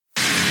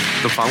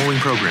The following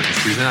program is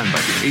presented by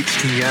the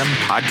HTM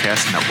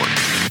Podcast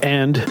Network.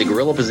 And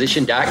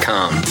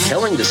thegorillaposition.com,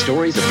 telling the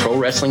stories of pro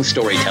wrestling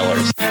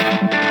storytellers.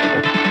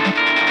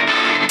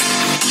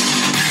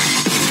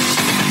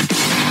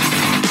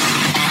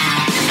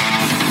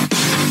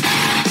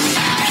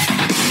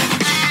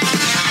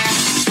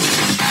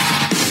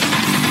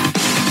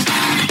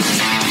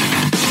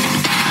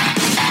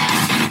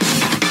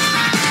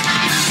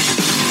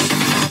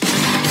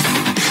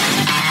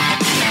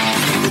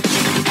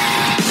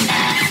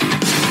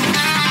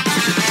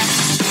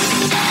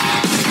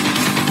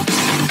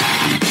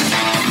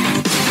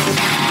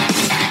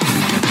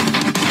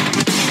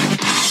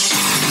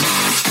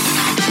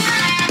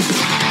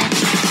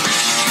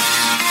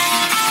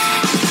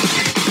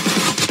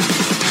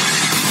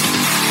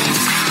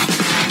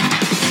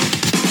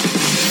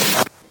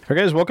 All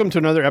right, guys, welcome to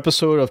another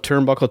episode of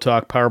Turnbuckle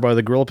Talk, powered by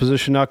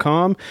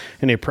thegorillaposition.com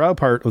and a proud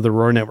part of the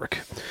Roar Network,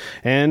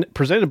 and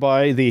presented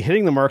by the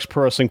Hitting the Marks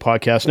Pro Wrestling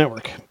Podcast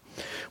Network.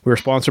 We're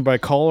sponsored by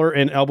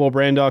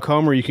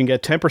collarandelbowbrand.com, where you can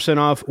get 10%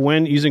 off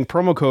when using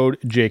promo code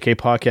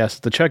JKPodcast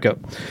at the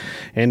checkout.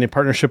 And in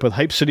partnership with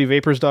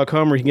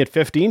HypeCityVapors.com, where you can get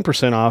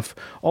 15% off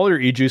all your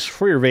e-juice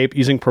for your vape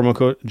using promo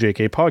code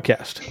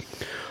JKPodcast.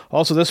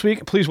 Also this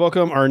week, please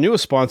welcome our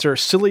newest sponsor,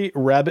 Silly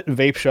Rabbit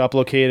Vape Shop,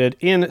 located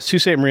in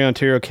Sault Ste. Marie,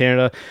 Ontario,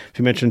 Canada. If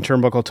you mention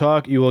Turnbuckle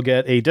Talk, you will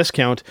get a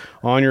discount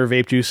on your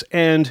vape juice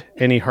and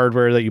any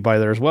hardware that you buy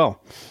there as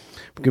well.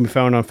 We can be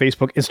found on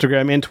Facebook,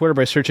 Instagram, and Twitter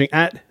by searching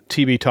at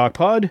TB Talk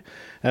Pod.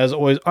 As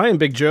always, I am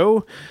Big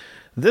Joe.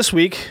 This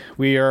week,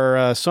 we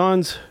are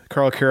sans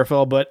Carl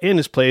Carafel, but in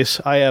his place,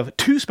 I have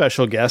two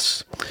special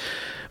guests.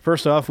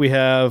 First off, we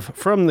have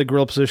from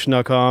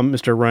thegorillaposition.com,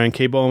 Mr. Ryan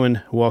K.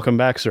 Bowman. Welcome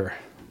back, sir.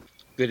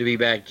 Good to be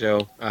back,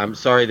 Joe. I'm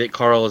sorry that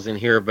Carl isn't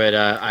here, but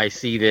I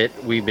see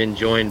that we've been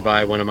joined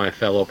by one of my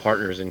fellow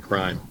partners in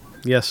crime.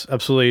 Yes,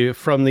 absolutely.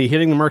 From the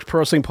Hitting the Marks Pro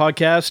Wrestling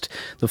Podcast,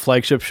 the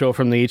flagship show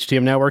from the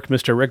HTM Network,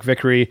 Mr. Rick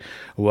Vickery.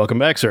 Welcome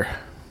back, sir.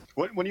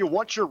 When you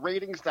want your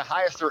ratings the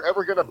highest they're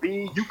ever going to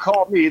be, you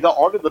call me, the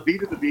art of the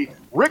beat of the beat,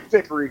 Rick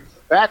Vickery,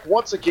 back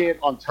once again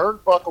on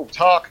Turnbuckle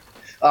Talk.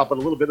 But a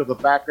little bit of the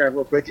background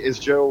real quick, as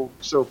Joe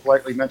so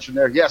politely mentioned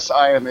there. Yes,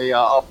 I am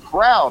a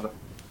proud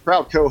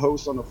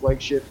co-host on the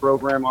flagship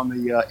program on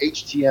the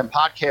HTM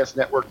Podcast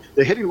Network,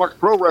 the Hitting the Marks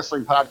Pro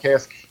Wrestling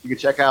Podcast. You can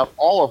check out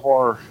all of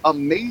our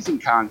amazing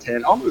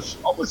content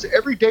almost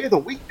every day of the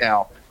week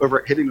now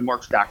over at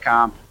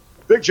hittingthemarks.com.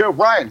 Big Joe,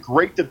 Ryan,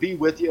 great to be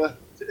with you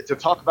to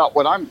talk about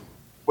what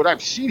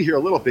I've seen here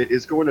a little bit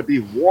is going to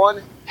be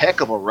one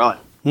heck of a run.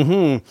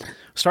 Mm-hmm.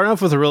 Starting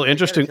off with a real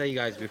interesting... I gotta tell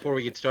you guys, before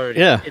we get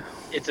started,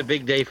 it's a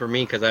big day for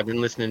me because I've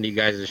been listening to you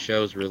guys'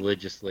 shows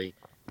religiously.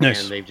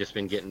 Nice. And they've just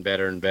been getting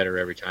better and better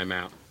every time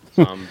out.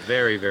 So I'm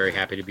very, very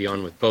happy to be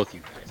on with both you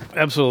guys.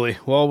 Absolutely.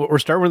 Well, we're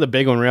starting with a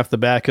big one right off the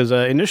bat because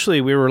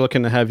initially we were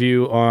looking to have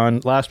you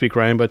on last week,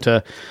 Ryan, but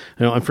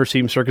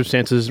unforeseen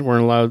circumstances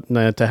weren't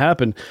allowed to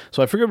happen.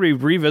 So I figured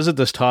we'd revisit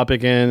this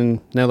topic,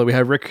 and now that we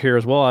have Rick here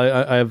as well,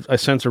 I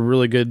sense a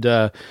really good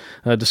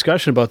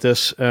discussion about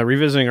this,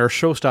 revisiting our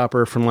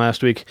showstopper from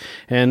last week,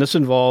 and this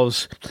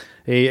involves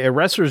a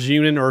wrestlers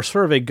union, or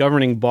sort of a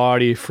governing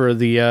body for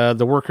the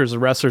workers, the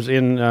wrestlers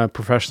in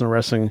professional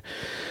wrestling.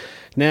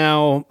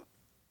 Now,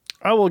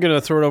 I will going to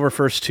throw it over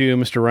first to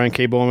Mr. Ryan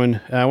K. Bowman.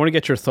 I want to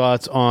get your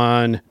thoughts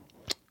on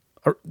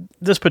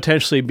this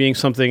potentially being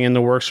something in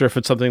the works, or if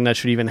it's something that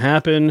should even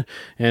happen,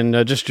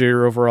 and just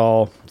your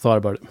overall thought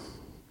about it.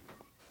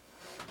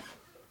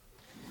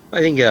 I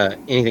think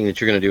anything that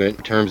you're going to do in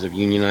terms of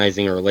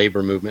unionizing or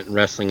labor movement in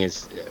wrestling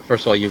is,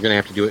 first of all, you're going to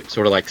have to do it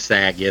sort of like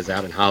SAG is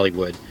out in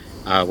Hollywood,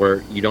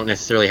 where you don't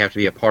necessarily have to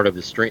be a part of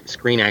the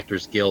Screen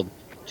Actors Guild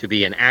to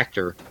be an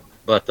actor,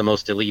 but the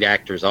most elite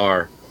actors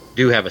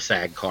do have a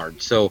SAG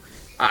card. So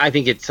I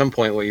think at some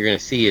point what you're going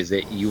to see is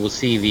that you will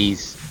see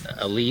these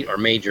elite or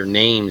major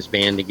names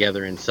band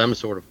together in some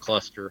sort of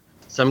cluster,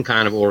 some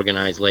kind of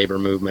organized labor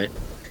movement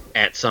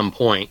at some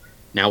point.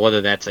 Now,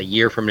 whether that's a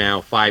year from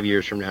now, 5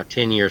 years from now,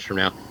 10 years from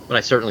now, but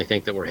I certainly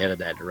think that we're headed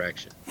that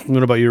direction.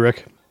 What about you,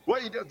 Rick? Well,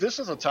 this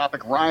is a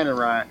topic Ryan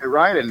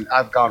and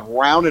I've gone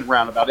round and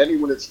round about.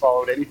 Anyone that's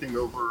followed anything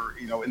over,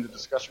 in the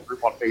discussion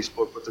group on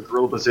Facebook with the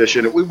Gorilla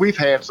Position, we've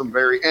had some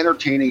very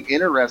entertaining,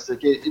 interesting,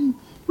 and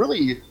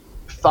really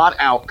thought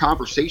out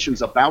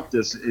conversations about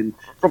this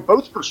from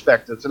both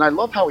perspectives. And I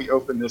love how he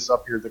opened this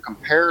up here, the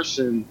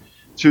comparison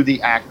to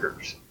the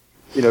actors,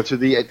 to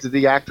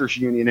the actors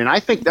union. And I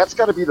think that's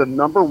got to be the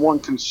number one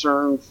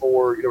concern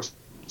for,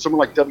 someone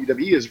like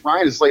WWE, as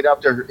Ryan has laid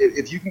out there.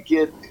 If you can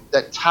get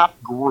that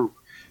top group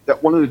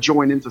that wanted to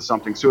join into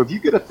something. So if you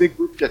get a big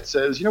group that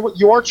says, you know what,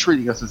 you are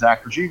treating us as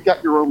actors, you've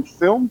got your own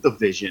film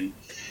division,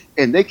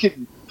 and they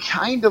could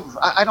kind of,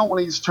 I don't want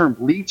to use the term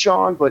leech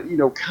on, but,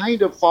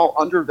 kind of fall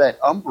under that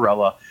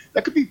umbrella,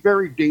 that could be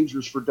very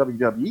dangerous for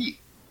WWE.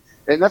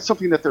 And that's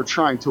something that they're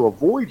trying to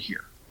avoid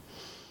here.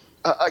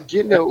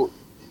 Again,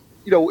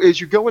 as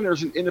you go in there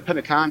as an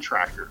independent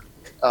contractor,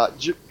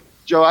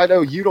 Joe, I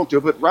know you don't do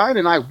it, but Ryan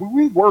and I,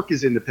 we work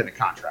as independent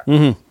contractors.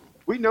 Mm-hmm.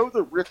 We know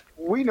the risk.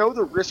 We know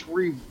the risk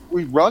we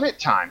run at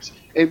times,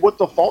 and what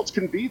the faults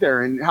can be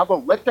there, and how the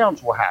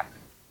letdowns will happen.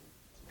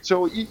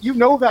 So you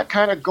know that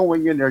kind of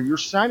going in there. You're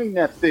signing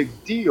that big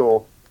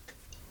deal.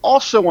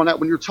 Also, on that,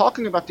 when you're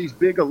talking about these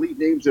big elite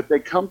names, if they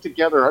come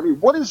together, I mean,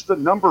 what is the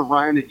number,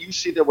 Ryan, that you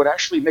see that would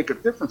actually make a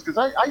difference? Because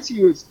I see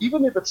you as,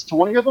 even if it's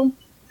 20 of them,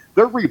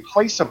 they're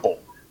replaceable.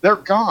 They're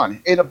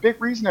gone. And a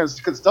big reason is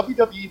because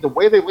WWE, the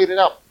way they laid it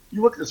out,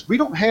 you look at this, we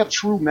don't have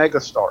true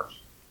megastars.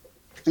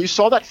 You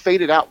saw that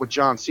faded out with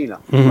John Cena.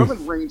 Mm-hmm.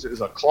 Roman Reigns is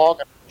a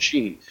clogged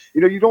machine.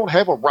 You know, you don't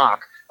have a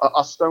Rock,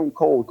 a Stone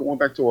Cold, going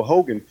back to a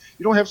Hogan.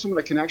 You don't have someone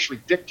that can actually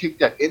dictate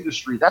that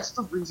industry. That's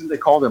the reason they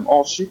call them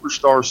all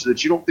superstars, so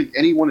that you don't think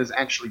anyone is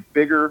actually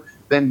bigger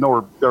than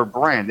their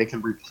brand. They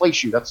can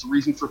replace you. That's the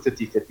reason for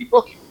 50-50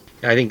 booking.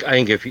 I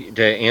think if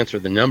to answer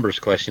the numbers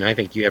question, I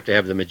think you have to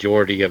have the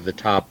majority of the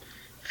top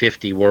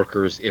 50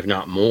 workers, if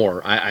not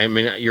more. I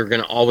mean, you're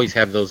going to always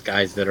have those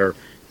guys that are,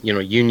 you know,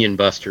 union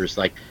busters.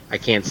 Like, I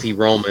can't see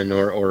Roman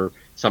or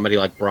somebody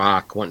like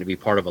Brock wanting to be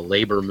part of a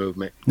labor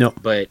movement. No.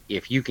 But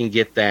if you can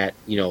get that,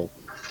 you know,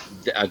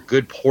 a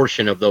good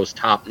portion of those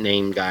top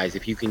name guys,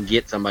 if you can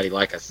get somebody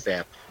like a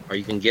Seth, or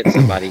you can get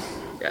somebody,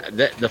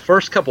 the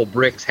first couple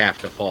bricks have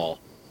to fall.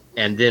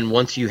 And then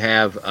once you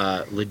have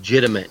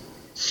legitimate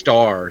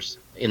stars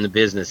in the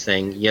business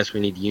saying, yes, we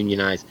need to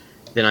unionize,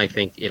 then I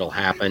think it'll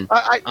happen.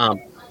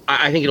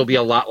 I think it'll be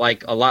I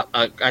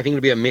think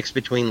it'll be a mix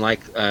between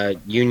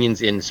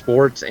unions in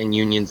sports and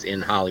unions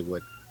in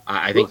Hollywood.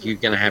 I think you're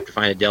going to have to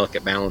find a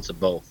delicate balance of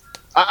both.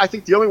 I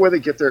think the only way they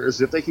get there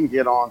is if they can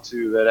get on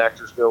to that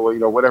Actors Guild, you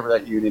know, whatever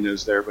that union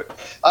is there. But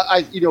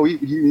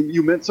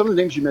you meant some of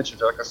the names you mentioned,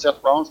 like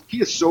Seth Rollins.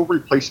 He is so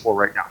replaceable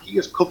right now. He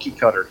is cookie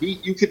cutter.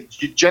 You could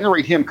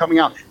generate him coming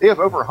out. They have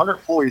over 100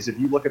 employees. If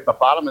you look at the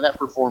bottom of that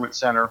performance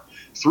center,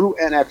 through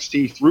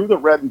NXT, through the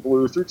Red and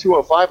Blue, through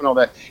 205 and all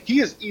that, he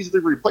is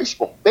easily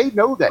replaceable. They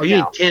know that. You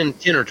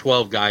need 10 or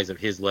 12 guys of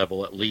his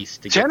level at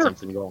least to get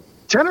something going.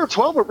 10 or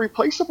 12 are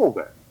replaceable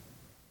then.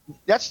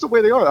 That's the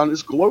way they are on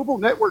this global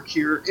network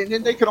here, and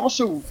then they can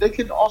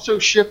also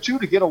shift too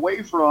to get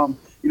away from,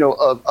 you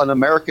know, an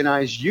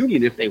Americanized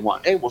union if they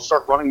want. Hey, we'll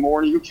start running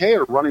more in the UK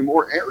or running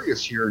more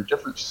areas here in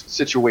different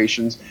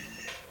situations.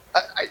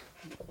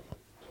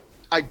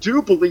 I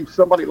do believe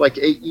somebody like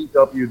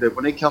AEW, that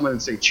when they come in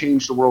and say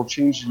change the world,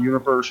 change the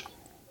universe,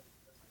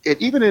 and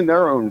even in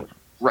their own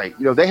right,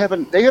 you know, they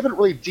haven't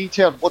really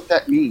detailed what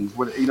that means.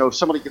 When, you know, if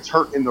somebody gets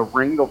hurt in the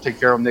ring, they'll take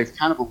care of them. They've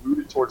kind of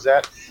alluded towards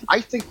that.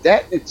 I think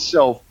that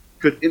itself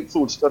could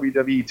influence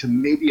WWE to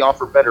maybe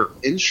offer better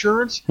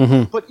insurance.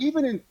 Mm-hmm. But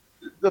even in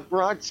the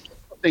broad scheme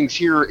of things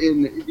here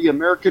in the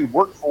American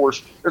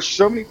workforce, there's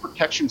so many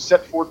protections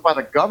set forth by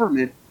the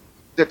government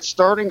that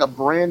starting a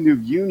brand new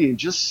union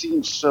just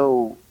seems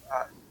so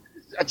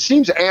it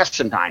seems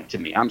asinine to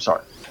me. I'm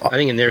sorry. I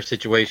think in their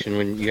situation,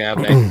 when you have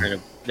that kind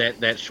of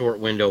that short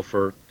window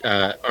for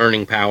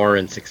earning power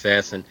and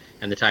success and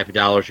the type of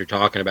dollars you're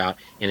talking about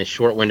in a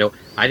short window,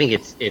 I think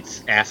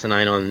it's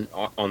asinine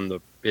on the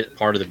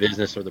part of the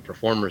business or the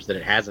performers that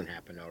it hasn't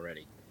happened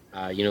already.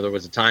 You know, there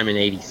was a time in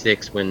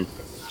 '86 when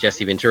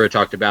Jesse Ventura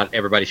talked about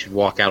everybody should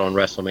walk out on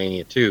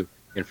WrestleMania 2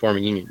 and form a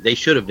union. They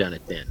should have done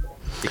it then,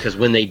 because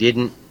when they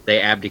didn't,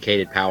 they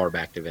abdicated power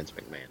back to Vince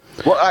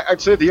McMahon. Well, I'd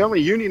say the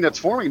only union that's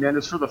forming then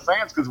is for the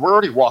fans, because we're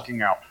already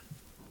walking out.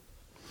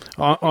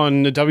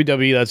 On the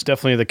WWE, that's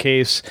definitely the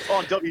case.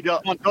 On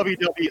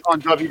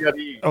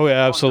WWE. Oh,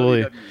 yeah,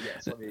 absolutely. WWE,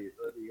 yes. Let me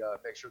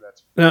make sure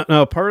that's...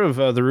 Now, part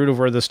of the root of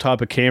where this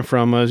topic came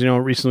from was, you know,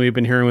 recently we've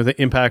been hearing with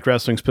Impact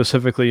Wrestling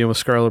specifically, you know, with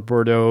Scarlett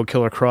Bordeaux,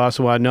 Killer Cross,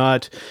 and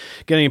whatnot,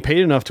 getting paid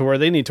enough to where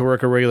they need to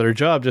work a regular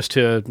job just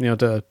to, you know,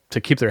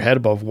 to keep their head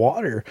above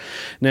water.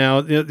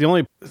 Now, the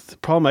only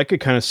problem I could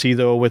kind of see,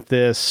 though, with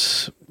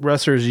this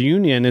wrestlers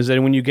union is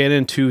that when you get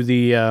into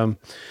the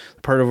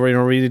part of where, you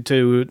know, we need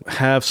to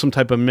have some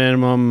type of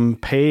minimum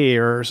pay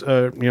or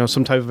you know,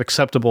 some type of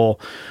acceptable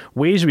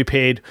wage to be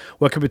paid,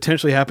 what could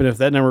potentially happen if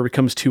that number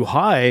becomes too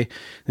high?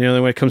 You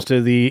know, when it comes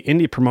to the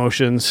indie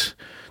promotions,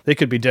 they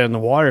could be dead in the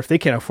water if they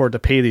can't afford to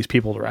pay these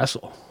people to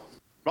wrestle.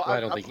 Well, I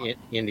don't think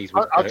indies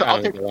would, I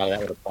don't think a lot of that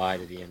would apply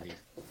to the indies.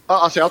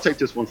 I'll take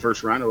this one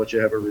first, Ryan. I'll let you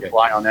have a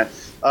reply on that.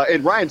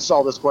 And Ryan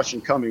saw this question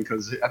coming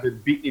because I've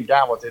been beating him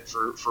down with it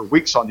for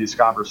weeks on this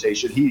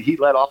conversation. He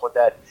led off with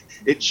that.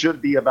 It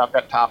should be about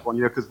that top one,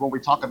 you know, because when we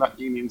talk about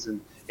unions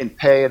and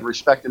pay and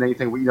respect and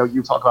anything, you know,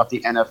 you talk about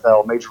the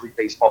NFL, Major League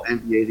Baseball,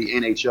 NBA, the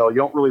NHL. You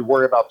don't really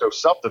worry about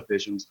those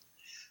subdivisions.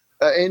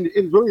 And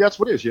really, that's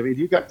what it is. I mean,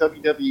 you got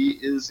WWE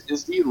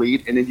is the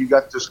elite, and then you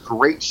got this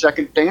great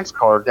second dance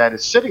card that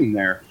is sitting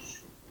there.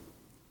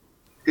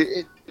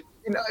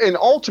 And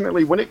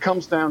ultimately, when it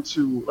comes down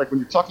to, like, when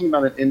you're talking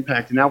about an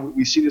impact, and now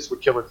we see this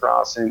with Killer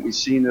Cross, and we've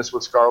seen this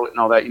with Scarlett and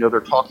all that, you know, they're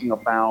talking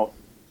about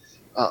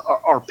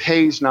our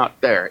pay's not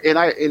there.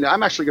 And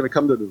I'm actually going to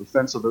come to the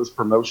defense of those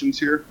promotions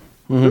here.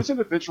 Mm-hmm. Those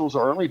individuals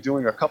are only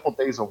doing a couple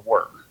days of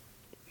work,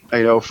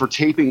 you know, for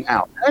taping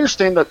out. I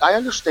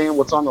understand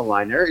what's on the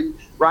line there. And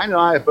Ryan and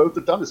I have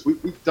both done this.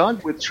 We've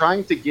done with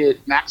trying to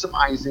get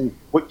maximizing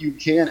what you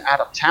can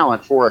out of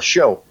talent for a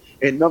show.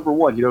 And number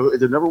one,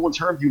 the number one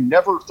term you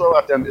never throw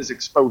at them is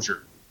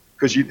exposure,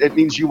 because it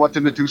means you want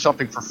them to do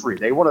something for free.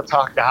 They want to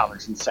talk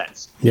dollars and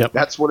cents. Yep.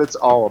 That's what it's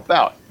all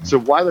about. So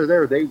while they're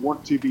there, they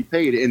want to be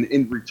paid. And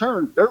in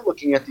return, they're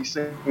looking at these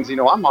things.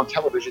 I'm on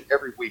television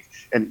every week,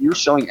 and you're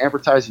selling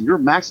advertising. You're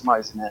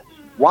maximizing that.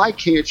 Why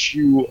can't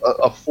you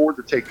afford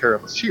to take care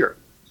of us here?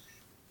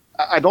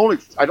 I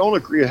don't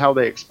agree with how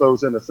they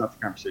expose them. That's not the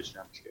conversation.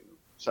 I'm just getting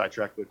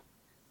sidetracked. But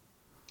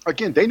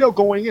again, they know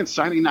going in,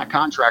 signing that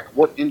contract,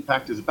 what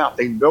Impact is about.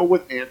 They know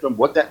with Anthem,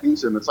 what that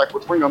means to them. It's like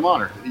with Ring of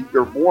Honor.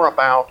 They're more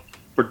about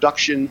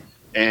production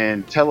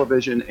and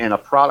television and a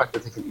product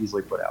that they can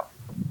easily put out.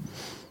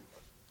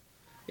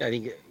 Yeah, I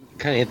think you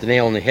kind of hit the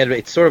nail on the head.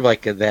 It's sort of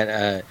like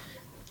that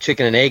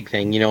chicken and egg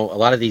thing. A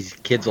lot of these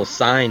kids will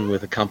sign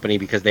with a company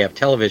because they have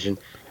television,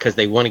 because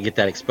they want to get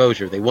that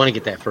exposure. They want to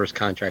get that first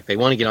contract. They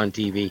want to get on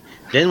TV.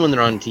 Then when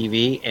they're on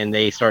TV and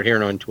they start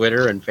hearing on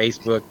Twitter and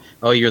Facebook,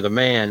 oh, you're the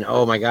man.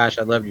 Oh, my gosh,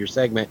 I loved your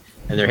segment.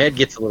 And their head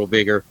gets a little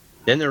bigger.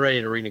 Then they're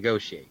ready to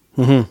renegotiate.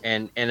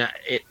 Mm-hmm. And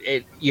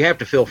you have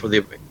to feel for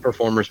the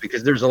performers,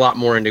 because there's a lot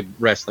more into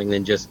wrestling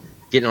than just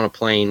getting on a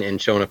plane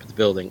and showing up at the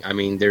building. I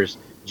mean, there's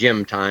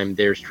gym time,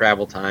 there's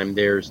travel time,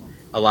 there's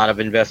a lot of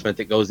investment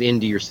that goes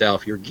into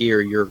yourself, your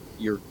gear, your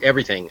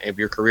everything. If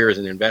your career is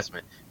an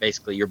investment,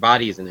 basically your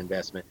body is an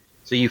investment.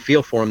 So you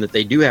feel for them that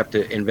they do have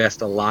to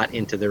invest a lot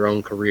into their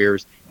own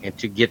careers and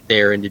to get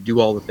there and to do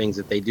all the things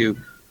that they do.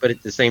 But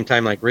at the same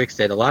time, like Rick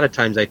said, a lot of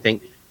times I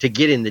think to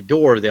get in the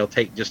door, they'll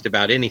take just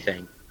about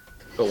anything.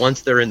 But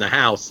once they're in the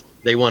house,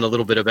 they want a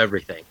little bit of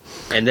everything.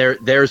 And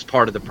there's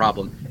part of the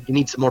problem. You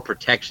need some more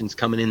protections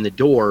coming in the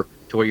door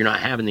to where you're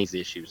not having these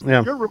issues.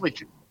 Yeah. You're really...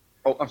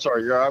 Oh, I'm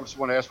sorry. I just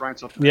want to ask Ryan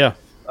something. Yeah.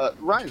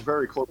 Ryan's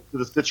very close to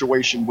the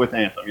situation with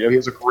Anthem. He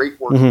has a great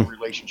working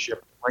relationship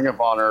with Ring of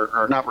Honor,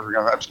 or not Ring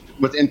of Honor,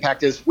 with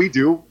Impact, as we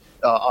do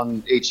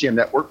on HCM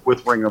Network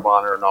with Ring of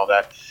Honor and all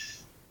that.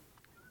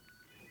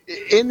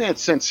 In that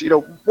sense,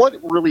 what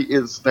really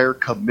is their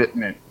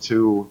commitment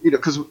to,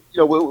 because,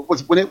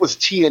 when it was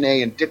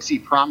TNA and Dixie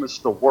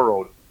promised the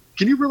world,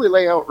 can you really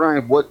lay out,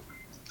 Ryan, what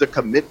the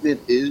commitment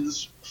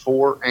is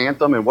for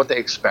Anthem and what they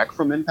expect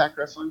from Impact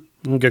Wrestling?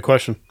 Good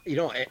question.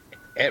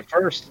 At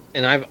first,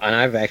 and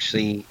I've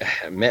actually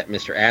met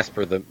Mr.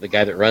 Asper, the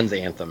guy that runs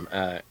Anthem,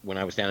 when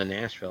I was down in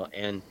Nashville,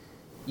 and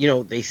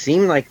they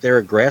seem like they're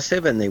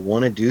aggressive and they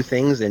want to do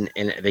things, and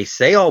they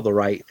say all the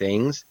right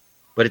things.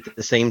 But at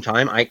the same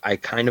time, I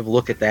kind of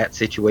look at that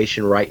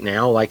situation right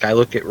now like I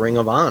look at Ring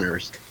of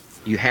Honors.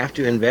 You have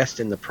to invest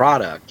in the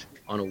product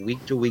on a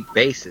week-to-week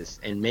basis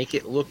and make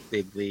it look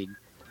big league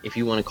if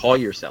you want to call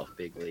yourself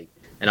big league.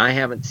 And I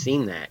haven't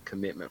seen that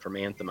commitment from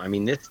Anthem. I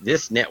mean,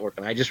 this network,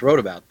 and I just wrote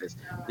about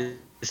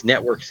this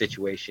network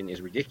situation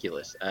is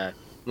ridiculous.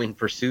 When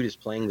Pursuit is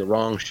playing the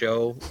wrong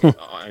show,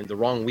 the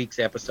wrong week's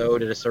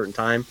episode at a certain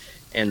time,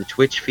 and the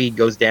Twitch feed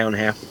goes down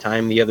half the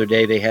time. The other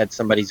day, they had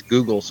somebody's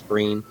Google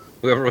screen.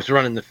 Whoever was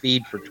running the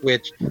feed for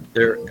Twitch,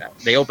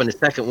 they opened a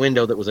second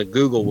window that was a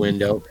Google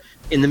window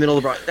in the middle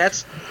of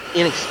that's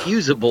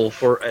inexcusable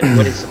for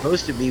what is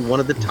supposed to be one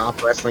of the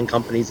top wrestling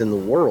companies in the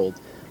world.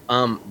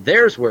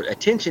 There's where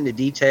attention to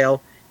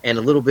detail and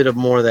a little bit of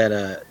more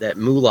that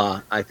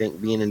moolah, I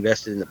think, being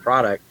invested in the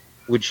product,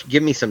 which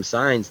give me some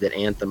signs that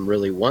Anthem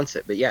really wants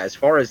it. But yeah, as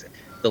far as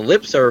the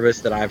lip service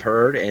that I've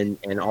heard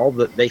and all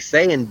that they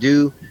say and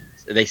do,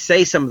 they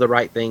say some of the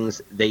right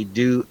things, they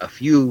do a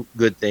few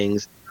good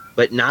things,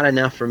 but not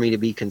enough for me to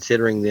be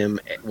considering them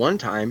at one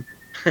time,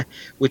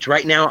 which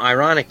right now,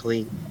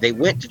 ironically, they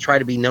went to try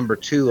to be number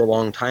 2 a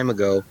long time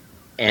ago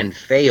and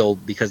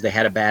failed because they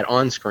had a bad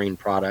on-screen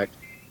product.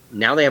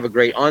 Now they have a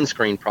great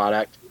on-screen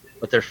product,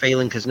 but they're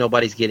failing because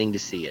nobody's getting to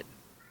see it.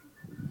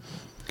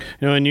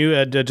 And you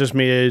had just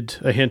made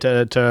a hint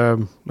at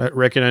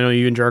Rick, and I know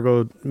you and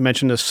Jargo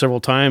mentioned this several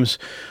times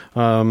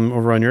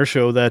over on your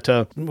show,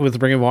 that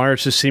with Ring of Honor,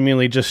 it's just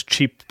seemingly just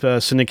cheap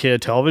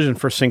syndicated television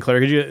for Sinclair.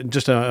 Could you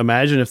just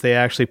imagine if they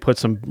actually put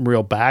some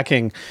real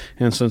backing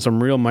and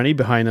some real money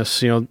behind this?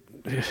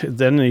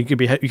 Then you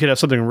could have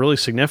something really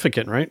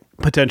significant, right?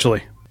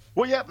 Potentially.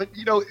 Well, yeah, but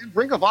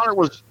Ring of Honor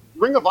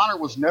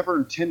was never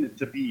intended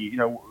to be,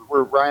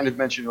 where Ryan had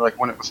mentioned, like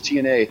when it was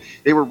TNA,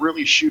 they were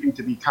really shooting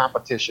to be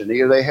competition.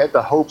 They had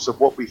the hopes of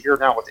what we hear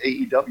now with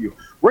AEW.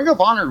 Ring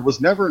of Honor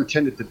was never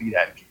intended to be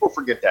that. People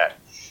forget that.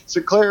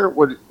 Sinclair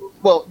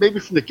maybe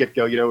from the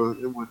get-go,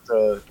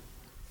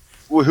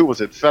 with who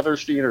was it,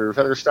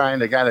 Featherstein,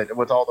 the guy that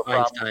with all the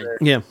problems there.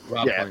 Yeah,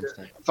 Rob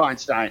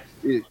Feinstein.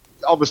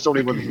 Almost don't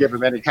even give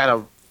him any kind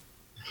of,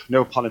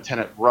 no pun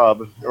intended,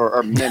 rub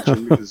or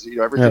mention, because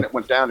everything that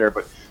went down there.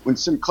 But when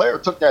Sinclair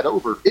took that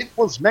over, it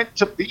was meant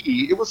to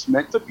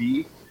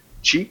be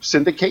cheap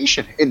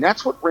syndication, and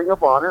that's what Ring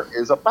of Honor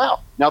is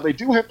about. Now they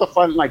do have to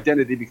find an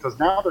identity, because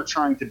now they're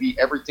trying to be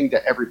everything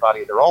to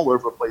everybody. They're all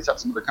over the place.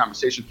 That's another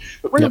conversation.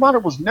 But Ring of Honor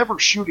was never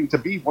shooting to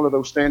be one of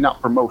those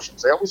standout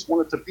promotions. They always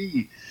wanted to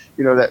be,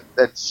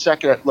 that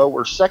second, that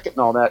lower second,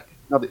 and all that.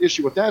 Now, the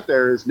issue with that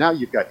there is now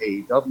you've got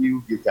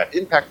AEW, you've got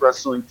Impact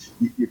Wrestling,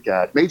 you've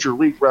got Major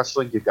League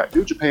Wrestling, you've got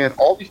New Japan,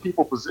 all these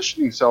people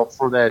positioning themselves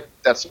for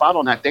that spot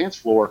on that dance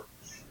floor.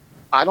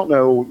 I don't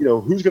know,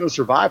 who's going to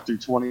survive through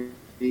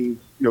through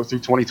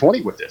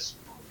 2020 with this.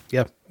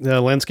 Yeah,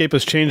 the landscape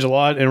has changed a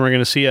lot, and we're going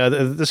to see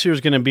this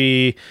year's going to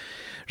be.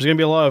 There's going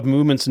to be a lot of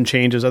movements and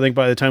changes. I think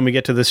by the time we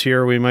get to this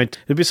year, there'll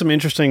be some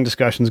interesting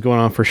discussions going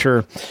on for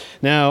sure.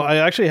 Now, I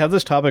actually have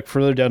this topic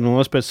further down the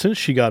list, but since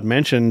she got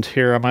mentioned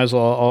here, I might as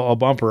well I'll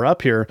bump her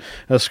up here.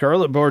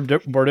 Scarlett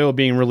Bordeaux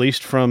being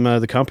released from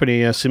the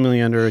company,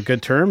 seemingly under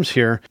good terms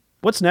here.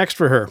 What's next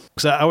for her?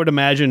 Because I would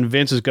imagine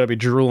Vince is going to be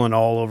drooling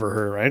all over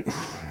her, right?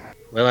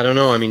 Well, I don't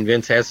know. I mean,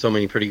 Vince has so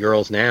many pretty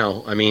girls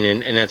now. I mean,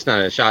 and that's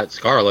not a shot at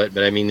Scarlett,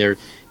 but I mean, there's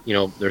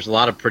a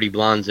lot of pretty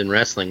blondes in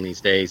wrestling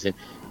these days. And,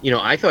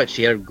 I thought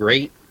she had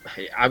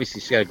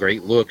obviously she got a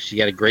great look. She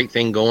had a great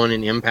thing going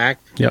in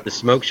Impact. Yep. The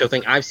smoke show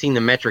thing. I've seen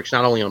the metrics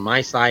not only on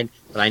my side,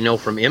 but I know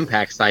from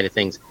Impact side of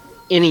things,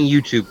 any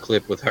YouTube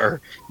clip with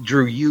her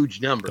drew huge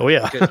numbers. Oh,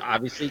 yeah. Because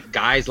obviously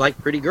guys like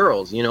pretty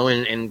girls,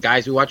 and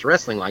guys who watch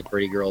wrestling like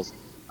pretty girls.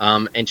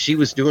 And she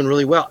was doing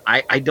really well.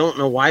 I don't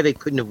know why they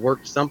couldn't have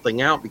worked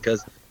something out,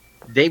 because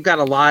they've got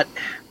a lot.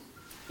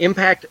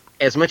 Impact,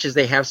 as much as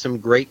they have some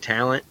great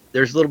talent,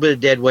 there's a little bit of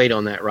dead weight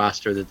on that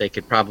roster that they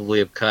could probably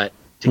have cut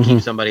to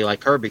keep somebody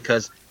like her,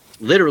 because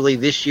literally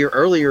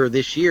earlier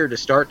this year to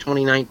start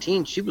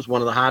 2019, she was one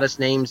of the hottest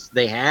names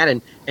they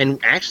had, and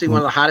actually one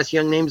of the hottest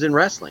young names in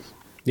wrestling.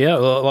 Yeah, a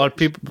lot of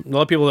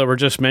people that were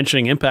just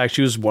mentioning Impact,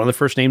 she was one of the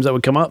first names that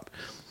would come up.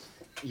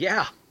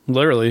 Yeah.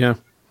 Literally, yeah.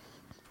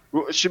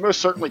 Well, she most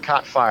certainly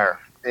caught fire.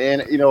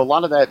 And, a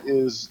lot of that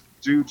is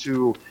due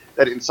to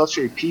that in such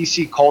a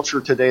PC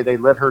culture today, they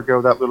let her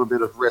go that little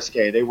bit of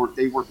risque. They were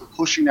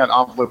pushing that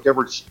envelope. They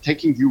were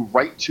taking you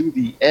right to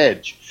the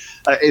edge.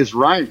 As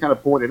Ryan kind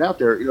of pointed out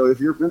there, if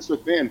you're Vince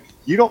McMahon,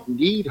 you don't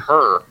need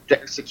her to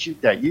execute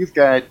that. You've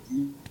got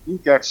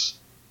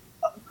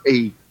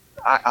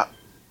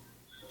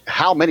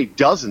how many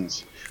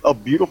dozens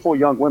of beautiful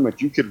young women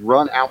you could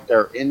run out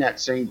there in that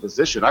same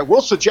position. I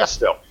will suggest,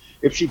 though,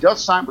 if she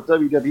does sign with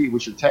WWE, we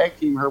should tag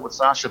team her with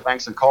Sasha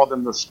Banks and call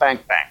them the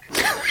Spank Bank.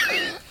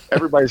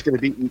 Everybody's going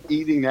to be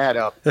eating that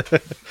up.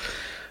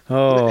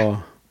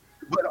 Oh.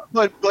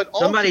 But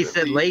somebody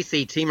said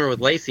Lacey, team her with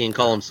Lacey and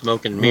call them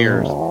Smoke and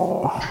Mirrors.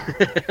 Oh,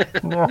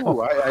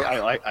 I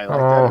like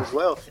that as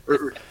well.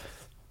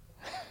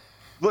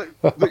 But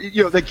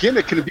the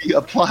gimmick can be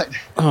applied.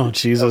 Oh,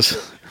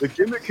 Jesus. The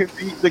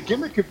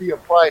gimmick can be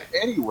applied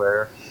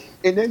anywhere.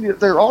 And then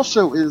there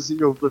also is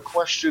the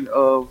question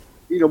of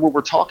when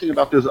we're talking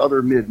about those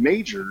other mid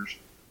majors,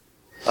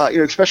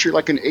 especially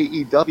like an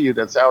AEW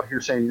that's out here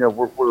saying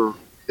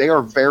they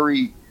are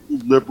very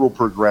liberal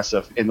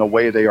progressive in the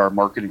way they are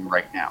marketing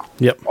right now.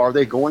 Yep. Are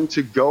they going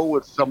to go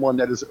with someone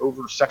that is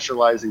over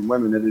sexualizing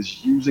women, that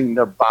is using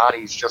their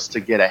bodies just to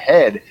get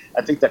ahead?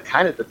 I think that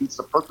kind of defeats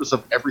the purpose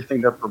of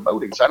everything they're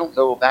promoting. So I don't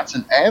know if that's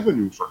an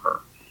avenue for her.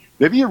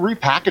 Maybe you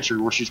repackage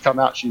her where she's come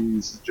out,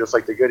 she's just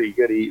like the goody,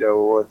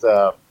 with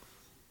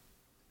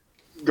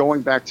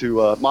going back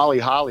to Molly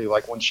Holly,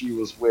 like when she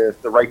was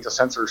with the Right to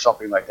Censor or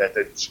something like that,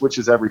 that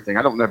switches everything.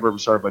 I don't remember,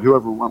 sorry, but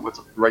whoever went with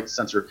the Right to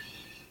Censor.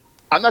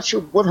 I'm not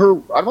sure what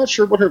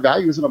her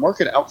value is in the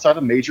market outside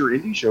of major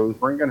indie shows.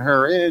 Bringing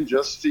her in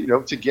just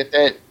to get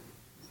that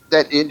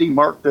indie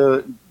mark,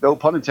 no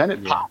pun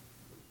intended, pop.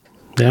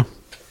 Yeah.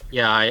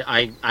 Yeah,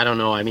 I don't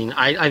know. I mean,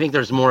 I think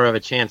there's more of a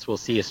chance we'll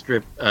see a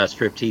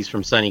strip tease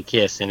from Sunny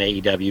Kiss in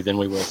AEW than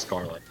we will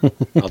Scarlett.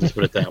 I'll just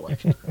put it that way.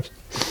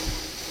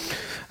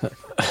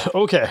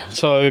 Okay,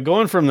 so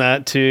going from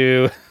that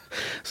to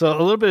a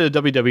little bit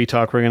of WWE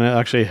talk. We're going to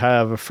actually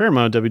have a fair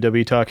amount of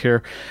WWE talk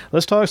here.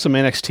 Let's talk some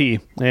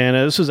NXT. And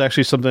this is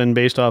actually something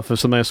based off of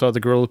something I saw at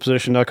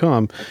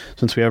thegorillaposition.com,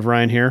 since we have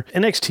Ryan here.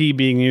 NXT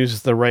being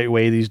used the right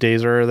way these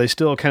days, or are they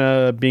still kind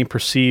of being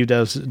perceived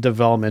as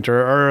development,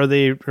 or are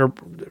they, or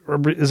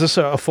is this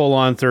a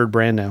full-on third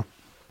brand now?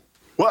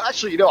 Well,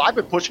 actually, I've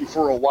been pushing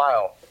for a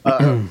while.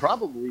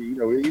 Probably,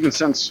 even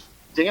since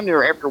damn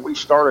near after we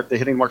started the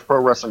Hitting Marks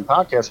Pro Wrestling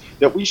podcast,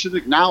 that we should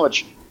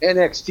acknowledge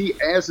NXT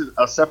as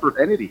a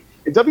separate entity.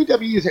 And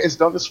WWE has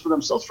done this for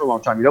themselves for a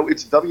long time.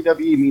 It's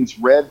WWE means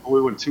red,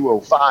 blue, and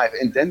 205,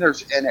 and then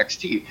there's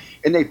NXT.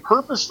 And they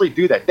purposely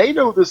do that. They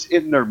know this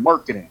in their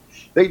marketing.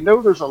 They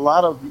know there's a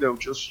lot of,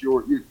 just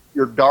your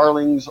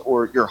darlings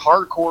or your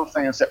hardcore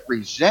fans that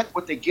resent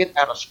what they get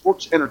out of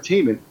sports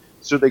entertainment.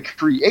 So they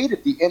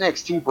created the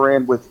NXT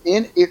brand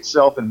within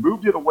itself and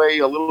moved it away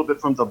a little bit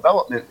from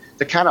development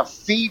to kind of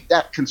feed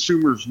that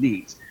consumer's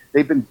needs.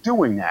 They've been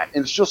doing that.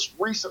 And it's just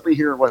recently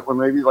here,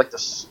 maybe like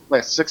the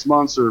last 6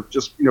 months, or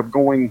just,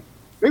 going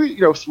maybe,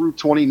 through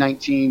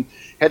 2019,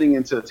 heading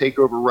into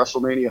TakeOver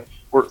WrestleMania,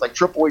 where like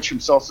Triple H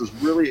himself has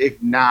really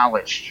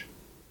acknowledged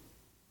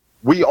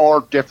we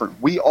are different.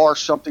 We are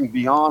something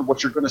beyond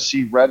what you're going to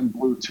see red and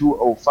blue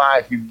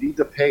 205. You need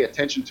to pay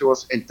attention to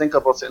us and think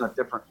of us in a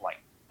different light.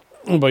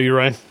 What about you,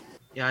 Ryan?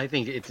 Yeah, I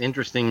think it's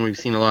interesting. We've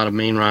seen a lot of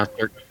main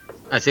roster.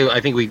 I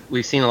think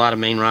we've seen a lot of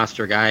main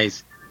roster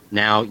guys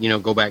now,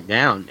 go back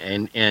down,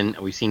 and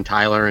we've seen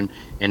Tyler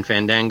and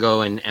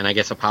Fandango, and I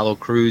guess Apollo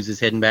Crews is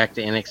heading back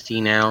to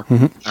NXT now.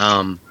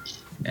 Mm-hmm.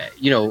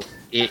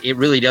 it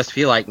really does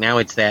feel like now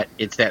it's that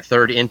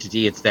third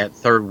entity, it's that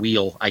third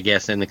wheel, I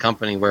guess, in the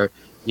company where,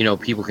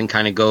 people can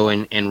kind of go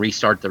and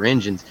restart their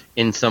engines.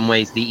 In some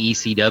ways, the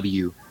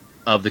ECW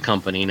of the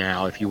company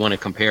now, if you want to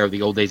compare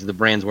the old days of the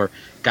brands where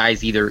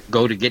guys either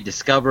go to get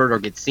discovered or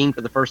get seen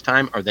for the first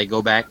time, or they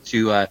go back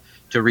to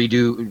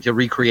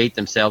recreate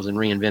themselves and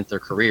reinvent their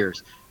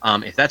careers.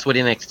 If that's what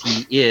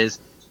NXT is,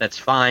 that's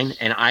fine,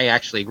 and I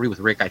actually agree with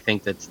Rick. I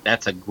think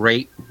that's a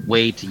great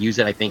way to use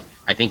it. I think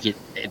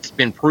it's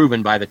been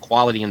proven by the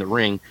quality in the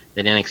ring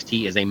that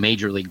NXT is a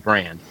major league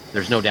brand.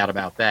 There's no doubt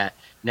about that.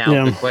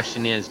 Now the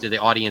question is, do the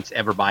audience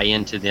ever buy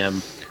into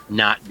them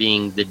not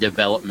being the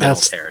developmental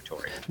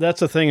territory? That's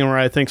the thing where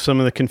I think some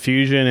of the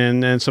confusion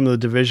and some of the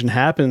division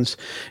happens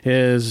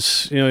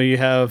is, you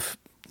have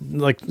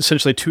like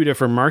essentially two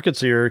different markets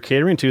that you're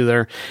catering to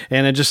there,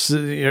 and it just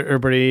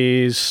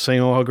everybody's saying,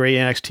 "Oh, how great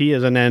NXT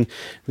is," and then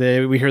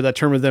we hear that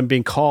term of them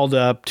being called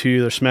up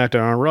to their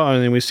SmackDown on Raw,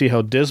 and then we see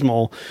how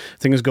dismal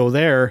things go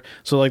there.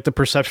 So like the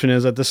perception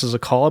is that this is a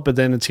call up, but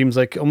then it seems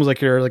like almost like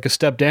you're like a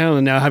step down,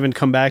 and now having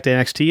come back to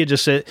NXT,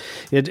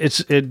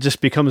 it just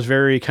becomes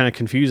very kind of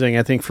confusing.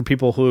 I think for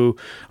people who,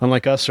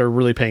 unlike us, are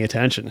really paying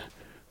attention.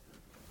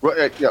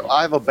 Well,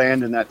 I've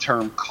abandoned that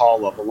term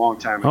 "call up" a long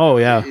time ago. Oh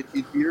yeah,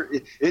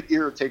 it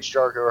irritates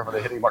Jargo over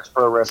the Hitting Marks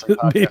Pro Wrestling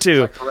podcast. Me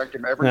too. I correct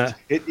him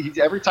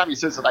every time he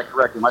says it. I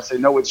correct him. I say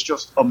no, it's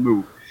just a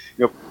move.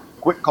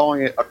 Quit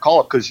calling it a call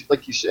up, because,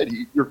 like you said,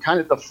 you're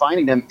kind of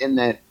defining them in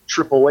that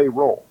AAA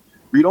role.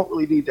 You don't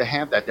really need to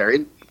have that there.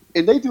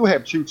 And they do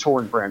have two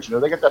touring brands.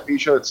 They got that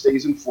beach show that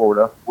stays in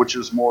Florida, which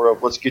is more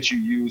of let's get you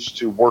used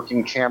to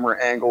working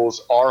camera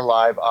angles, our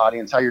live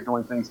audience, how you're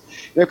doing things.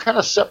 Kind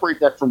of separate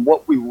that from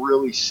what we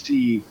really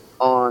see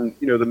on,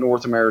 the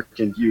North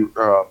American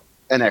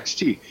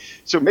NXT.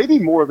 So maybe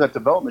more of that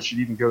development should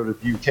even go to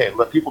the UK.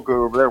 Let people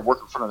go over there,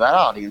 work in front of that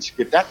audience,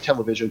 get that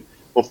television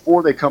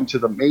before they come to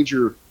the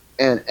major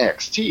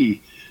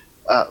NXT.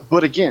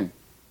 But again,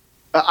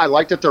 I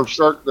like that they're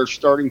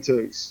starting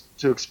to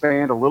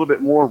expand a little bit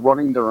more,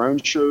 running their own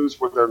shows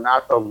where they're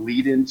not the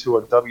lead-in to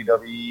a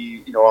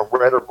WWE, a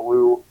red or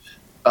blue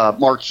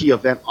marquee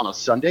event on a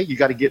Sunday. You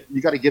got to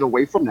get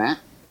away from that.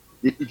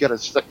 You got to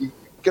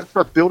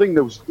start building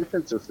those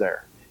differences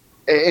there.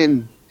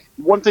 And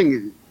one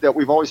thing that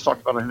we've always talked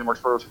about on the Marks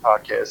Pros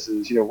podcast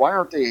is, why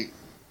aren't they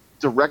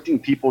directing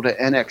people to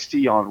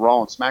NXT on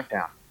Raw and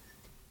SmackDown?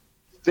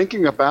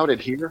 Thinking about it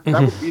here,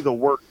 that would be the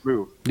worst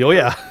move. Oh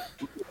yeah.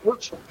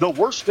 The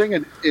worst thing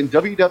in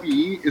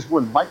WWE is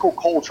when Michael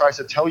Cole tries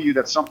to tell you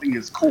that something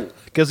is cool.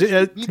 Because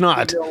it's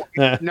not.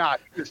 It's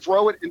not. You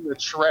throw it in the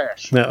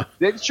trash. No.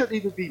 They shouldn't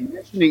even be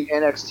mentioning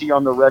NXT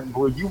on the red and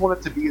blue. You want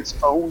it to be its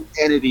own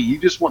entity. You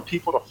just want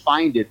people to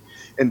find it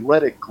and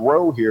let it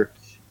grow here.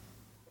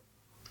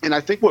 And I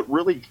think what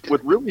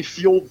really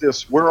fueled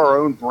this "we're our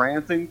own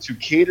brand" thing to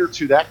cater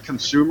to that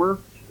consumer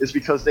is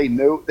because they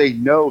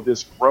know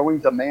this growing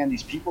demand,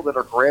 these people that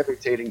are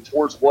gravitating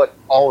towards what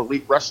All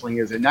Elite Wrestling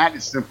is, and that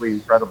is simply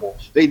incredible.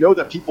 They know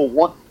that people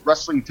want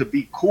wrestling to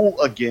be cool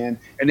again,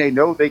 and they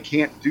know they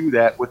can't do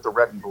that with the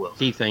red and blue.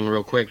 Thing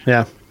real quick.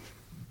 Yeah.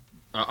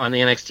 On the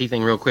NXT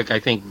thing real quick, I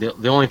think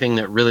the only thing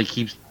that really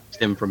keeps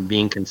them from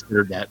being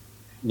considered that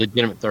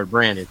legitimate third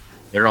brand is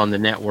they're on the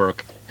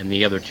network and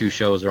the other two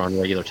shows are on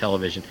regular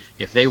television.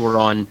 If they were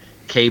on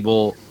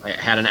cable,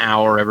 had an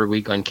hour every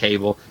week on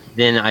cable,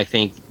 then I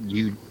think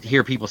you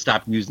hear people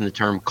stop using the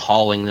term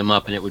calling them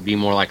up, and it would be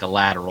more like a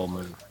lateral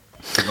move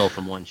to go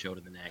from one show to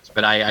the next.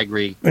 But I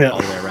agree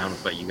all the way around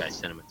with what you guys'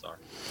 sentiments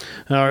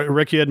are.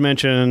 Rick, you had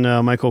mentioned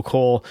Michael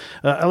Cole.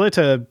 I like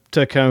to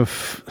kind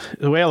of,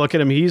 the way I look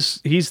at him,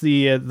 he's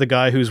the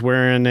guy who's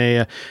wearing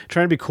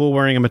trying to be cool,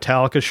 wearing a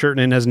Metallica shirt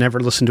and has never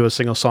listened to a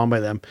single song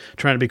by them,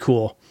 trying to be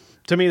cool.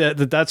 To me,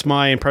 that's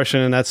my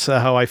impression, and that's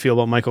how I feel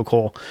about Michael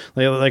Cole.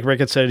 Like Rick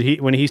had said,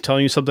 when he's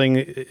telling you something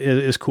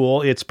is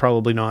cool, it's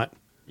probably not.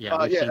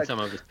 Yeah, we've seen some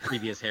of his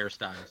previous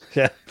hairstyles.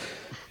 Yeah.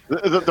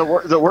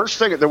 The worst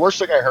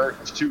thing I heard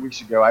was 2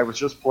 weeks ago. I was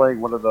just playing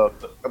one of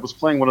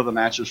the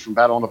matches from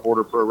Battle on the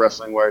Border Pro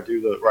Wrestling where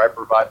I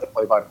provide the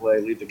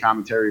play-by-play, lead the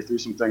commentary through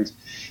some things,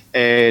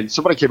 and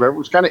somebody came over,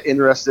 was kind of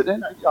interested,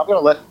 and I'm going to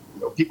let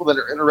people that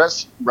are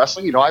interested in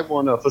wrestling. I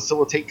want to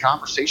facilitate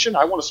conversation.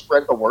 I want to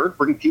spread the word,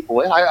 bring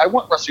people in. I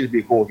want wrestling to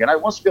be cool again. I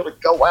want us to be able to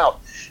go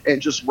out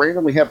and just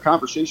randomly have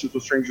conversations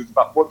with strangers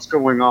about what's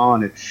going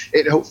on,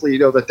 and hopefully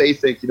that they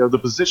think the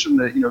position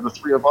that the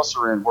three of us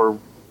are in, where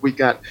we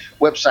got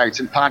websites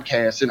and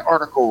podcasts and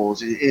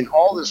articles and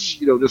all this,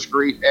 this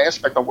great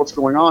aspect of what's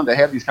going on to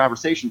have these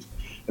conversations.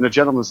 And the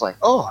gentleman's like,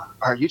 "Oh,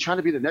 are you trying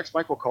to be the next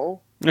Michael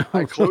Cole?"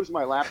 I closed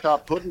my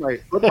laptop, put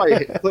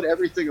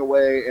everything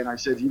away, and I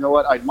said, "You know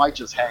what? I might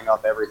just hang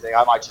up everything.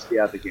 I might just be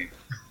out of the game."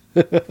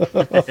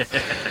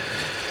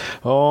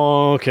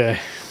 Okay.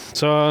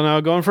 So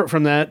now going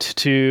from that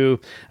to,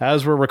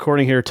 as we're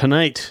recording here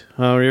tonight,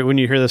 when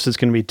you hear this, it's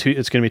going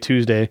to be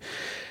Tuesday.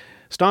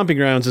 stomping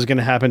grounds is going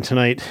to happen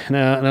tonight.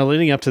 Now,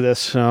 leading up to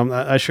this,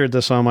 I shared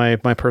this on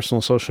my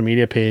personal social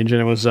media page, and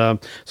it was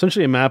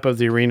essentially a map of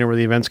the arena where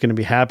the event's going to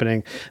be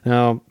happening.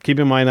 Now, keep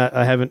in mind that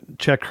I haven't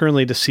checked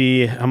currently to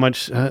see how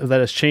much that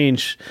has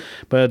changed,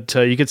 but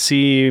you could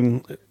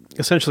see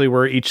essentially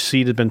where each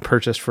seat had been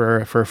purchased for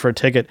a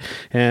ticket,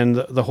 and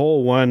the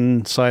whole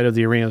one side of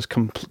the arena is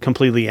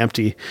completely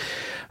empty.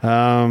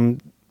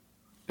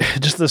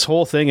 Just this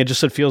whole thing, it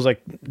feels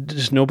like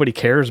just nobody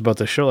cares about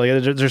the show.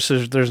 Like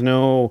there's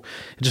no,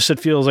 it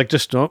feels like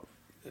just don't.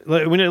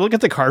 Like, when I look at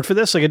the card for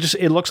this, like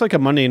it looks like a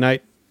Monday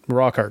Night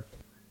Raw card.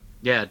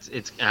 Yeah,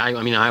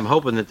 I mean, I'm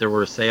hoping that there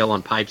were a sale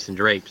on pipes and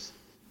drapes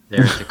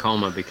there in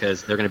Tacoma,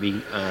 because they're going to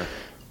be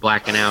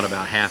blacking out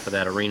about half of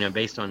that arena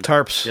based on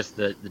tarps. Just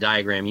the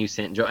diagram you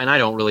sent, Joe. And I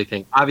don't really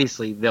think,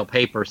 obviously, they'll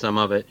paper some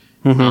of it,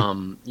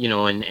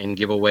 and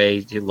give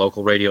away to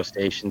local radio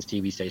stations,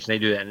 TV stations. They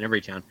do that in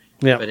every town.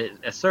 Yeah. But at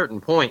a certain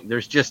point,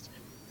 there's just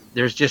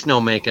no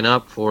making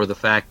up for the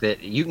fact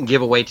that you can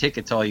give away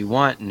tickets all you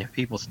want, and if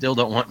people still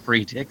don't want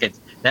free tickets,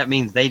 that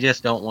means they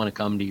just don't want to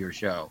come to your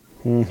show.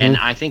 And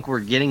I think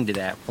we're getting to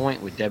that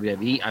point with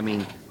WWE. I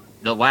mean,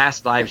 the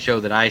last live show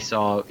that I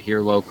saw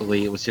here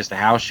locally, it was just a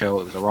house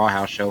show. It was a Raw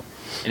house show,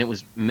 and it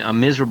was a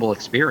miserable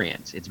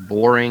experience. It's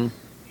boring.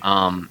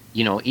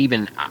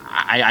 Even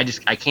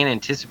I can't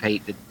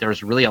anticipate that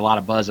there's really a lot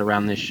of buzz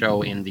around this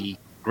show in the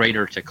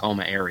greater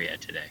Tacoma area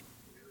today.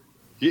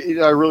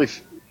 I really,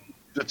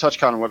 to touch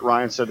kind of what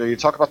Ryan said there, you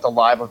talk about the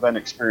live event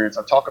experience.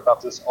 I talk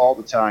about this all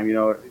the time.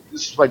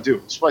 This is what I do.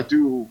 This is what I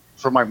do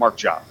for my mark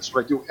job. This is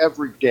what I do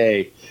every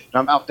day. And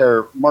I'm out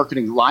there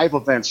marketing live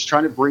events,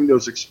 trying to bring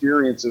those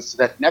experiences to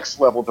that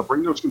next level, to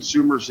bring those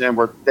consumers in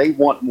where they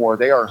want more.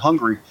 They are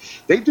hungry.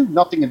 They do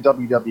nothing in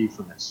WWE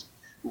for this.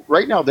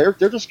 Right now, they're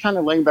just kind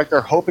of laying back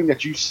there, hoping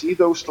that you see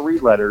those three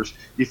letters.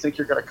 You think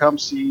you're going to come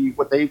see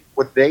what they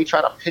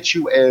try to pitch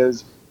you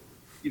as,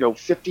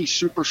 50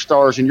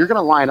 superstars, and you're going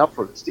to line up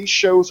for this. These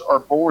shows are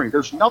boring.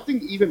 There's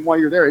nothing even while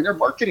you're there. And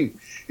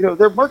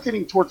they're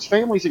marketing towards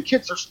families and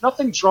kids. There's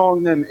nothing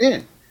drawing them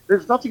in.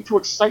 There's nothing to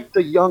excite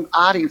the young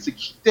audience, to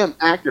keep them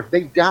active.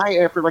 They die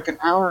after like an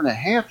hour and a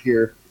half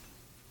here.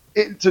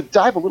 To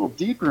dive a little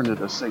deeper into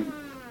this thing,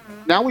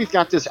 now we've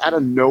got this out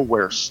of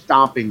nowhere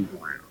stomping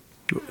ground.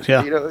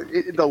 Yeah.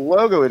 The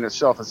logo in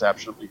itself is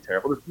absolutely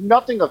terrible. There's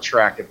nothing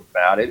attractive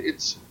about it.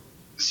 It's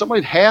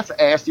somebody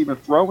half-assed even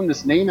throwing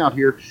this name out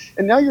here,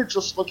 and now you're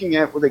just looking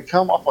at where they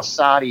come off of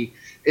Saudi,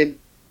 and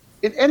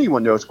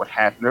anyone knows what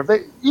happened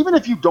there. Even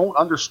if you don't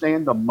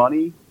understand the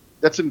money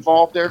that's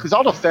involved there, because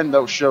I'll defend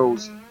those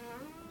shows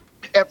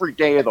every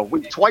day of the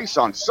week, twice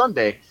on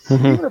Sunday.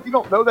 Even if you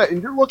don't know that,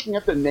 and you're looking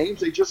at the names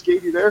they just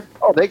gave you there,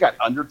 they got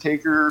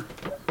Undertaker,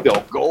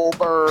 Bill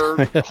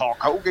Goldberg, Hulk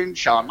Hogan,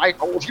 Shawn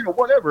Michaels,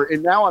 whatever,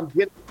 and now I'm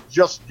getting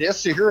just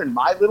this here in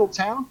my little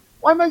town.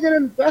 Why am I going to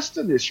invest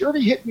in this? You're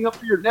already hitting me up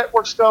for your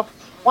network stuff.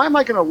 Why am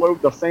I going to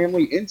load the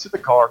family into the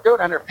car, go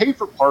down there, pay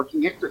for parking,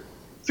 get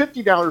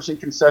 $50 in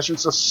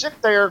concessions, so sit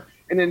there,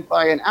 and then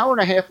by an hour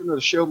and a half into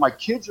the show, my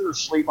kids are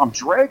asleep. I'm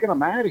dragging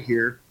them out of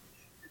here.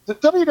 The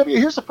WWE,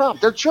 here's the problem.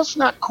 They're just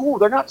not cool.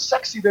 They're not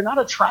sexy. They're not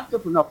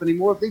attractive enough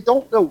anymore. They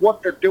don't know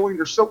what they're doing.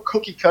 They're so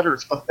cookie cutter.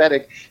 It's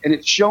pathetic, and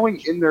it's showing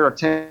in their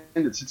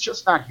attendance. It's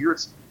just not here.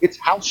 It's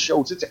house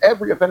shows. It's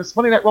every event. It's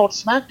Monday Night Raw.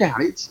 It's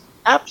SmackDown. It's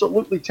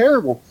absolutely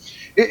terrible.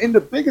 And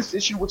the biggest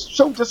issue, what's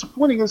so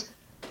disappointing, is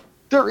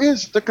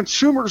the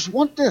consumers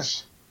want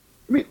this.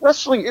 I mean,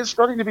 wrestling is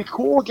starting to be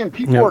cool again.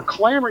 People are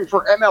clamoring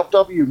for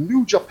MLW,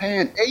 New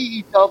Japan,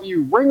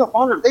 AEW, Ring of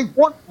Honor. They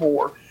want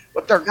more,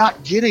 but they're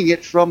not getting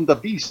it from the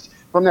beast,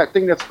 from that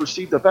thing that's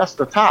perceived the best,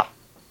 the top.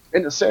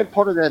 And the sad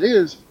part of that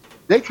is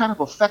they kind of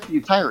affect the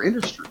entire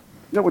industry.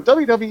 When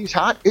WWE's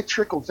hot, it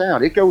trickles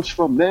down. It goes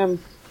from them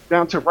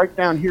down to right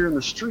down here in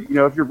the street.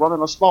 If you're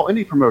running a small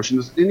indie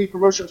promotions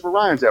where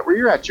Ryan's at, where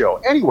you're at,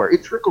 Joe, anywhere,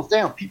 it trickles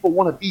down. People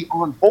want to be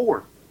on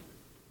board.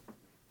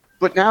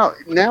 But now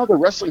the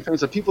wrestling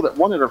fans, the people that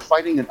want it, are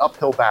fighting an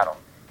uphill battle.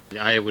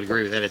 I would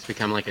agree with that. It's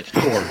become like a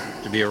chore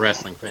to be a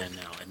wrestling fan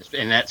now.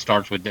 And that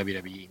starts with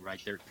WWE right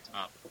there at the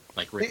top,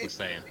 like Rick was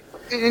saying.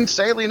 And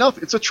sadly enough,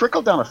 it's a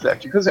trickle-down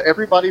effect because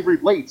everybody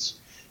relates.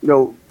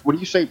 When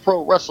you say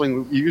pro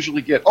wrestling, you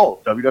usually get,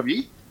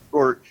 WWE?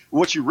 Or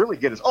what you really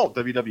get is,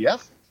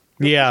 WWF?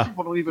 Yeah.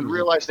 People don't even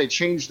realize they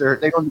changed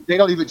they don't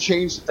even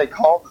change that they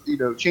call,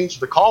 change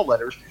the call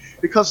letters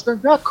because they're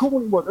not cool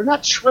anymore. They're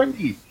not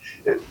trendy.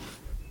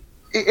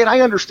 And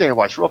I understand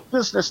why. From a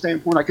business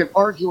standpoint, I can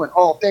argue it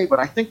all day, but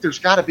I think there's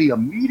got to be a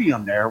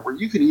medium there where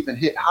you can even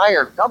hit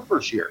higher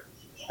numbers here.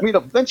 I mean,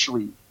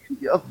 eventually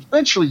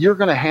you're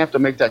going to have to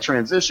make that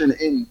transition.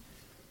 And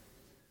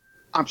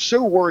I'm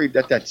so worried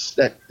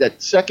that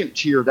second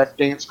tier, that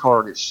dance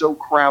card is so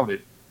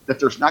crowded that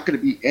there's not going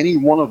to be any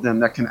one of them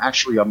that can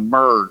actually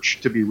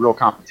emerge to be real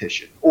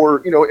competition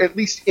or, at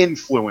least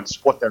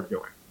influence what they're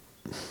doing.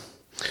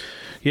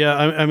 Yeah,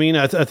 I mean,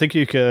 I think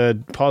you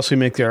could possibly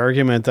make the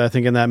argument that I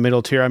think in that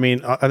middle tier, I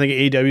mean, I think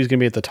AEW is going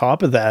to be at the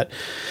top of that.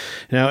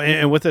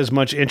 And with as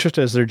much interest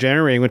as they're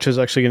generating, which is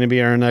actually going to be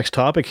our next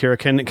topic here,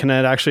 can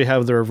that actually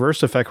have the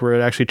reverse effect where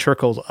it actually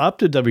trickles up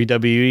to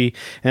WWE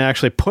and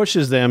actually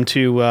pushes them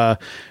to,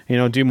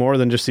 do more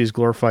than just these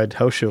glorified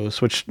house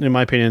shows, which, in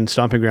my opinion,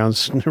 Stomping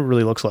Grounds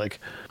really looks like.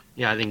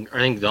 Yeah, I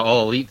think the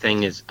All Elite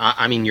thing is,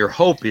 I mean, your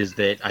hope is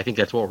that, I think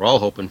that's what we're all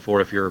hoping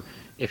for.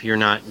 If you're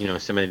not,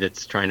 somebody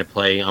that's trying to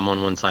play, I'm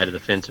on one side of the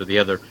fence or the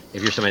other.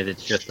 If you're somebody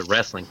that's just a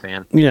wrestling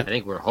fan, yeah. I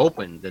think we're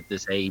hoping that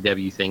this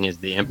AEW thing is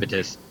the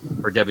impetus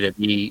for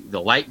WWE, the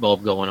light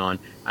bulb going on.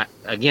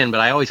 But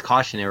I always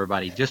caution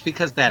everybody, just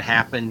because that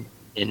happened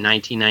in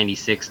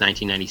 1996,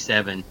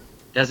 1997,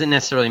 doesn't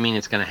necessarily mean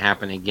it's going to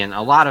happen again.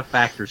 A lot of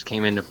factors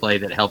came into play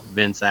that helped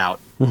Vince out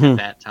at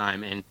that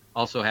time, and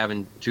also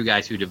having two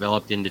guys who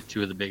developed into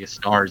two of the biggest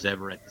stars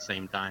ever at the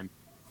same time,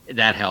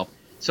 that helped.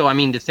 So, I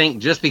mean, to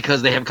think just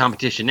because they have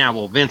competition now,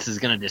 well, Vince is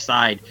going to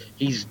decide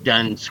he's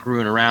done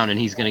screwing around and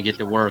he's going to get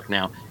to work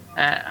now.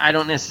 I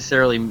don't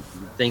necessarily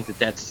think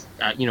that's,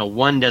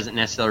 one doesn't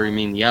necessarily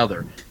mean the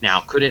other.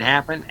 Now, could it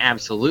happen?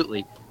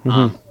 Absolutely.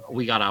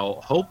 We got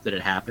to hope that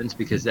it happens,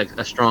 because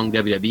a strong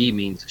WWE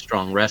means a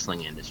strong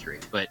wrestling industry.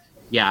 But,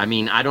 yeah, I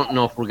mean, I don't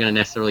know if we're going to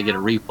necessarily get a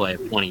replay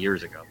of 20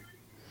 years ago.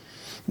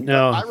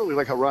 No. I really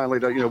like how Ryan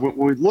laid out, when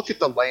we look at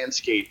the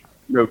landscape,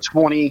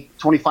 20,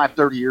 25,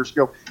 30 years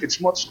ago,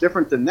 it's much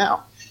different than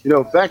now.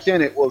 Back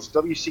then it was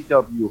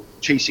WCW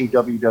chasing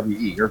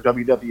WWE or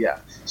WWF.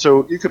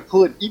 So you could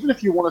pull it, even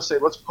if you want to say,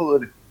 let's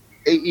pull it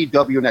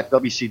AEW in that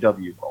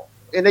WCW role.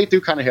 And they do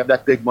kind of have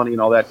that big money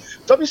and all that.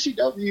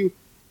 WCW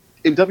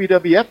and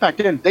WWF back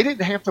then, they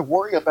didn't have to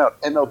worry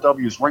about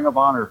MLW's Ring of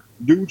Honor,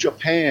 New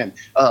Japan,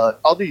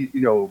 other,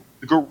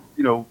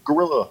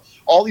 Gorilla,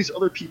 all these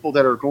other people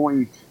that are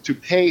going to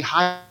pay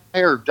higher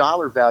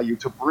dollar value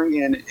to bring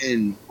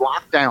in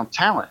lockdown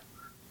talent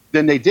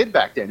than they did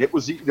back then. It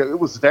was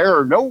there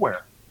or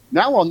nowhere.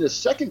 Now on this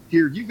second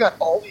tier, you got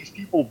all these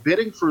people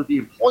bidding for the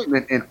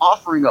employment and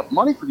offering up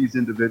money for these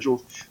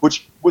individuals,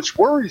 which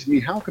worries me.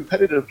 How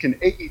competitive can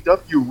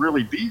AEW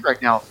really be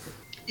right now?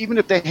 Even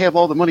if they have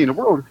all the money in the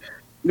world,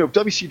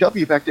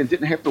 WCW back then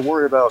didn't have to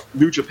worry about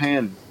New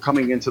Japan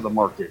coming into the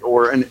market,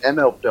 or an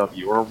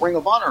MLW, or a Ring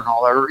of Honor and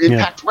all that, or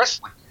Impact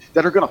Wrestling,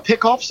 that are going to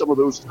pick off some of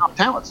those top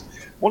talents.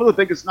 One of the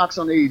biggest knocks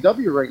on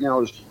AEW right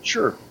now is,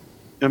 sure,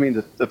 I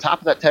mean, the top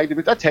of that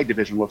tag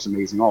division looks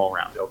amazing all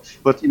around, though.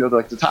 But,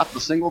 like the top of the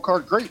single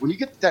card, great. When you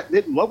get to that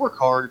mid-lower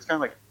card, it's kind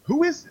of like,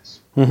 who is this?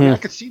 I mean, I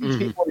could see these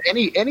people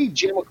in any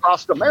gym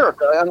across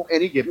America on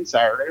any given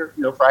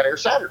Saturday or Friday or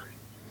Saturday.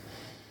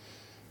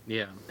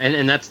 Yeah,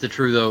 and that's the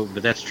true, though,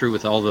 but that's true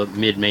with all the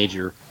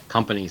mid-major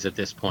companies at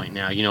this point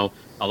now.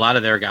 A lot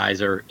of their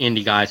guys are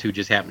indie guys who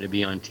just happen to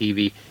be on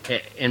TV.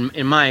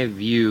 In my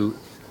view,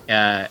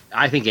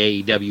 I think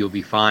AEW will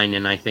be fine,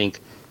 and I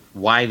think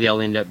why they'll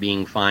end up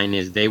being fine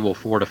is they will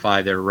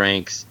fortify their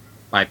ranks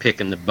by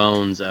picking the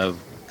bones of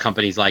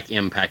companies like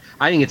Impact.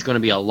 I think it's going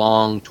to be a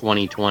long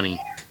 2020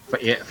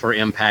 for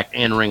Impact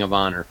and Ring of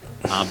Honor,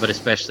 but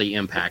especially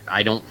Impact.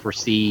 I don't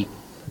foresee...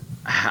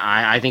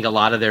 I think a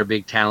lot of their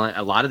big talent,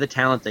 a lot of the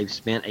talent they've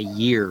spent a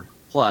year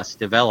plus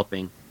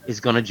developing,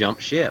 is going to jump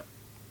ship.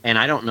 And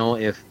I don't know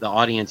if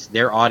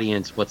their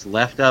audience, what's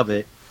left of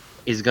it,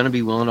 is going to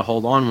be willing to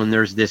hold on when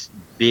there's this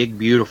big,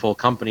 beautiful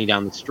company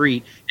down the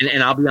street.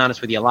 And I'll be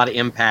honest with you, a lot of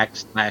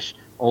Impact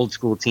 / old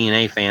school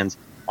TNA fans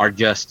are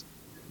just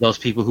those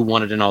people who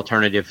wanted an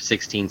alternative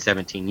 16,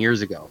 17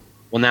 years ago.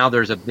 Well, now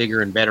there's a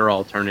bigger and better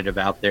alternative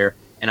out there.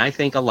 And I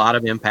think a lot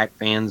of Impact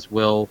fans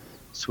will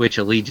switch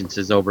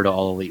allegiances over to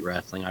All Elite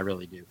Wrestling. I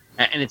really do.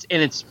 And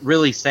it's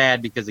really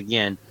sad because,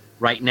 again,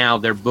 right now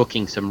they're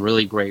booking some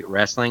really great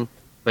wrestling,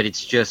 but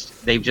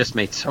they've just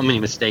made so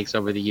many mistakes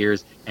over the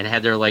years and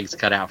had their legs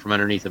cut out from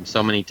underneath them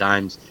so many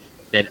times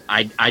that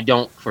I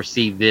don't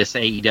foresee this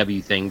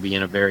AEW thing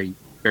being a very,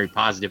 very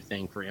positive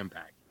thing for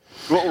Impact.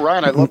 Well,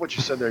 Ryan, I love what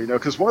you said there,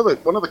 because one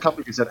of the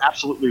companies that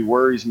absolutely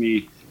worries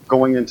me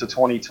going into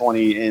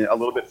 2020 and a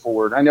little bit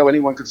forward. I know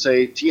anyone could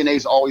say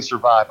TNA's always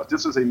survived, but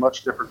this is a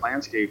much different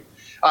landscape.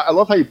 I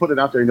love how you put it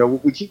out there.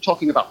 We keep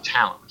talking about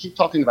talent. We keep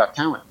talking about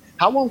talent.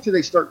 How long till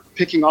they start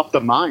picking off the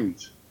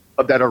minds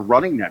that are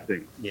running that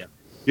thing? Yeah.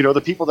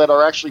 The people that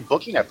are actually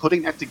booking that,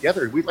 putting that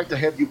together. We'd like to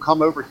have you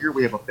come over here.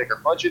 We have a bigger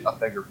budget, a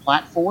bigger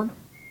platform.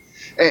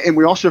 And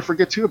we also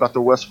forget, too, about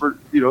the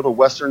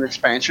Western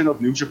expansion of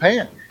New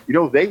Japan.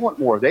 They want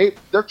more.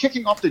 They're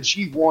kicking off the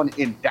G1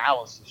 in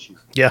Dallas this year.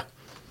 Yeah.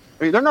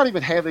 I mean, they're not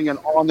even having it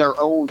on their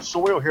own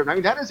soil here. I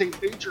mean, that is a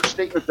major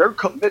statement, their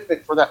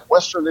commitment for that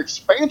Western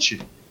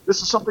expansion.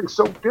 This is something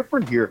so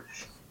different here.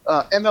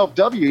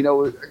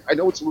 MLW, I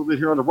know it's a little bit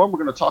here on the run. We're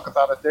going to talk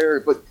about it there.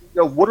 But,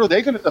 what are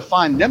they going to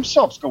define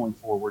themselves going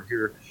forward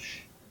here?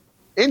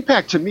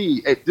 Impact, to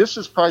me, this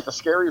is probably the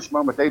scariest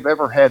moment they've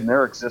ever had in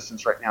their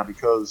existence right now,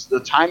 because the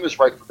time is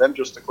right for them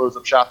just to close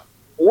up shop,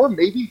 or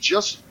maybe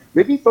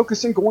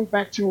focusing going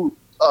back to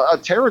a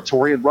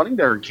territory and running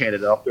there in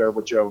Canada up there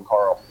with Joe and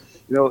Carl.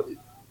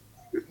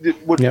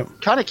 It would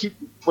kind of keep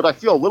what I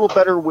feel a little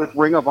better with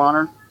Ring of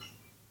Honor.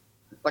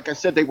 Like I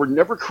said, they were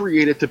never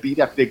created to be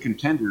that big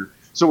contender.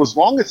 So as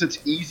long as it's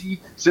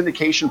easy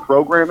syndication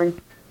programming,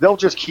 they'll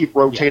just keep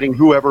rotating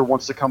whoever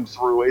wants to come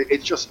through.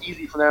 It's just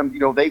easy for them.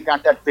 They've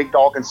got that big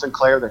dog in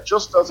Sinclair that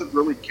just doesn't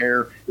really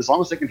care. As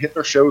long as they can hit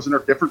their shows in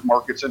their different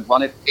markets and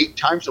run it 8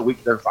 times a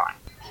week, they're fine.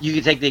 You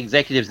can take the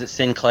executives at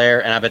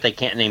Sinclair, and I bet they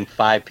can't name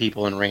 5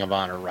 people in Ring of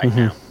Honor right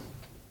now.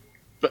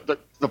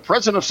 The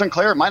president of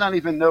Sinclair might not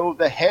even know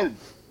the head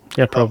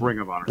of Ring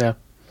of Honor. Yeah.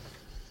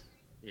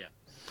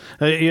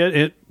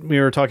 We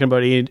were talking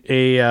about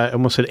I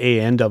almost said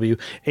ANW,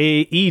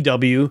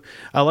 AEW.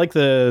 I like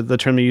the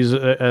term they use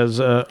as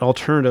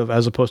alternative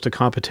as opposed to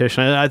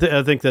competition. I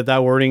think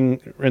that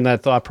wording and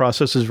that thought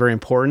process is very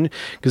important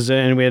because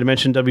then we had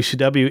mentioned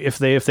WCW. If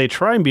they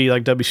try and be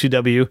like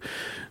WCW,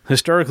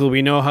 historically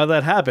we know how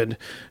that happened.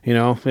 We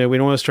don't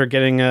want to start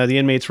getting the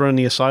inmates running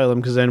the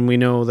asylum because then we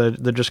know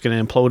that they're just going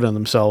to implode on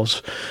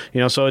themselves.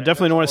 So I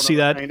definitely don't want to see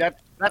that.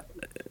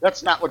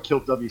 That's not what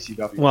killed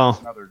WCW. Well,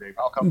 that's another day.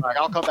 I'll come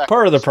back.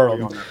 Part of the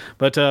problem,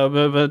 but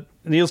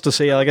needless to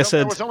say, like I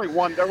said,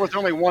 there was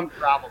only one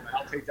problem.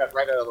 I'll take that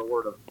right out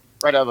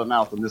of the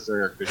mouth of Mr.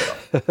 Eric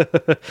Bischoff.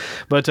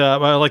 But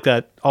I like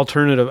that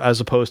alternative as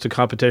opposed to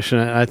competition.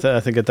 I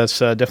think that's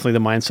definitely the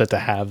mindset to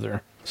have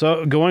there.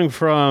 So going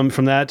from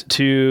that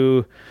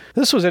to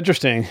this was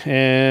interesting,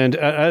 and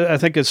I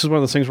think this is one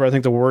of those things where I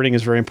think the wording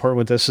is very important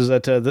with this. Is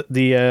that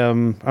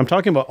I'm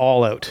talking about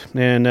All Out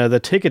and the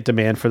ticket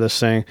demand for this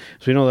thing.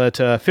 So we know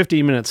that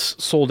 15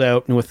 minutes sold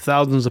out, and with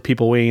thousands of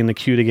people waiting in the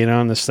queue to get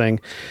on this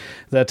thing.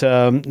 That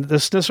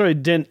this necessarily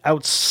didn't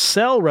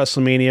outsell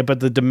WrestleMania,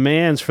 but the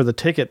demands for the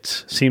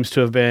tickets seems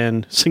to have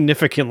been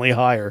significantly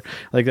higher.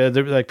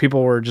 Like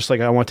people were just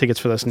like, I want tickets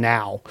for this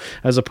now,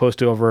 as opposed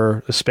to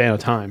over a span of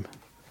time.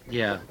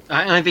 Yeah,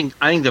 I think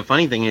the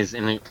funny thing is,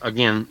 and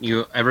again,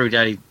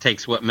 everybody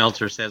takes what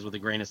Meltzer says with a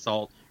grain of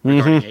salt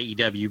regarding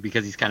AEW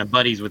because he's kind of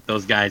buddies with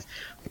those guys.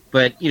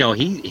 But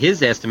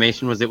his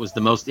estimation was it was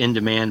the most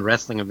in-demand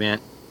wrestling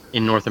event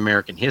in North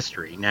American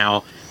history.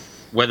 Now,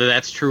 whether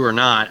that's true or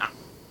not,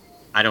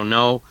 I don't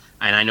know.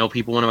 And I know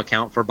people want to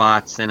account for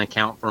bots and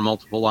account for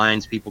multiple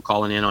lines people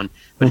calling in on.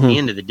 But at the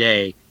end of the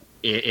day,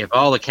 if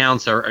all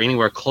accounts are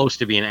anywhere close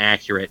to being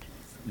accurate,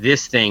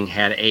 this thing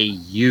had a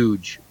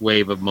huge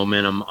wave of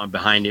momentum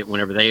behind it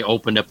whenever they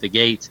opened up the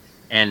gates.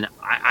 And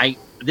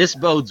this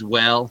bodes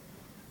well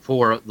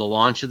for the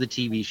launch of the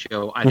TV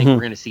show. I think we're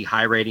going to see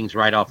high ratings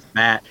right off the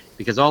bat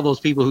because all those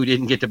people who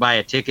didn't get to buy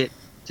a ticket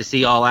to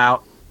see All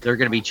Out, they're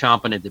going to be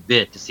chomping at the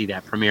bit to see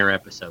that premiere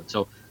episode.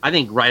 So I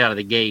think right out of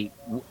the gate,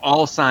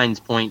 all signs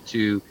point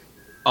to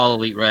All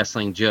Elite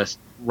Wrestling just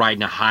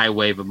riding a high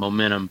wave of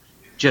momentum,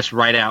 just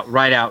right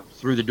out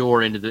through the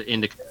door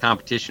into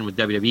competition with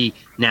WWE.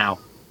 Now,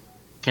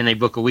 can they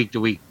book a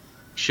week-to-week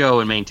show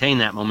and maintain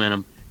that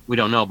momentum? We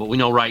don't know, but we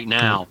know right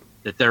now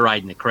that they're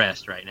riding the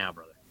crest right now,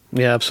 brother.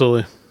 Yeah,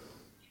 absolutely.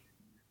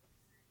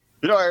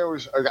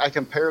 I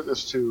compare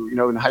this to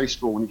in high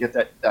school when you get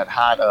that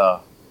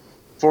hot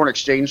foreign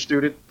exchange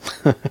student.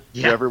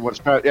 Everyone's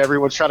trying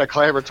to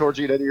clamor towards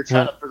you. You're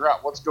trying to figure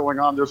out what's going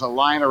on. There's a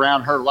line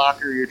around her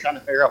locker. You're trying to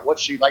figure out what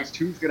she likes,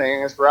 who's going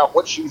to ask her out,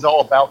 what she's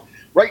all about.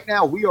 Right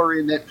now, we are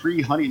in that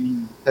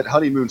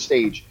honeymoon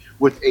stage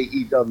with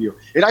AEW,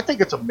 and I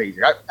think it's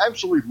amazing. I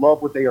absolutely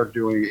love what they are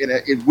doing,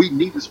 and we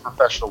need this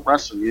professional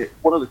wrestling.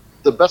 One of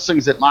the best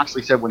things that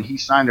Moxley said when he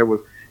signed there was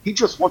he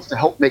just wants to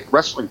help make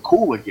wrestling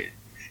cool again.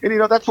 And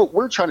that's what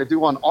we're trying to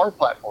do on our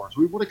platforms.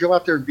 We want to go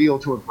out there and be able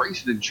to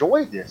embrace and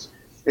enjoy this,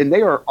 and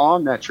they are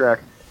on that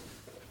track.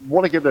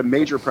 Want to give them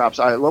major props.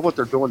 I love what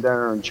they're doing down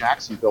there in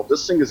Jacksonville.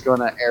 This thing is going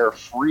to air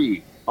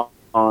free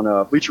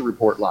on Bleacher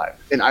Report Live,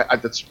 and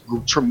that's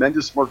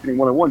tremendous marketing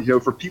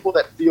 101. For people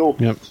that felt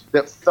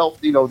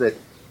that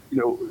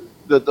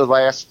the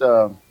last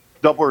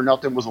Double or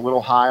Nothing was a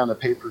little high on the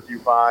pay-per-view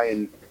buy,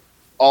 and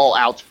All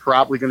Out's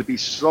probably going to be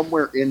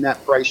somewhere in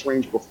that price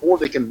range before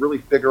they can really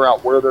figure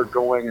out where they're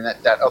going, and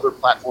that other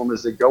platform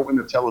as they go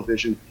into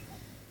television,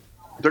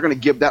 they're going to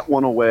give that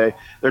one away.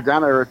 They're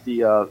down there at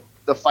the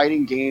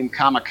Fighting Game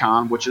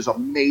Comic-Con, which is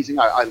amazing.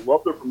 I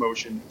love their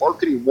promotion.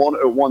 Marketing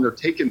 101, they're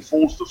taking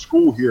fools to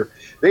school here.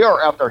 They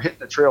are out there hitting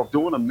the trail,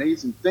 doing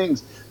amazing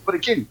things. But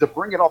again, to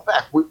bring it all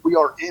back, we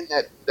are in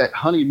that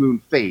honeymoon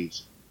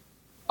phase.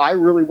 I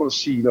really want to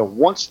see,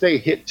 once they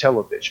hit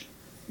television,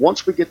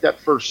 once we get that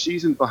first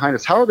season behind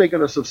us, how are they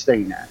going to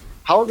sustain that?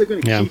 How are they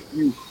going to keep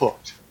you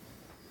hooked?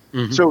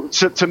 So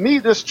to me,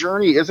 this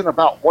journey isn't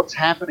about what's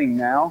happening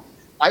now.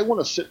 I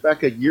want to sit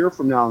back a year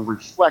from now and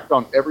reflect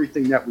on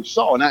everything that we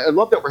saw. And I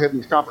love that we're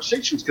having these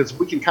conversations because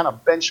we can kind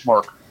of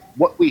benchmark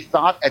what we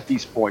thought at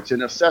these points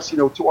and assess,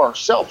 to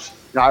ourselves.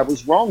 Now, I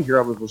was wrong here,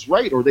 I was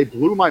right, or they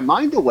blew my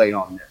mind away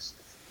on this.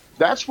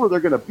 That's where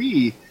they're going to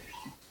be.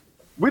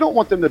 We don't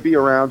want them to be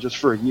around just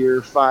for a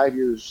year, 5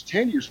 years,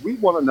 10 years. We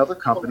want another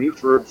company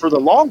for the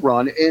long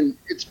run, and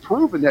it's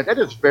proven that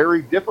is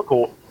very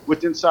difficult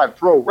with Inside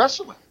Pro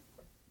Wrestling.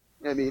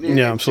 I mean,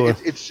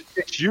 absolutely.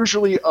 It's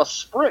usually a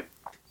sprint,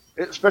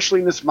 especially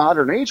in this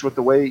modern age with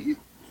the way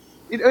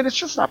and it's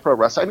just not pro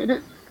wrestling. I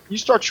mean, you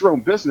start your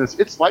own business,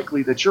 it's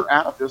likely that you're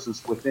out of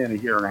business within a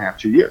year and a half,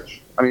 2 years.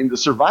 I mean, the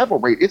survival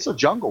rate, it's a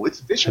jungle. It's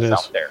vicious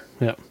out there.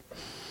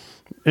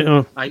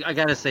 Yeah. I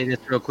got to say this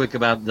real quick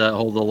about the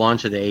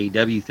launch of the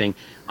AEW thing.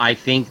 I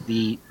think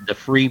the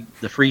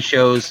free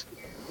shows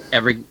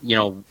every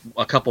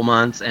a couple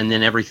months, and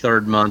then every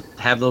third month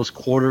have those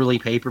quarterly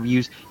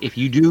pay-per-views. If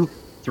you do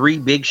 4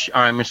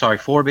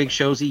 big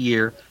shows a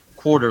year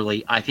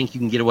quarterly, I think you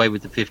can get away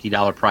with the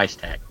 $50 price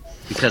tag,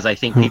 because I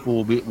think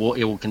people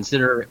will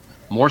consider it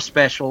more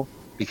special,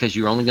 because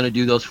you're only going to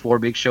do those 4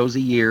 big shows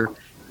a year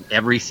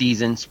every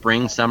season,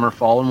 spring, summer,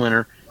 fall, and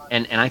winter.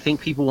 And I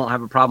think people won't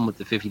have a problem with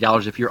the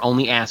 $50 if you're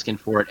only asking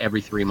for it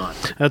every 3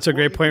 months. That's a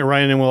great point,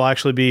 Ryan, and we'll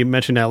actually be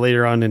mentioning that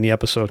later on in the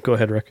episode. Go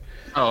ahead, Rick.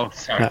 Oh,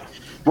 sorry. Yeah.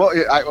 Well,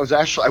 I was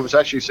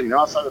actually saying,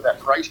 outside of that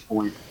price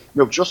point,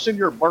 just in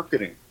your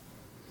marketing,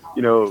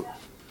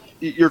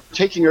 you're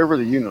taking over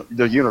the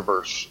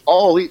universe.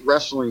 All Elite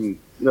Wrestling,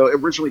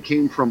 originally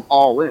came from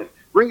All In.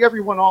 Bring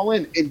everyone all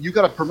in, and you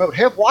got to promote.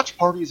 Have watch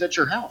parties at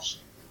your house.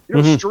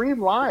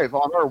 Stream live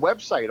on our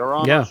website or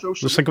on our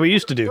social. Just like we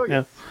used to do.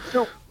 Yeah.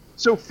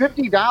 So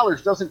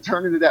 $50 doesn't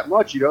turn into that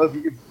much.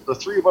 If the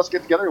 3 of us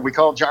get together, we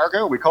call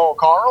Jargo, we call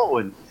Carl,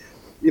 and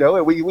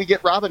we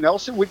get Robin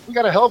Nelson. We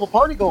got a hell of a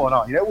party going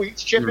on. We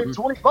each chip in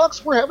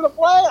 $20. We're having a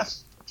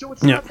blast. So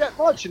it's not that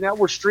much. And now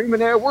we're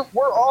streaming there. We're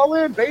all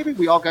in, baby.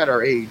 We all got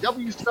our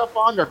AEW stuff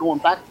on. They're going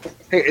back.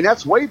 Hey, and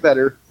that's way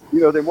better,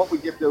 than what we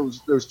get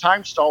those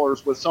time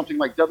stallers with something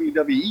like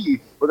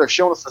WWE, where they're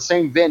showing us the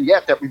same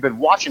vignette that we've been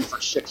watching for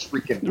 6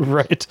 freaking weeks.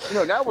 Right.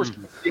 Now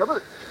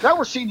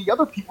we're seeing the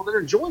other people that are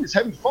enjoying this,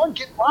 having fun,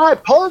 getting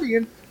live,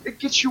 partying. It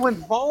gets you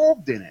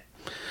involved in it.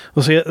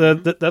 Well, see,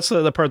 that's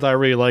the part that I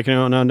really like.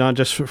 Not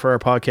just for our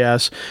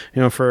podcast,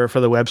 for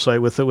the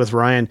website with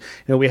Ryan.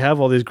 We have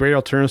all these great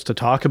alternatives to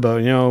talk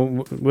about.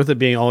 With it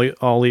being all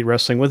Elite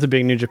Wrestling, with it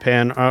being New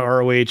Japan,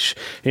 ROH,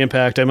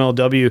 Impact,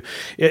 MLW.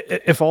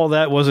 If all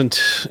that wasn't,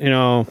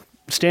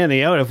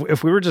 standing out,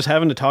 if we were just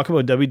having to talk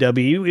about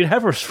WWE, we'd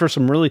have for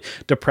some really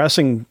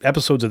depressing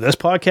episodes of this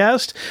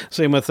podcast.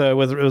 Same with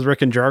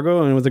Rick and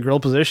Jargo, and with the Grill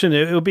Position,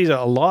 it would be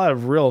a lot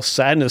of real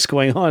sadness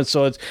going on.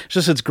 So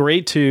it's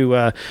great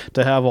to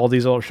have all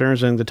these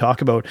alternatives and to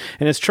talk about,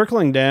 and it's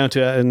trickling down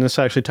to, and this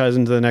actually ties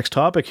into the next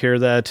topic here,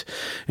 that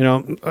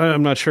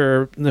I'm not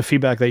sure the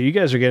feedback that you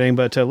guys are getting,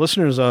 but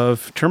listeners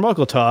of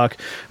Turnbuckle Talk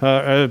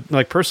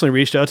personally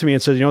reached out to me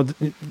and said,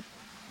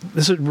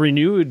 this has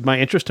renewed my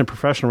interest in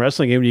professional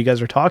wrestling, game you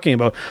guys are talking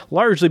about,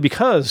 largely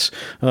because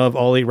of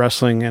All Elite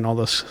Wrestling and all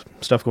this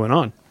stuff going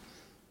on.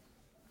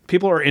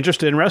 People are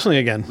interested in wrestling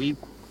again.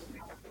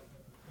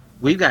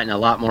 We've gotten a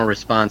lot more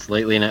response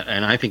lately,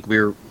 and I think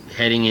we're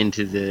heading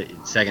into the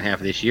second half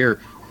of this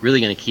year really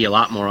going to key a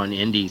lot more on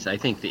indies. I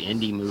think the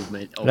indie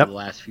movement over the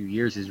last few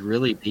years has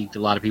really piqued a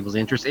lot of people's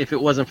interest. If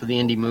it wasn't for the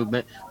indie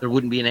movement, there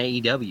wouldn't be an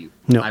AEW.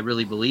 No. I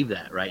really believe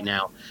that right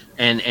now.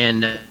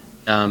 And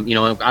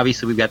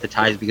obviously we've got the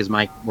ties because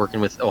Mike working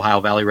with Ohio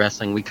Valley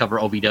Wrestling, we cover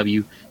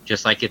OVW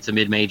just like it's a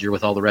mid-major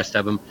with all the rest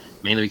of them,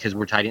 mainly because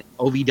we're tied in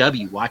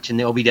OVW, watching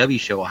the OVW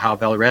show, Ohio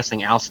Valley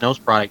Wrestling, Al Snow's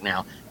product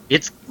now.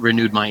 It's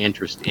renewed my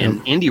interest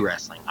in indie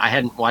wrestling. I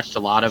hadn't watched a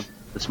lot of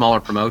the smaller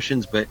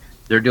promotions, but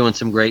they're doing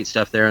some great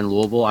stuff there in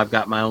Louisville. I've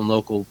got my own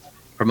local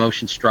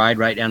promotion, Stride,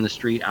 right down the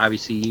street.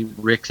 Obviously,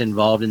 Rick's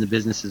involved in the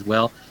business as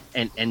well.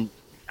 And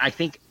I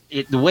think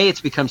the way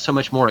it's become so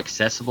much more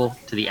accessible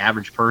to the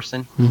average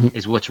person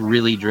is what's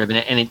really driven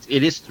it. And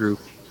it is through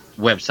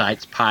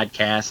websites,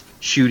 podcasts,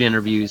 shoot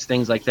interviews,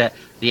 things like that.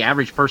 The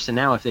average person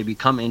now, if they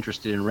become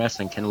interested in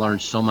wrestling, can learn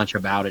so much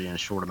about it in a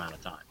short amount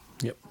of time.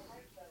 Yep.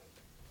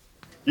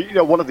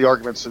 One of the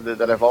arguments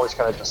that I've always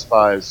kind of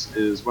despised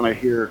is when I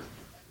hear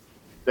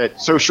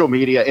that social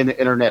media and the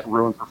internet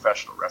ruin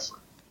professional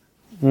wrestling.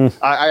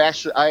 I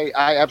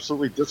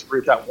absolutely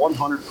disagree with that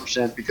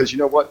 100%, because you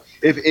know what?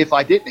 If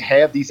I didn't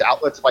have these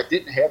outlets, if I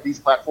didn't have these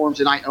platforms,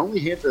 and I only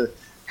had to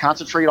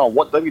concentrate on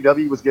what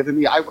WWE was giving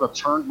me, I would have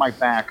turned my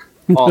back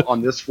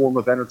on this form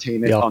of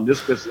entertainment, on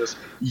this business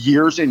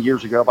years and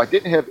years ago. If I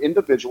didn't have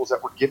individuals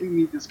that were giving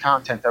me this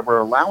content, that were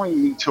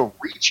allowing me to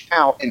reach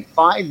out and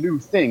find new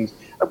things,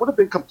 I would have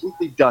been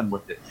completely done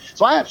with it.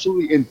 So I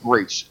absolutely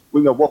embrace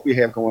what we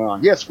have going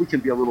on. Yes, we can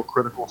be a little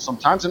critical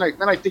sometimes, and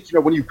I think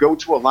when you go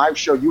to a live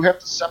show, you have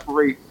to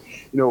separate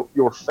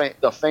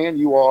the fan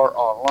you are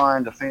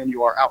online, the fan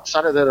you are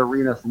outside of that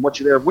arena from what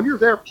you're there. When you're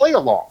there, play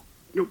along.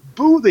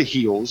 Boo the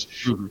heels.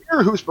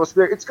 You're who's supposed to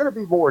be there. It's going to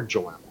be more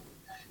enjoyable.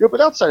 But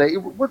outside,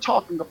 we're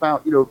talking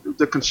about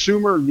the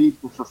consumer need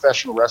for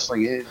professional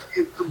wrestling.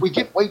 We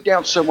get weighed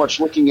down so much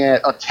looking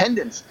at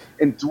attendance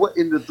and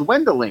in the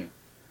dwindling.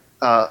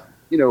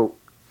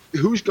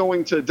 Who's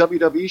going to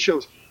WWE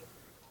shows?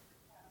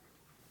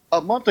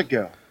 A month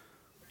ago,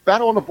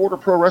 Battle on the Border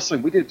Pro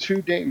Wrestling, we did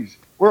 2 days.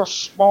 We're a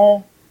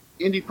small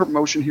indie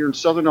promotion here in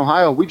Southern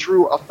Ohio. We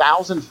drew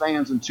 1,000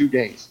 fans in 2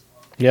 days.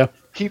 Yeah.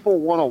 People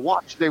want to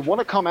watch. They want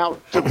to come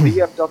out to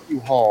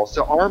VFW halls,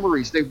 to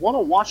armories. They want to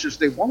watch this.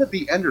 They want to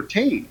be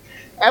entertained.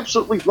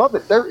 Absolutely love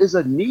it. There is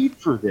a need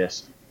for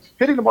this.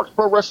 Hitting the Marks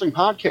Pro Wrestling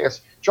Podcast,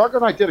 Jargo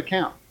and I did a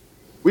count.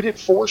 We did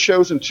 4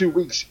 shows in 2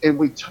 weeks, and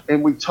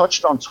we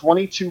touched on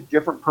 22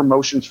 different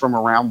promotions from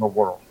around the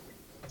world.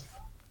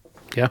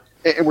 Yeah.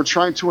 And we're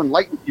trying to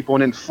enlighten people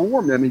and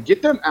inform them and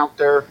get them out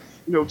there,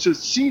 to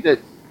see that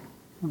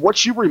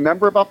what you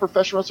remember about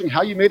professional wrestling,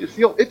 how you made it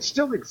feel, it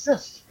still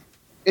exists.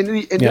 In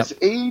this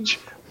age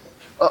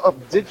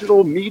of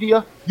digital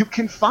media, you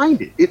can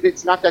find it.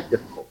 It's not that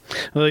difficult.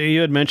 Well,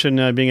 you had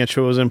mentioned being at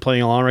shows and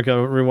playing along. I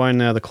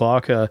rewind the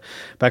clock back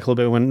a little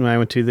bit when I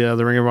went to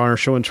the Ring of Honor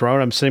show in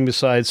Toronto. I'm sitting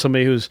beside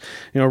somebody who's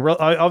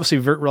obviously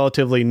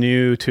relatively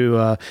new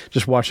to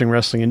just watching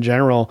wrestling in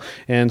general,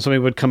 and somebody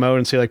would come out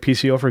and say like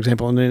PCO, for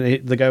example, and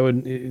then the guy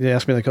would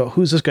ask me like, "Oh,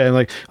 who's this guy?" I'm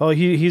like, "Oh,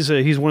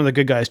 he's one of the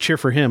good guys. Cheer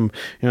for him."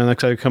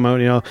 Next guy would come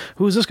out,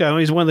 "Who's this guy?" "Oh,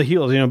 he's one of the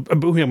heels."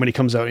 Boo him when he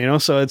comes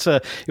out. So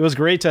it was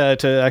great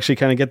to actually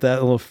kind of get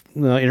that little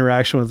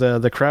interaction with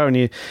the crowd,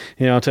 and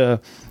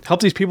to help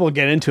these people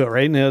get into it,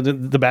 right?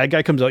 The bad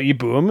guy comes out, you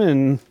boo him,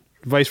 and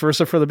vice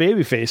versa for the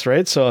baby face,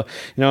 right? So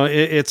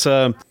it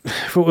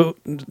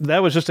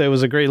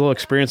was a great little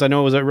experience. I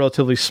know it was a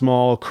relatively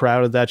small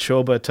crowd at that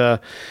show, but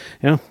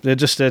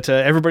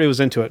everybody was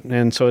into it,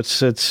 and so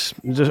it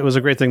was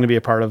a great thing to be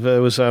a part of. It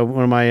was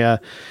one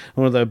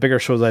of the bigger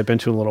shows I've been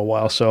to in a little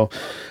while. So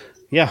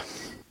yeah.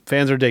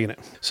 Fans are digging it.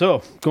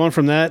 So, going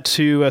from that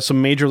to some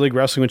Major League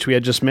Wrestling, which we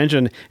had just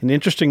mentioned, an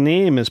interesting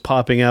name is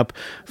popping up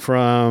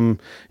from,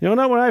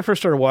 not when I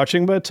first started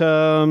watching, but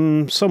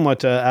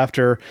somewhat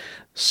after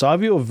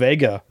Savio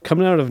Vega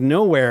coming out of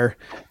nowhere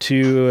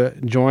to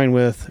join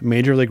with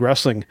Major League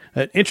Wrestling.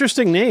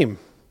 Interesting name.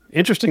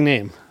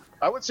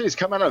 I would say he's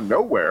come out of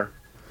nowhere.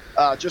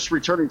 Just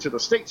returning to the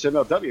States,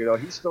 MLW,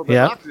 he's still been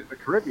out in the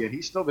Caribbean.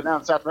 He's still been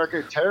out in South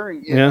America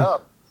tearing it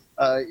up.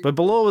 But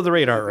below the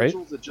radar, right?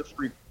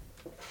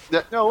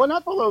 No,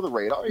 not below the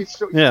radar. He's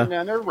still down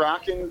there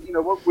rocking,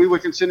 what we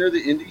would consider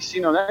the indie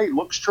scene. That he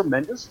looks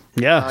tremendous.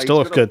 Yeah, still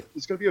looks good.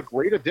 He's going to be a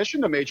great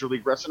addition to Major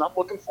League Wrestling. I'm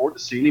looking forward to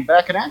seeing him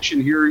back in action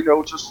here,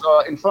 just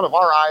in front of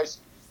our eyes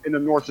in the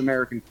North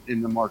American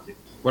in the market.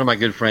 One of my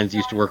good friends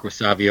used to work with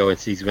Savio, and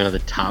he's one of the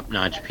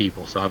top-notch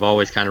people. So I've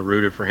always kind of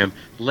rooted for him.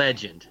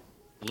 Legend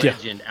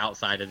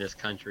outside of this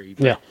country.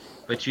 But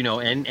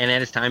and at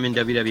his time in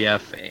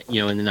WWF,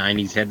 in the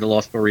 90s, had the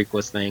Los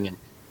Boricuas thing and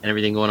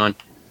everything going on.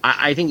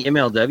 I think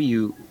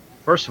MLW,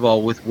 first of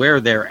all, with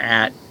where they're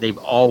at, they've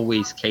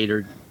always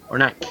catered, or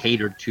not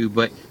catered to,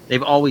 but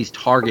they've always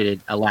targeted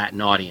a Latin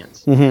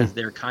audience because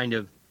they're kind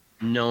of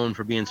known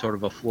for being sort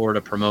of a Florida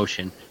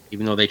promotion,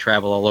 even though they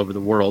travel all over the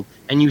world.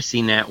 And you've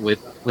seen that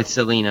with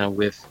Selena,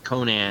 with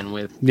Conan,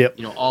 with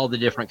all the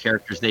different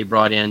characters they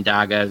brought in.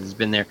 Daga has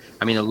been there.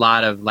 I mean, a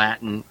lot of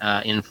Latin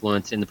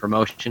influence in the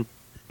promotion.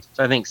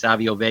 So I think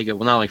Savio Vega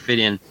will not only fit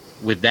in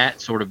with that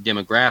sort of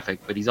demographic,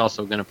 but he's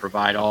also going to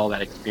provide all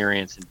that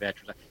experience and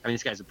veterans. I mean,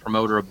 this guy's a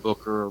promoter, a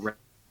booker, a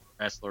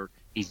wrestler.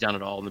 He's done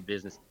it all in the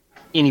business.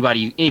 Anytime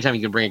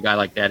you can bring a guy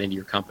like that into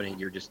your company,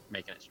 you're just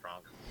making it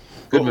stronger.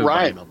 Good move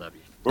by MLW.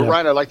 Well,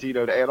 Ryan, I'd like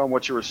to add on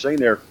what you were saying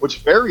there. What's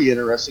very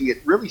interesting,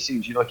 it really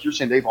seems, like you're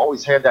saying, they've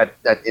always had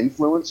that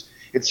influence.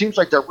 It seems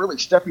like they're really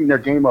stepping their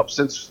game up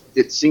since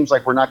it seems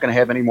like we're not going to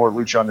have any more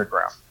Lucha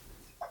Underground.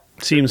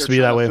 Seems to be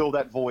that way. Fill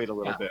that void a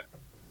little bit.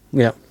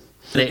 Yeah.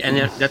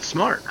 That's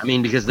smart. I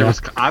mean, because there was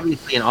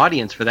obviously an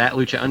audience for that.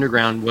 Lucha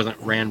Underground wasn't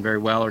ran very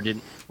well or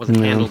wasn't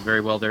handled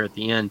very well there at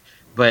the end.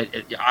 But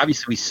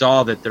obviously we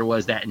saw that there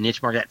was that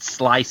niche market, that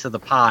slice of the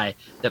pie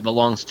that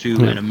belongs to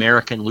an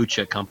American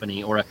lucha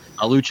company or a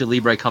lucha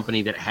libre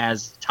company that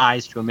has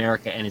ties to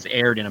America and is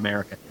aired in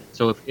America.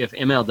 So if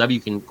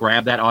MLW can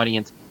grab that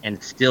audience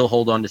and still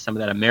hold on to some of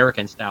that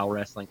American style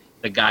wrestling,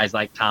 the guys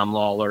like Tom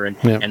Lawler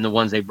and the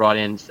ones they brought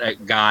in,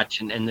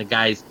 Gotch and the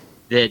guys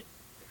that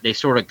they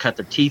sort of cut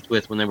their teeth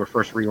with when they were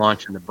first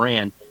relaunching the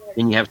brand,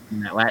 then you have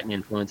that Latin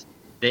influence.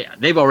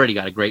 They've already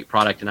got a great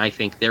product, and I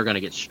think they're going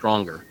to get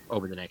stronger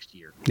over the next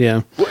year.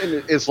 Yeah. Well,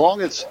 and as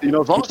long as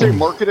they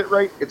market it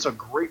right, it's a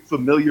great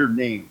familiar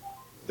name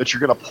that you're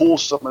going to pull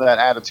some of that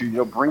attitude.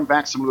 Bring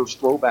back some of those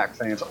throwback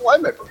fans. Oh, I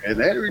remember him.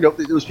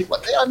 Those people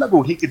like, hey, I remember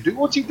what he could do.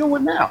 What's he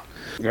doing now?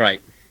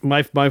 Right.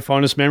 My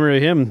fondest memory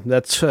of him,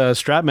 that's a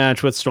strap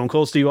match with Stone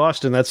Cold Steve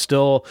Austin. That's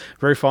still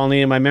very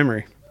fondly in my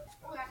memory.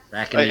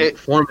 Back in the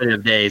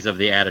formative days of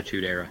the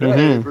Attitude Era.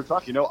 Yeah, we're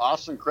talking,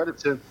 Austin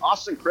credits him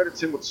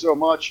with so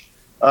much.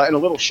 And a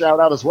little shout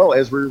out as well,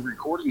 as we're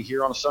recording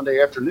here on a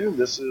Sunday afternoon.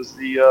 This is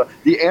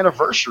the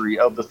anniversary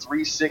of the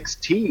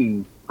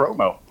 316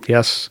 promo.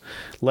 Yes,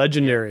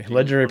 legendary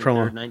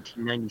promo.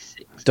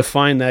 1996.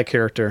 Define that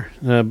character.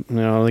 I don't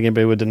think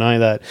anybody would deny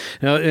that.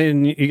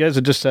 And you guys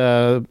have just,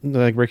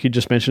 like Ricky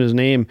just mentioned his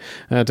name,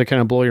 to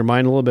kind of blow your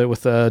mind a little bit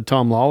with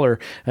Tom Lawler.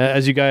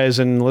 As you guys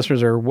and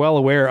listeners are well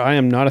aware, I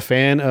am not a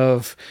fan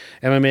of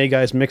MMA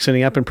guys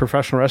mixing up in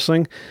professional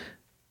wrestling.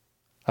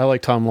 I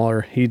like Tom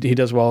Lawler. He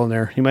does well in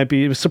there. You might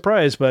be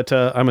surprised, but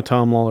I'm a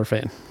Tom Lawler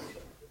fan.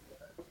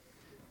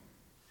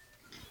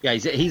 Yeah,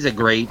 he's a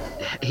great.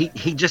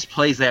 He just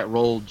plays that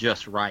role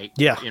just right.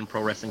 In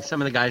pro wrestling,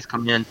 some of the guys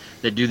come in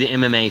that do the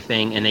MMA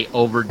thing and they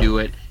overdo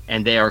it,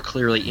 and they are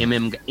clearly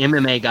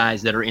MMA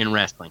guys that are in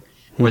wrestling.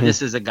 where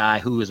this is a guy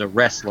who is a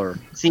wrestler,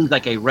 seems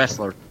like a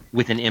wrestler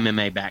with an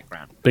MMA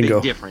background.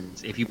 Bingo. Big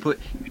difference. If you put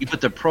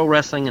the pro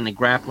wrestling and the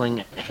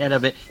grappling ahead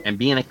of it, and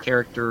being a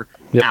character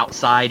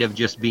outside of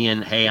just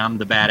being, hey, I'm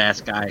the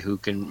badass guy who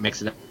can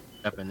mix it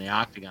up in the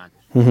octagon.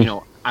 You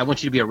know, I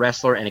want you to be a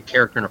wrestler and a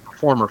character and a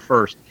performer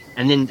first,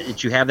 and then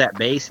that you have that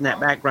base and that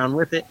background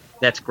with it.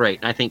 That's great.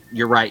 And I think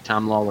you're right.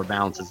 Tom Lawler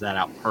balances that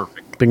out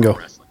perfect. Bingo.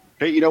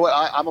 Hey, you know what?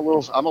 I'm a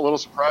little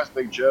surprised,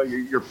 Big Joe.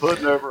 You're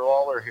putting over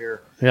Lawler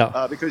here.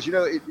 Yeah. Because you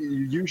know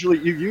you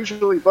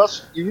usually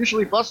bust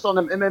on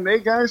them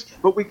MMA guys,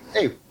 but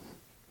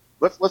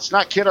let's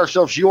not kid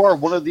ourselves. You are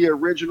one of the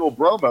original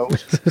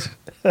Bromos.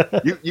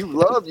 you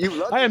love.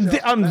 I'm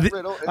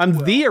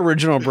the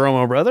original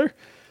Bromo, brother.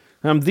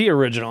 I'm the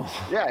original.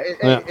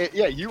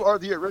 Yeah, you are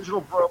the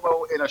original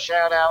Bromo, and a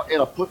shout out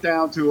and a put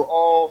down to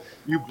all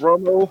you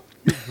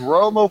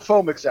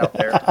Bromophobics out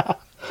there.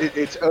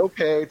 It's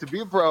okay to be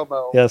a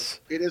Bromo.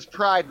 Yes. It is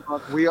Pride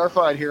Month. We are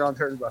fine here on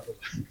Turnbuckle.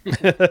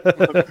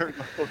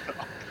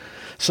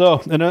 So,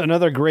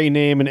 another great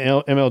name in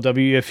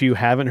MLW. If you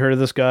haven't heard of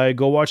this guy,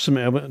 go watch some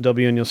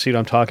MLW and you'll see what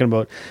I'm talking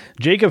about.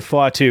 Jacob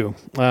Fatu.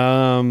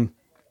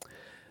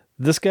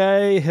 This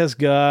guy has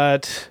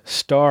got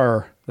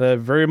star.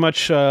 Very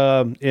much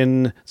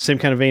in the same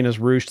kind of vein as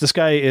Roosh. This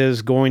guy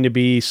is going to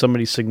be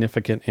somebody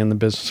significant in the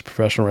business of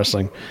professional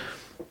wrestling.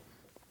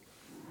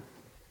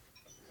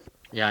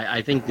 Yeah,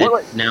 I think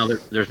that now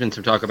there's been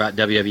some talk about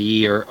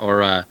WWE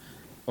or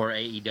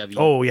AEW.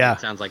 Oh, yeah. It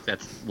sounds like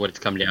that's what it's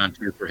come down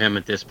to for him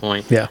at this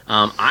point. Yeah.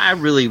 I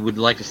really would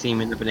like to see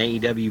him end up in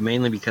AEW,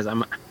 mainly because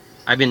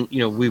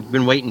we've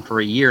been waiting for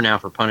a year now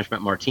for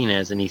Punishment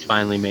Martinez, and he's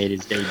finally made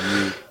his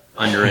debut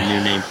under a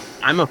new name.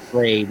 I'm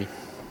afraid,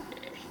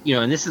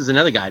 and this is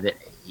another guy that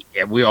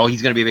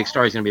he's going to be a big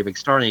star. He's going to be a big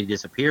star, and he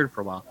disappeared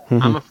for a while.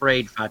 Mm-hmm. I'm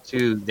afraid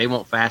Fatu, they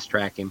won't fast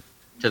track him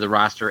to the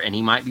roster, and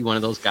he might be one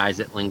of those guys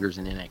that lingers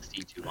in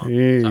NXT too long.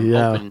 So I'm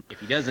hoping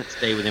if he doesn't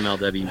stay with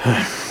MLW, he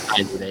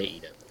signs with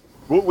AEW.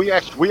 Well, we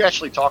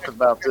actually talked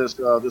about this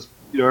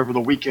over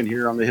the weekend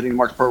here on the Hitting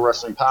Marks Pro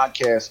Wrestling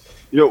podcast.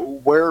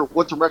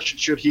 What direction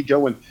should he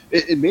go in?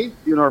 It made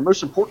our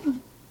most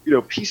important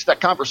piece of that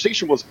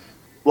conversation was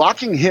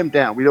locking him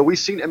down. We've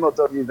seen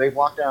MLW; they've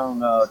locked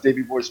down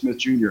Davey Boy Smith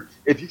Jr.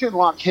 If you can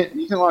lock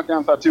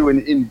down Fatu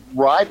and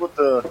ride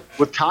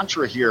with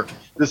Contra here.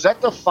 Does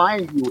that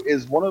define you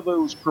as one of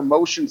those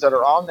promotions that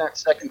are on that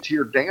second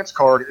tier dance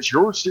card as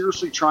you're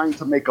seriously trying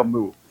to make a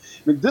move?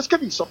 I mean, this could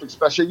be something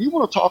special. You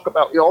want to talk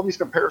about all these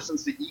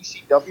comparisons to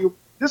ECW?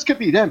 This could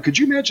be them. Could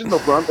you imagine the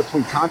run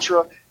between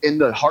Contra and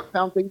the Hart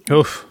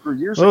Foundation for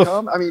years to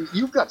come? I mean,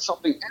 you've got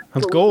something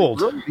absolutely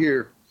brilliant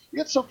here. You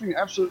got something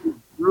absolutely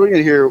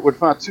brilliant here with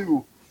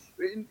Fatu.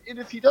 And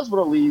if he does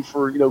want to leave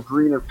for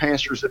greener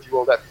pastures, if you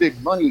will, that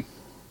big money,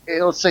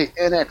 let's say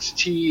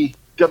NXT,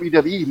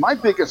 WWE, my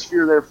biggest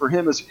fear there for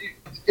him is,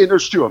 and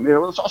there's two of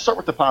them. I'll start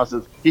with the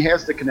positive. He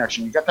has the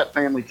connection. You got that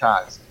family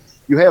ties.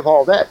 You have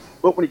all that.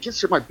 But when he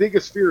gets here, my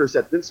biggest fear is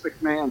that Vince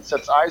McMahon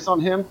sets eyes on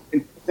him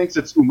and thinks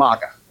it's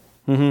Umaga.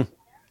 Mm-hmm.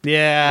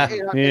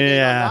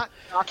 Yeah. Not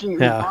knocking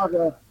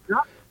Umaga,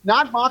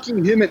 not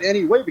mocking him in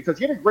any way, because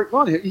he had a great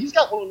run. He's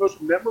got one of the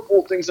most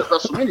memorable things at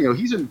WrestleMania.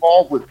 He's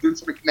involved with Vince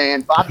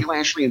McMahon, Bobby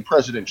Lashley, and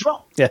President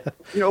Trump. Yeah.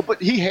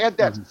 But he had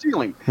that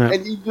ceiling,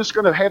 and you're just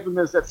going to have him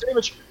as that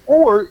sandwich,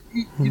 or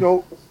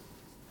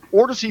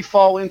or does he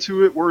fall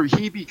into it where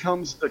he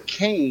becomes the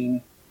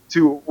Kane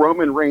to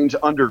Roman Reigns'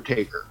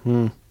 Undertaker?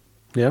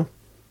 Yeah.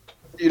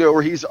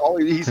 Where he's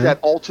that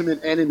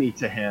ultimate enemy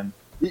to him.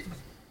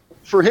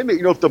 For him,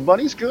 if the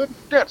money's good,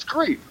 that's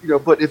great.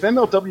 But if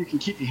MLW can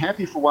keep you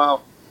happy for a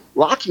while,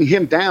 locking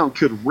him down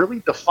could really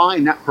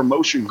define that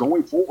promotion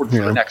going forward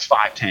for the next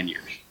 5-10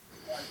 years.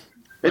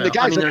 And the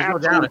guy's an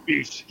absolute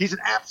beast. He's an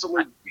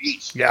absolute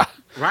beast. Yeah.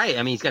 Right.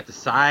 I mean, he's got the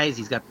size.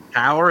 He's got the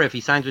power. If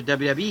he signs with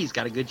WWE, he's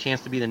got a good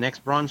chance to be the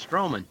next Braun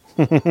Strowman.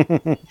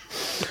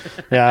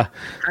 Yeah.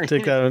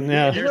 Take that.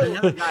 Yeah. There's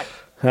another guy.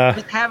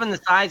 Just having the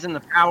size and the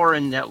power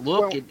and that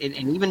look, and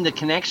even the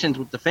connections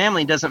with the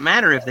family doesn't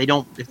matter if they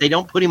don't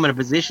put him in a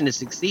position to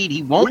succeed.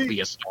 He won't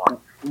be a star.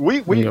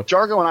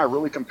 Jargo and I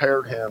really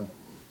compared him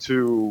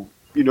to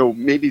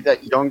maybe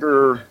that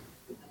younger.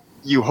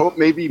 You hope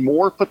maybe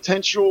more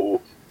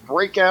potential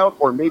breakout,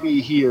 or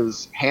maybe he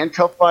is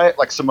handcuffed by it,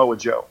 like Samoa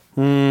Joe.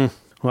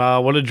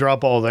 Wow, what a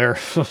drop all there.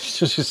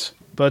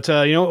 But,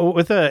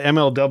 with the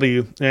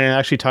MLW, and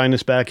actually tying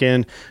this back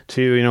in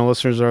to,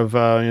 listeners of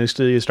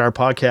Studio Star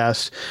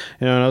podcast,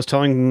 and I was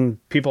telling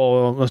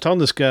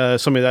this guy,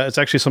 it's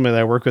actually somebody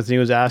that I work with, and he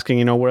was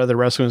asking, what other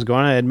wrestling was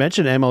going on. I had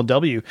mentioned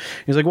MLW.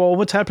 He's like, well,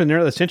 what's happening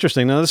there that's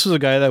interesting? Now, this is a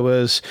guy that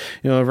was,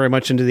 very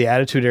much into the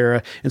Attitude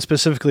Era, and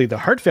specifically the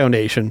Hart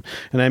Foundation.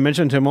 And I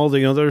mentioned to him,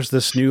 there's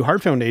this new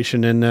Hart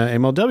Foundation in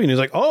MLW. And he's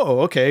like, oh,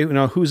 okay,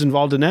 who's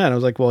involved in that? And I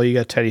was like, well, you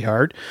got Teddy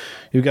Hart,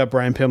 you've got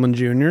Brian Pillman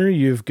Jr.,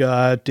 you've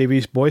got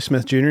Davey Boy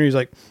Smith Jr. He's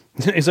like,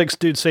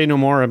 dude, say no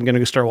more. I'm going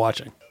to start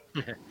watching.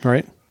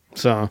 Right.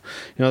 So,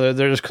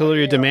 there's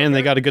clearly a demand.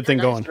 They got a good thing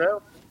going.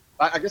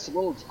 I guess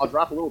I'll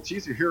drop a little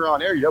teaser here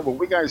on air. When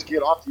we guys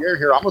get off the air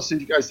here, I'm going to send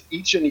you guys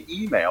each an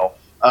email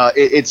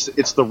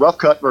It's the rough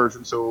cut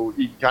version, so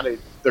you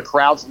the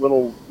crowd's a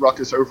little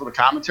ruckus over the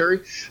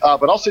commentary.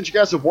 But I'll send you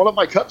guys one of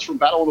my cuts from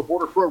Battle on the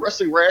Border Pro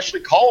Wrestling, where I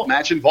actually call a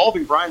match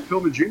involving Brian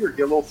Pillman Jr.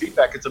 Get a little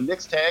feedback. It's a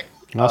mixed tag.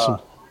 Awesome.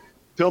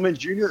 Pillman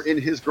Jr. and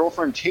his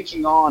girlfriend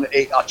taking on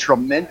a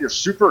tremendous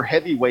super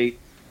heavyweight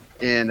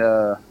in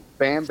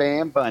Bam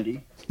Bam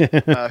Bundy,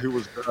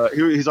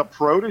 he's a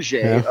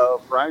protege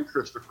of Brian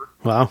Christopher.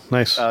 Wow,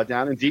 nice.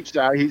 Down in Deep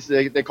South,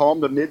 they call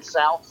him the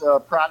Mid-South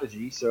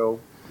prodigy. So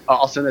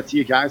I'll send that to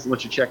you guys and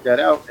let you check that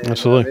out. And,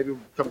 absolutely. Maybe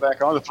we'll come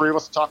back on, the three of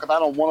us, to talk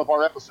about it on one of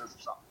our episodes or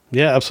something.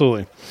 Yeah,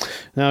 absolutely.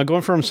 Now,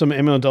 going from some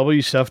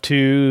MLW stuff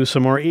to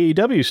some more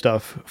AEW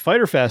stuff,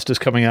 Fyter Fest is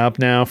coming up.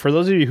 Now, for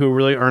those of you who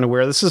really aren't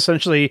aware, this is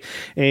essentially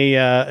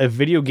a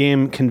video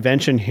game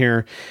convention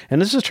here.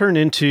 And this has turned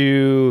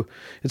into,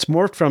 it's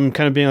morphed from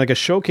kind of being like a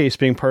showcase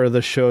being part of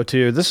the show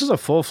to, this is a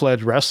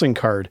full-fledged wrestling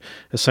card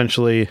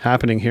essentially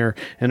happening here.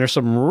 And there's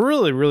some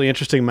really, really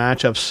interesting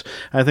matchups,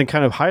 I think,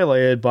 kind of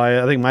highlighted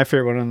by, I think my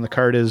favorite one on the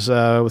card is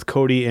with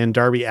Cody and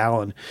Darby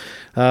Allin.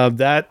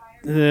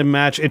 The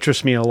match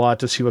interests me a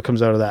lot to see what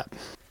comes out of that.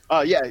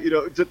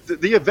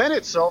 The event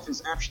itself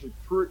is actually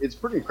it's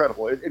pretty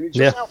incredible. I mean,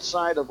 just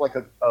outside of like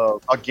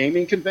a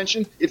gaming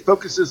convention, it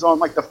focuses on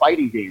like the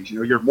fighting games. You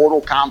know, your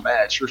Mortal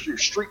Kombat, your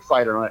Street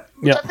Fighter,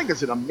 which I think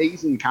is an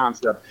amazing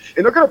concept.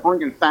 And they're going to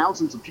bring in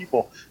thousands of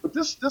people. But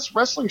this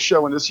wrestling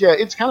show and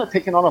it's kind of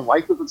taken on a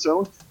life of its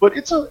own. But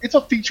it's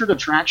a featured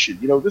attraction.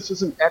 You know, this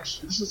is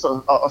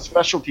a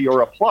specialty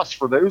or a plus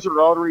for those that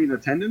are already in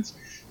attendance.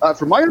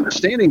 From my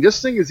understanding,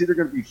 this thing is either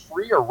going to be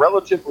free or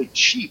relatively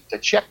cheap to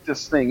check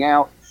this thing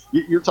out.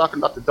 You're talking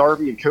about the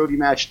Darby and Cody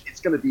match. It's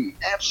going to be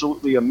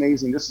absolutely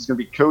amazing. This is going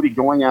to be Cody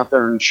going out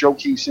there and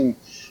showcasing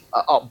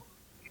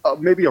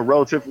maybe a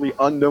relatively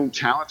unknown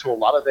talent to a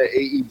lot of the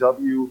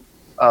AEW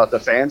the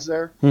fans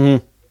there.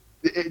 Mm-hmm.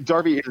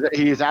 Darby,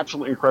 he is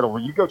absolutely incredible.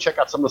 You go check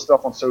out some of the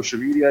stuff on social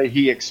media.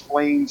 He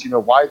explains,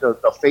 why the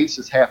face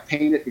is half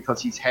painted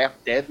because he's half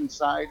dead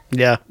inside.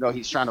 Yeah.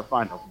 He's trying to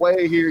find a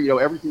way here.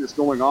 Everything that's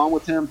going on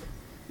with him.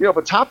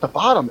 But top to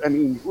bottom, I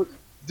mean,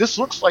 this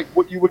looks like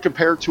what you would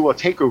compare to a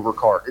takeover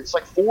card. It's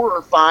like 4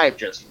 or 5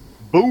 just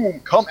boom,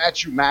 come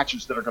at you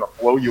matches that are going to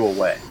blow you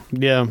away.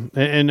 Yeah,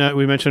 and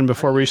we mentioned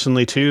before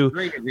recently too.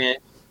 Great event.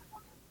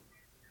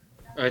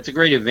 It's a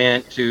great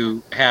event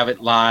to have it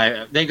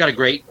live. They've got a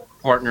great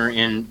partner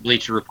in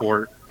Bleacher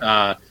Report,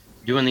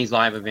 doing these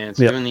live events,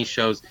 doing these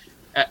shows.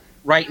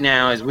 Right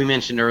now, as we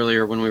mentioned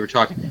earlier when we were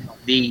talking,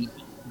 the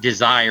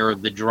desire,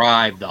 the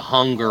drive, the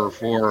hunger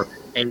for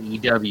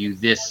AEW,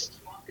 this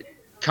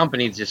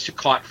company just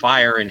caught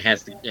fire and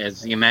has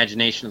the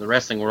imagination of the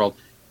wrestling world.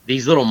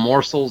 These little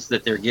morsels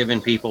that they're giving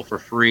people for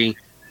free.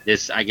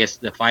 This, I guess,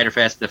 the Fyter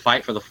Fest, the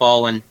Fight for the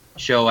Fallen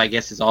show, I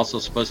guess, is also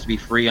supposed to be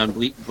free on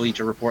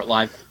Bleacher Report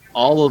Live.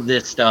 All of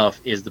this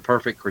stuff is the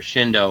perfect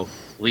crescendo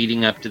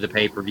leading up to the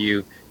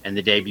pay-per-view and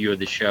the debut of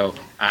the show.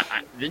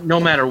 No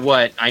matter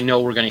what, I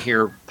know we're going to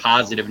hear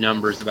positive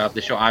numbers about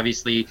the show.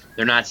 Obviously,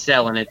 they're not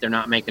selling it. They're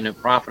not making a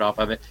profit off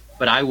of it.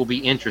 But I will be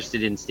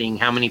interested in seeing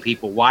how many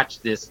people watch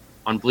this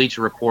on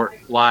Bleacher Report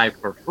Live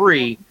for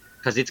free,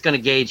 because it's going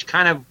to gauge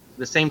kind of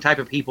the same type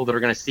of people that are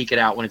going to seek it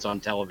out when it's on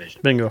television.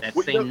 Bingo. That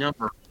same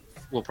number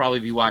will probably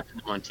be watching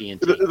on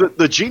TNT.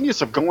 The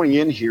genius of going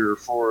in here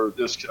for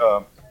this,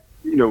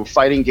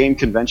 fighting game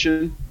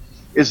convention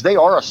is they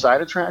are a side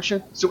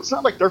attraction. So it's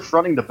not like they're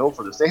fronting the bill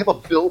for this. They have a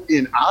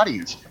built-in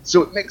audience.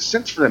 So it makes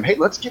sense for them. Hey,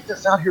 let's get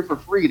this out here for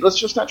free. Let's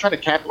just not try to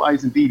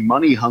capitalize and be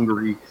money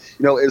hungry,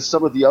 as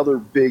some of the other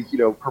big,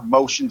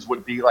 promotions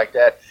would be like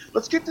that.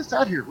 Let's get this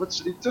out here.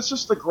 This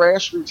is the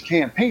grassroots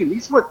campaign.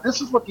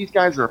 This is what these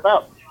guys are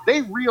about.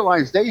 They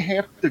realize they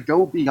have to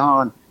go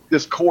beyond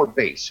this core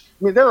base.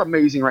 I mean, they're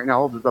amazing right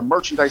now. The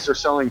merchandise they're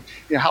selling,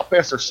 how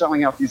fast they're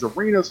selling out these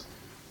arenas.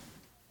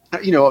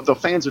 The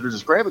fans are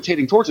just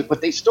gravitating towards it, but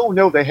they still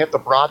know they have to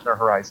broaden their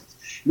horizons.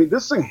 I mean,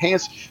 this thing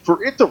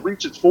for it to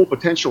reach its full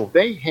potential,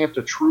 they have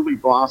to truly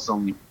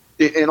blossom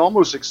and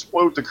almost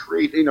explode to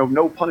create,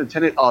 no pun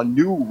intended, a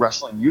new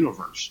wrestling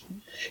universe.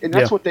 And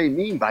that's what they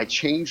mean by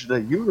change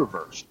the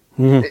universe.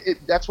 Mm-hmm.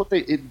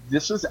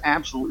 This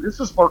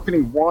is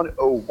marketing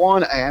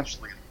 101. I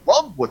absolutely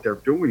love what they're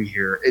doing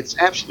here. It's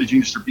absolutely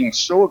genius. They're being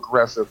so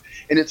aggressive.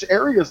 And it's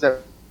areas that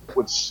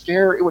would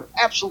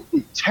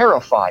absolutely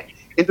terrify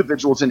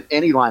individuals in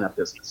any line of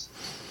business.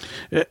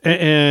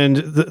 And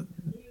the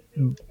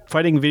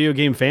fighting video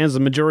game fans, the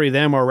majority of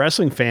them are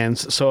wrestling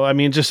fans. So, I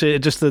mean, just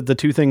the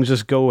two things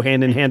just go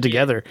hand in hand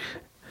together.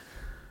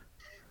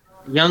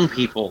 Young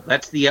people,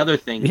 that's the other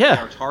thing. Yeah.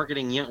 They are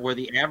targeting where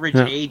the average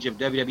age of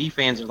WWE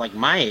fans are like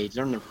my age.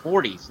 They're in their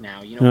 40s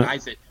now.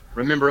 Guys that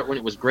remember it when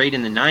it was great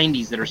in the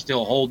 90s that are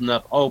still holding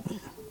up hope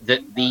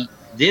that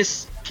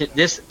this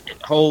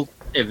whole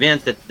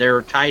event that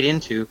they're tied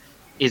into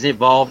is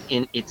evolved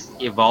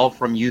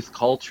from youth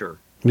culture,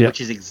 which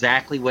is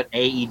exactly what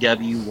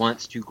AEW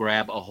wants to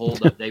grab a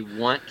hold of. They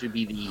want to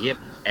be the hip,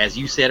 as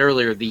you said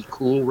earlier, the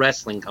cool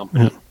wrestling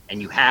company,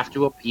 and you have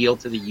to appeal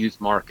to the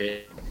youth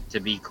market to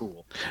be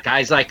cool.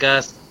 Guys like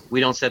us We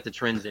don't set the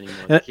trends anymore.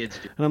 The kids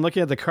do. And I'm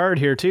looking at the card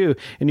here too,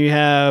 and you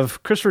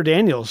have Christopher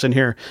Daniels in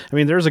here. I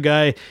mean, there's a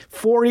guy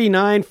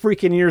 49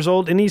 freaking years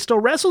old, and he still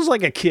wrestles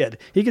like a kid.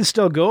 He can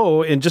still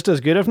go and just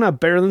as good, if not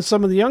better, than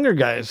some of the younger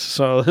guys.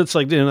 So it's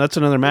like, that's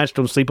another match.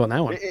 Don't sleep on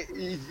that one.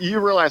 You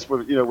realize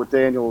with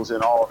Daniels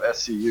and all of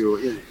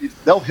SCU,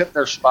 they'll hit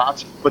their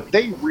spots, but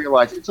they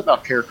realize it's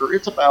about character.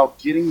 It's about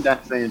getting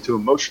that fan to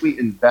emotionally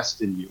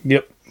invest in you.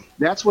 Yep.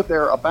 That's what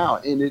they're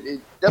about,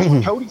 and that's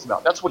what Cody's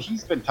about. That's what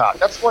he's been taught.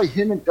 That's why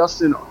him and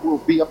Dustin will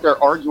be up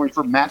there arguing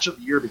for match of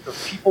the year,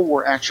 because people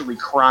were actually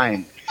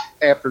crying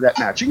after that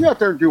match. You can go out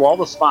there and do all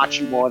the spots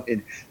you want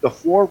and the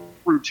floor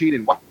routine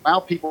and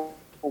wow people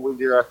with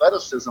their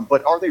athleticism,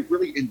 but are they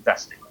really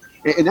investing?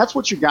 And that's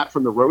what you got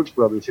from the Rhodes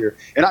brothers here.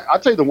 And I'll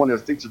tell you the one that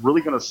I think is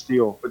really going to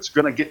steal. It's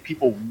going to get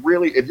people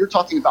really, if you're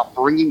talking about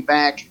bringing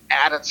back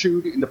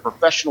attitude into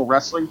professional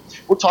wrestling,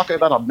 we're talking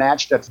about a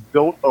match that's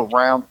built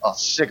around a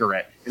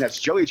cigarette. And that's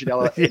Joey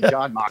Janela and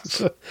John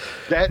Moxley.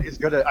 That's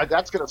going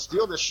to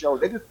steal this show.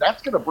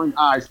 That's going to bring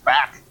eyes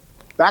back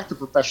to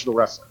professional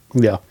wrestling.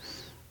 Yeah.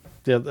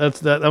 Yeah,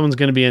 that one's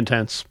going to be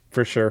intense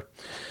for sure.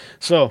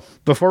 So,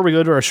 before we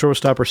go to our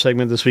showstopper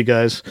segment this week,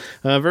 guys,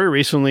 very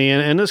recently,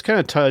 and this kind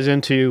of ties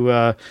into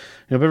a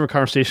bit of a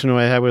conversation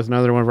I had with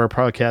another one of our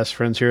podcast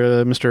friends here,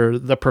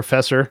 Mr. The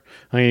Professor.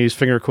 I'm going to use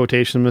finger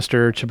quotation,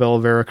 Mr.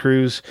 Chabelo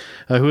Veracruz,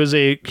 who is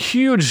a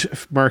huge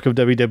mark of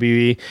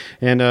WWE,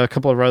 and a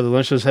couple of our other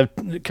lunches have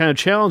kind of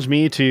challenged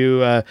me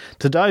to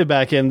dive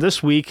back in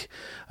this week.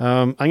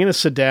 I'm going to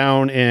sit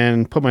down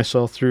and put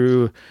myself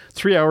through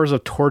 3 hours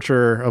of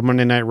torture of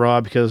Monday Night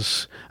Raw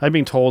because I'm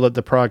being told that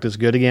the product is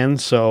good again.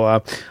 So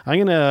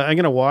I'm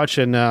gonna watch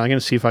and I'm gonna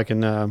see if I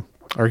can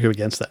argue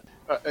against that.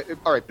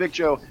 All right, Big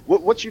Joe,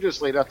 what you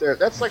just laid out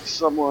there—that's like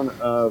someone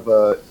of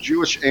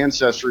Jewish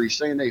ancestry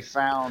saying they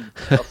found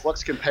a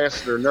flux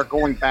capacitor and they're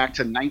going back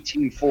to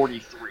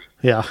 1943.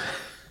 Yeah.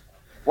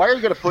 Why are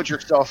you going to put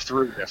yourself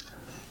through this?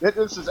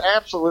 This is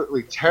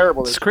absolutely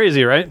terrible. It's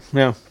crazy, right?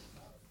 Yeah.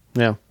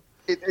 Yeah.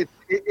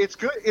 It's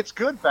good. It's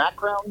good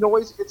background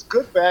noise. It's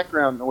good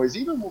background noise.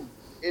 Even when,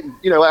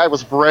 I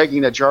was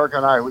bragging that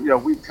Jargon and I,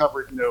 we've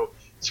covered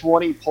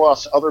 20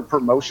 plus other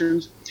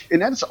promotions,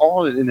 and that's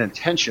all in an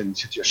intention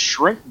to just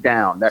shrink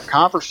down that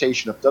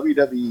conversation of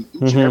WWE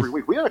each and every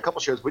week. We had a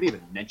couple shows we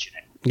didn't even mention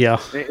it. Yeah.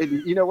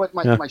 And you know what?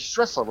 My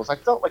stress levels. I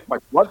felt like my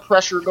blood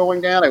pressure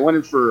going down. I went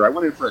in for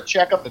a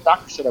checkup. The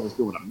doctor said I was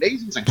doing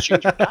amazing. So I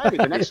changed my diet.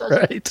 The next day,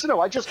 I said,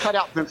 I just cut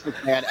out Vince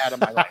McMahon out of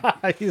my life.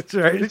 That's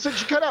right. He said,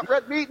 "You cut out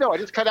red meat?" No, I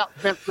just cut out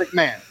Vince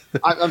McMahon.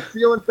 I'm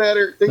feeling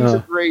better. Things are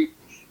great.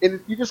 And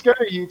you just go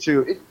to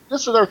YouTube.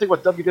 This is another thing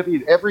with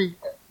WWE.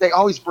 They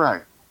always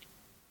brag.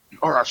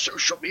 Our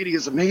social media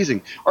is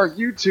amazing. Our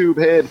YouTube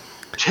had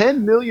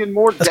 10 million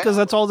more. That's because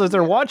that's all that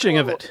they're watching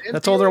of it.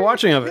 That's all they're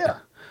watching of it.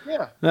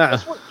 Yeah.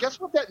 Guess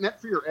what that meant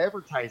for your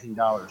advertising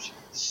dollars?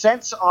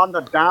 Cents on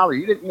the dollar.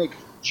 You didn't make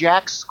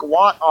jack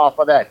squat off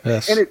of that.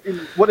 Yes. And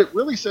what it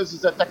really says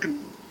is that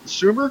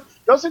consumer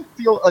doesn't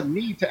feel a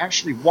need to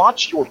actually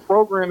watch your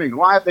programming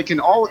live. They can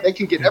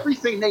get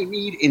everything they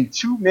need in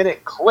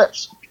 2-minute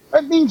clips.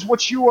 That means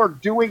what you are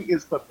doing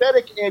is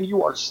pathetic and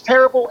you are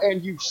terrible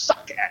and you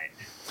suck at it.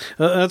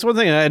 That's one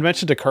thing I had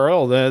mentioned to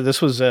Carl.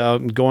 This was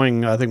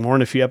going, I think, more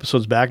than a few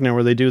episodes back now,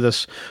 where they do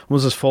this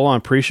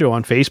full-on pre-show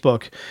on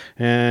Facebook,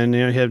 and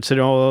he had said,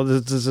 "Oh,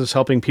 this is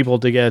helping people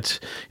to get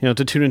to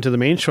tune into the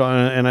main show."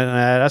 And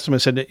I asked him, I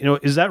said,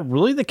 "Is that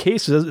really the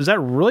case? Is that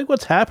really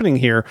what's happening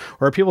here,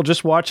 or are people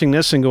just watching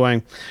this and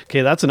going,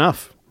 okay, that's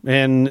enough?"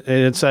 And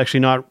it's actually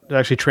not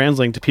actually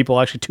translating to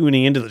people actually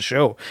tuning into the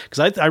show.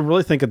 Because I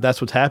really think that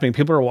that's what's happening.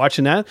 People are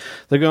watching that.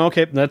 They're going,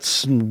 okay,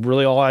 that's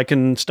really all I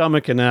can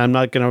stomach, and I'm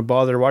not going to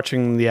bother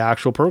watching the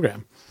actual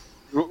program.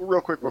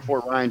 Real quick before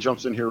Ryan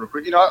jumps in here real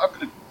quick.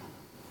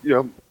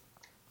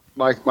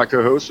 My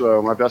co-host,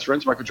 my best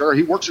friend's Michael Jarrah,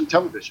 he works in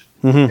television.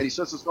 And he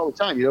says this all the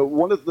time.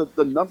 One of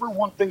the number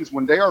one things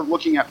when they are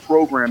looking at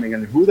programming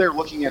and who they're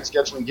looking at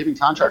scheduling, giving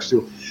contracts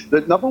to, the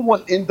number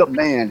one in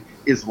demand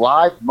is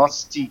live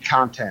must-see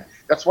content.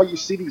 That's why you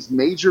see these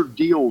major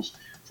deals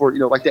for,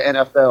 like the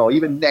NFL,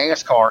 even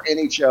NASCAR,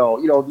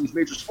 NHL, these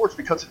major sports,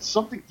 because it's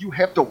something you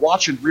have to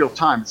watch in real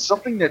time. It's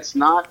something that's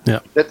not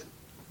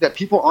that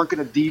people aren't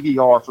going to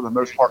DVR for the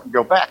most part and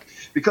go back,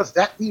 because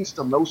that means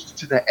the most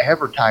to the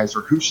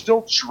advertiser who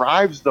still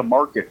drives the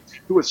market,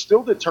 who is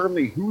still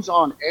determining who's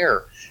on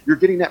air. You're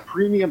getting that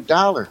premium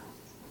dollar.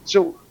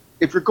 So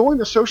if you're going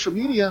to social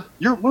media,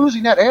 you're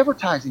losing that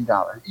advertising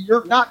dollar.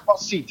 You're not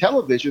must-see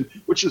television,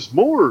 which is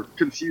more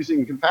confusing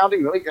and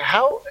confounding. Like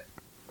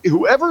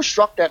whoever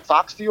struck that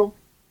Fox deal,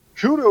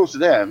 kudos to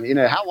them.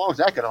 How long is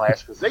that going to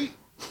last? Because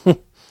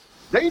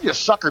they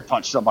just sucker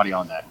punched somebody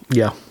on that.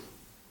 Yeah.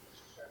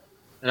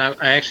 And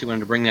I actually wanted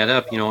to bring that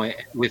up,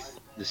 with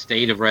the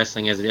state of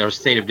wrestling as it is, or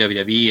state of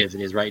WWE as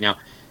it is right now.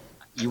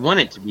 You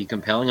want it to be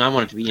compelling. I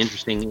want it to be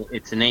interesting.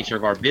 It's the nature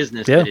of our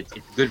business, but it's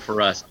good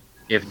for us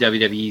if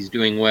WWE is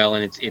doing well,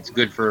 and it's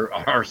good for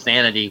our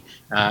sanity,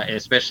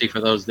 especially for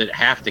those that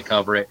have to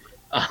cover it.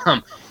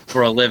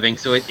 for a living.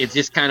 So it's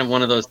just kind of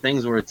one of those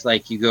things where it's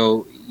like you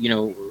go,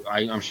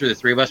 I'm sure the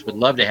three of us would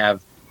love to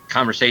have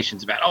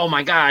conversations about, oh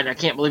my God, I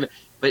can't believe it.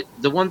 But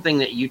the one thing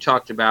that you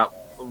talked about,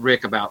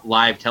 Rick, about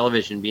live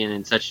television being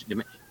in such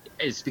demand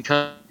is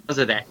because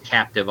of that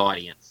captive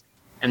audience.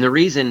 And the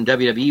reason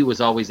WWE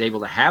was always able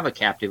to have a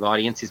captive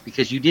audience is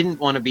because you didn't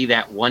want to be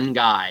that one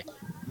guy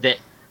that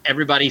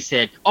everybody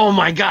said, oh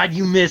my God,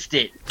 you missed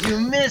it.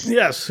 You missed it.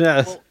 Yes.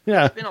 Well,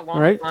 Yeah. It's been a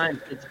long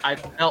time since I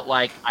felt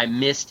like I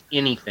missed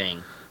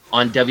anything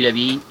on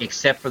WWE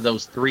except for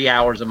those 3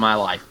 hours of my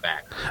life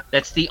back.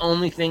 That's the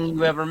only thing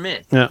you ever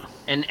missed. Yeah.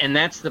 And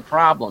that's the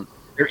problem.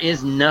 There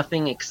is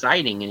nothing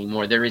exciting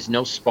anymore. There is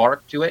no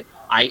spark to it.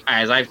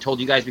 As I've told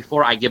you guys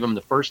before, I give them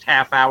the first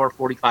half hour,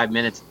 45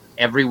 minutes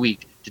every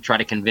week to try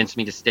to convince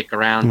me to stick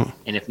around.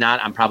 And if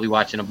not, I'm probably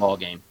watching a ball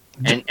game.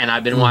 And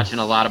I've been watching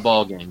a lot of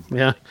ball games.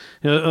 Yeah.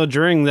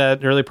 During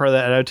that early part of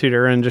that Attitude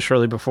Era and just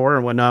shortly before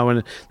and whatnot,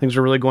 when things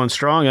were really going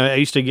strong, I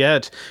used to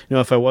get,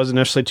 if I wasn't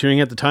necessarily tuning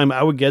in at the time,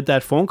 I would get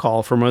that phone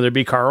call from whether it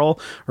be Carl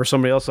or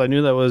somebody else I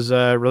knew that was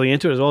really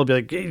into it as well.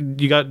 It'd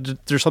be like, hey,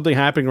 there's something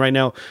happening right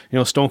now.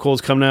 Stone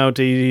Cold's coming out.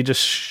 He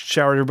just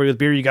showered everybody with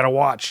beer. You got to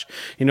watch,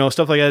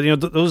 stuff like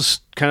that. Those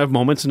kind of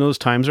moments and those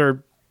times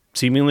are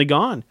seemingly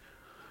gone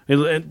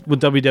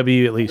with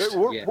WWE at least.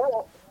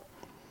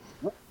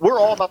 We're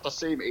all about the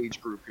same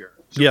age group here.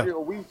 So, yeah.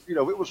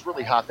 It was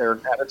really hot there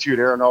in Attitude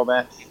Era and all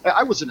that.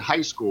 I was in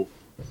high school.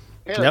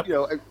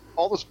 And,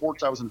 all the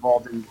sports I was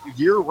involved in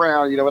year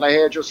round, and I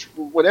had just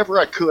whatever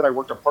I could. I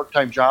worked a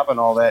part-time job and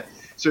all that.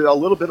 So a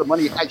little bit of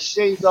money I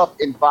saved up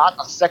and bought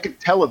a second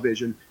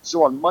television.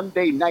 So on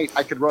Monday night,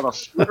 I could run a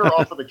splitter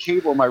off of the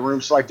cable in my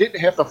room. So I didn't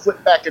have to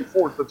flip back and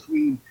forth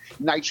between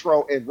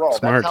Nitro and Raw.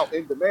 Smart. That's how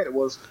in demand it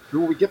was.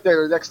 When we get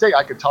there the next day,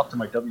 I could talk to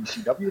my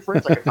WCW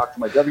friends. I could talk to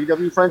my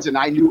WWE friends, and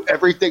I knew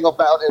everything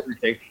about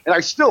everything. And I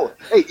still,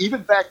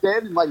 even back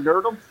then in my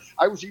nerdom,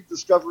 I was even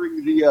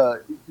discovering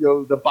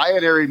the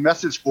binary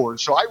message board.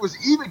 So I was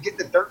even getting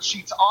the dirt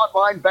sheets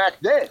online back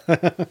then.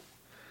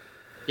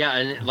 Yeah,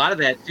 and a lot of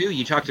that, too,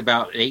 you talked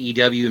about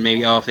AEW and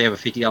maybe, if they have a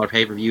 $50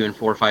 pay-per-view and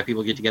 4 or 5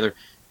 people get together.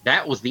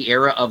 That was the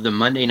era of the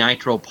Monday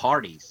Nitro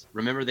parties.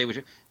 Remember, they would.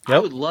 Yep. I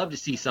would love to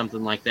see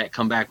something like that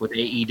come back with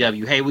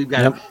AEW. Hey, we've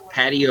got a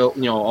patio,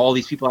 all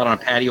these people out on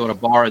a patio at a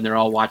bar, and they're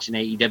all watching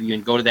AEW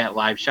and go to that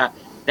live shot.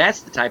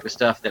 That's the type of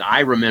stuff that I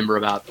remember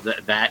about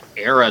that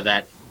era,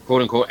 that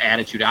quote-unquote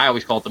attitude. I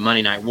always call it the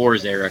Monday Night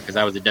Wars era because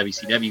I was a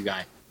WCW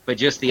guy. But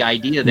just the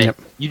idea that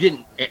you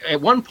didn't – at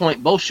one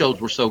point, both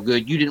shows were so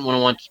good, you didn't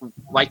want to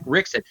like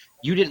Rick said,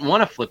 you didn't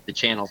want to flip the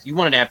channels. You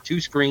wanted to have 2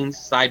 screens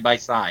side by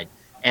side.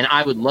 And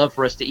I would love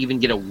for us to even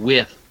get a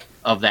whiff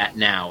of that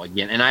now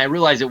again. And I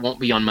realize it won't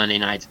be on Monday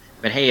nights.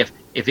 But, hey,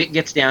 if it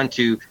gets down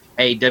to,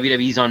 hey,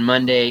 WWE's on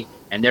Monday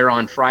and they're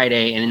on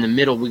Friday, and in the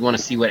middle we want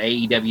to see what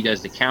AEW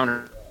does to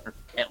counter,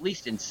 at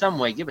least in some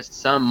way, give us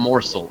some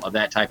morsel of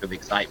that type of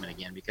excitement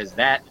again. Because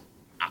that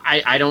 –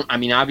 I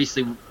mean,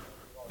 obviously –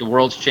 the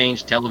world's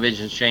changed,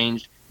 television's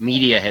changed,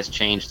 media has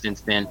changed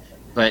since then.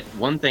 But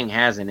one thing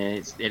hasn't, and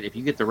it's that if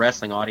you get the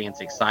wrestling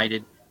audience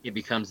excited, it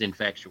becomes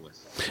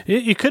infectious.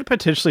 You could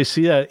potentially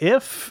see that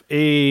if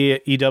a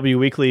EW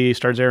Weekly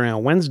starts airing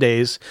on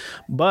Wednesdays,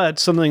 but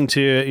something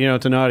to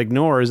not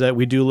ignore is that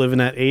we do live in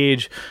that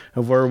age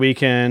of where we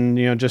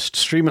can just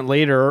stream it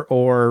later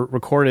or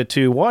record it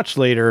to watch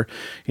later.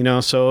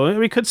 So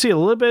we could see a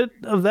little bit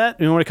of that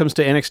when it comes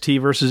to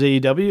NXT versus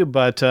AEW.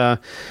 But I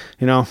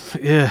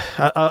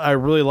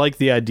really like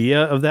the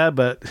idea of that,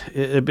 but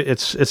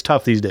it's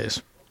tough these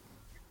days.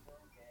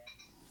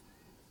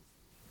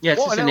 Yeah,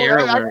 it's just an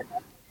era where.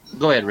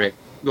 Go ahead, Rick.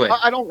 Go ahead.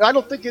 I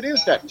don't think it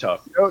is that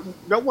tough.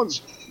 No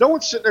one's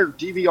sitting there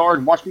DVR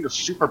and watching the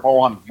Super Bowl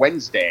on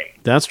Wednesday.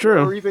 That's true.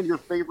 Or even your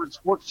favorite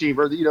sports team,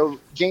 or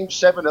Game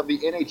 7 of the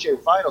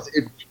NHL Finals.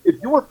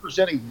 If you're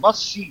presenting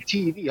must-see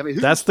TV, I mean,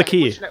 that's the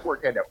key. Which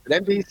network had that?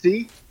 An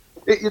NBC.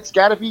 It's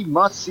got to be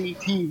must-see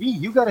TV.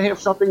 You got to have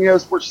something,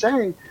 as we're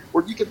saying,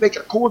 where you can make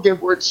it cool again,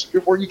 where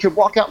you can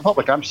walk out in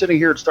public. I'm sitting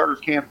here at Starters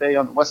Camp Day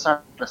on the west side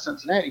of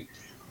Cincinnati.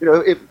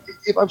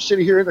 If I'm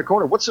sitting here in the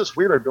corner, what's this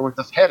weirdo doing with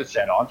this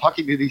headset on,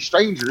 talking to these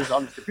strangers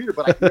on the computer?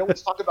 But I know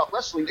it's talking about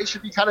wrestling. They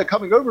should be kind of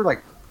coming over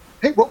like,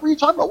 hey, what were you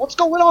talking about? What's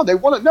going on? They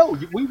want to know.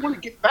 We want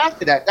to get back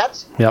to that.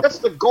 That's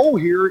the goal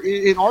here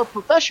in our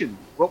profession,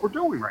 what we're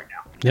doing right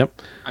now.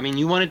 Yep. I mean,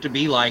 you want it to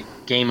be like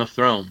Game of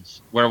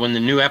Thrones, where when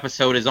the new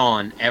episode is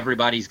on,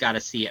 everybody's got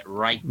to see it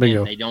right then.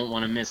 Bingo. They don't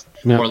want to miss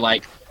it. Yep. Or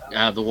like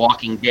The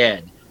Walking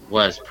Dead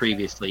was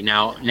previously.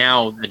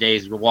 Now the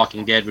days The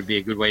Walking Dead would be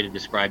a good way to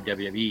describe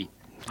WWE.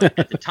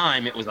 At the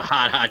time, it was a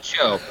hot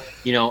show.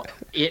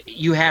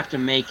 You have to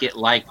make it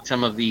like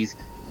some of these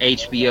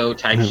HBO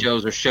type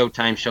shows or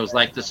Showtime shows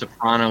like The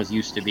Sopranos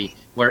used to be,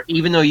 where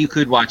even though you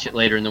could watch it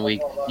later in the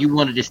week, you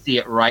wanted to see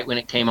it right when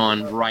it came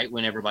on, right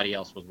when everybody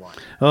else was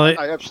watching. Well,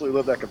 I absolutely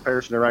love that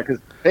comparison, right?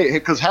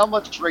 Because how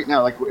much right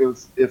now, like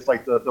if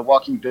like the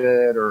Walking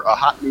Dead or a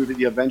hot movie,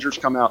 The Avengers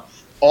come out,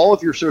 all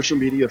of your social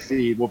media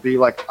feed will be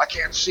like, I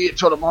can't see it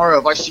till tomorrow.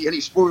 If I see any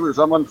spoilers,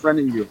 I'm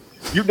unfriending you.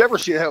 You never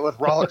see that with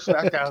Raw or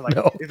SmackDown. Like,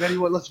 No. if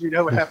anyone lets me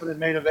know what happened in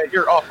main event,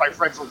 you're off my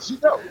friends list.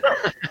 No,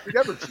 you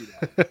never see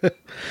that.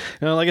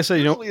 Like I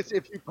said, Usually it's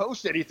if you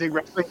post anything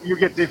wrestling, you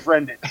get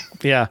defriended.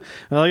 Yeah,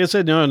 like I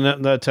said,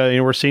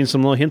 that we're seeing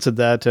some little hints at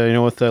that.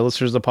 With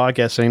listeners of the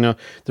podcast saying,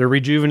 they're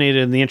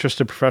rejuvenated in the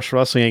interest of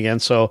professional wrestling again.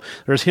 So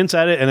there's hints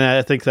at it, and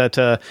I think that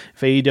if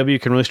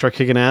AEW can really start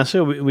kicking ass,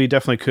 we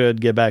definitely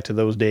could get back to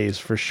those days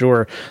for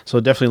sure.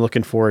 So definitely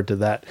looking forward to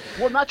that.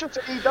 Well, not just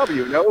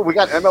AEW. We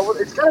got MLW.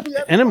 It's got to be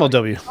MLW.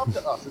 It's up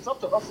to us. It's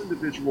up to us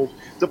individuals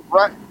to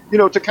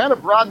kind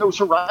of broaden those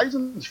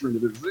horizons for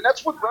individuals. And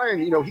that's what Brian,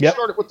 he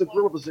started with the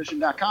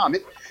GorillaPosition.com.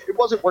 It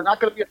wasn't, we're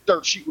not going to be a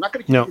dirt sheet. We're not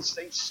going to keep the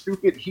same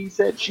stupid he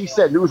said, she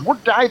said news. We're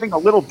diving a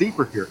little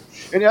deeper here.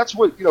 And that's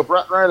what,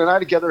 Brian and I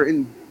together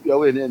and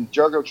then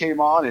Jargo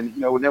came on and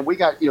then we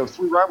got,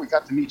 through Ryan, we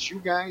got to meet you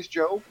guys,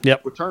 Joe,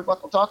 with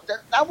Turnbuckle Talk.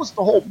 That was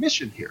the whole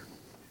mission here.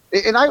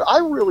 And I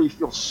really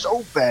feel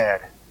so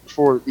bad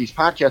for these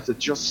podcasts that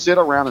just sit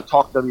around and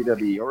talk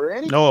WWE or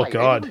any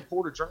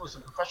reporter, journalist,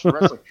 and professional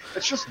wrestling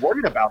that's just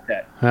worried about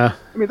that. I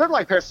mean, their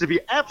life has to be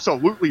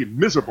absolutely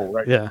miserable,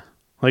 right? Yeah,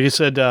 like you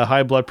said,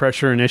 high blood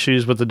pressure and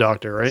issues with the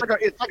doctor, right?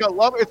 It's like a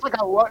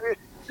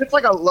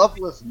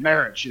loveless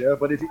marriage,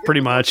 But if you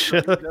pretty much,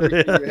 you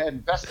had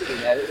invested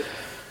in that.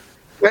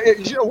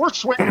 We're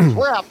swingers.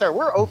 We're out there.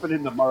 We're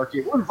opening the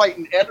market. We're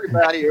inviting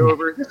everybody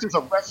over. This is a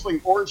wrestling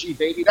orgy,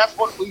 baby. That's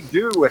what we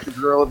do at the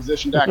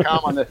GorillaPosition.com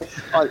on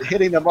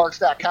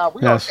hittingthemarks.com.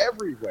 We are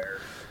everywhere.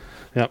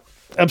 Yep,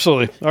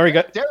 absolutely. All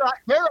right, dare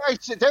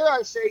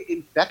I say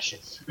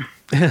infectious?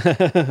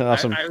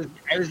 Awesome. I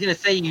was going to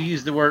say you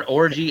used the word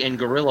orgy and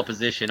gorilla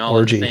position all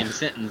in the same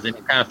sentence, and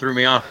it kind of threw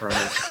me off for a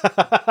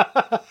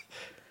minute.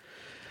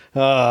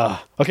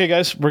 Okay,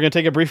 guys, we're going to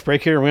take a brief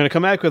break here. We're going to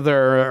come back with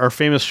our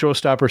famous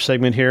showstopper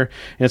segment here,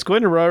 and it's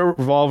going to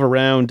revolve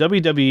around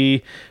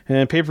WWE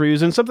and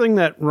pay-per-views and something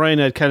that Ryan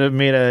had kind of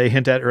made a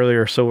hint at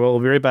earlier. So we'll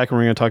be right back and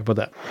we're going to talk about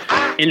that.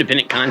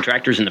 Independent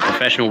contractors in the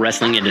professional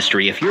wrestling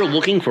industry, if you're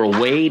looking for a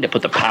way to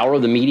put the power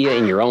of the media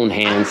in your own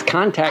hands,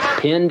 contact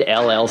Pinned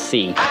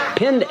LLC.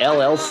 Pinned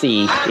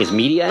LLC is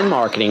media and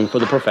marketing for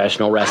the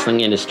professional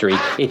wrestling industry.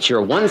 It's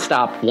your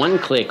one-stop,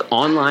 one-click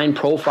online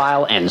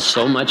profile and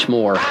so much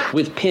more.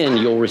 With Pinned,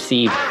 you'll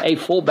receive a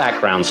full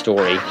background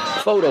story,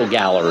 photo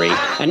gallery,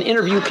 an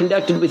interview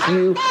conducted with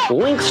you,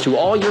 links to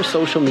all your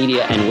social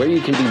media and where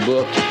you can be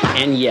booked,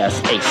 and yes,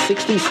 a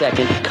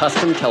 60-second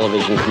custom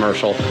television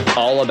commercial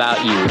all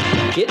about you.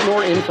 Get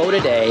more info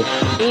today.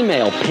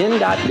 Email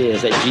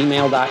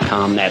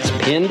pin.biz@gmail.com. That's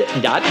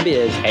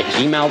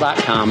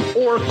pin.biz@gmail.com,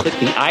 or click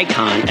the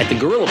icon at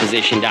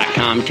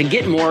thegorillaposition.com to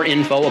get more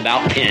info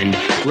about Pinned.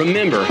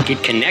 Remember,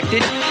 get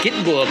connected, get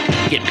booked,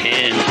 get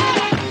pinned.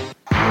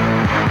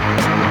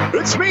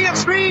 It's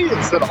me.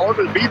 It's the art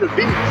of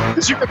B2B.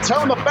 As you can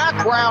tell in the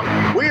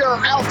background, we are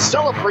out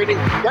celebrating.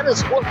 That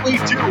is what we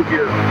do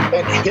here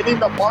at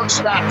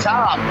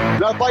hittingthemarks.com.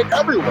 And I invite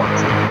everyone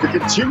to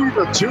continue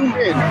to tune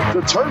in to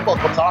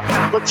Turnbuckle Talk,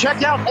 but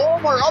check out all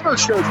of our other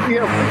shows. We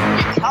have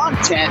weekly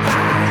content,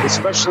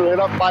 especially lit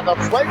up by the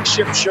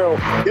flagship show,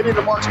 Hitting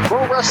the Marks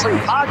Pro Wrestling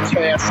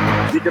Podcast.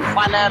 You can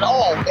find that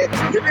all at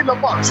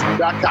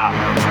hittingthemarks.com.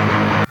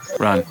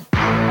 Run.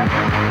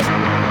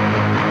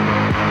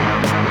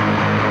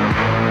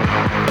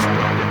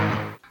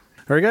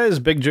 All right, guys,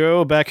 Big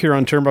Joe back here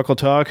on Turnbuckle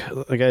Talk.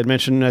 Like I had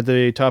mentioned at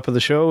the top of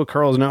the show,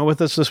 Carl is not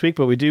with us this week,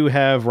 but we do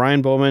have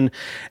Ryan Bowman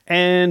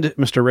and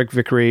Mr. Rick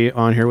Vickery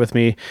on here with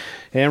me.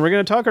 And we're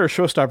going to talk our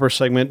showstopper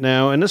segment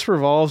now, and this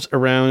revolves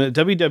around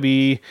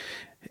WWE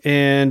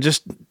and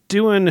just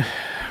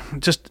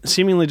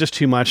seemingly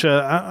too much.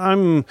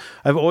 I've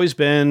always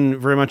been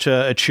very much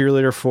a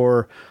cheerleader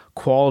for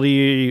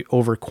quality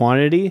over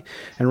quantity,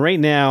 and right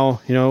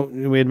now,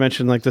 we had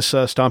mentioned like this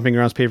Stomping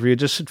Grounds pay-per-view.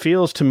 It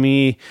feels to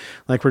me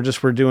like we're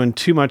doing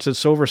too much.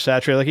 It's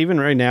oversaturated. Like even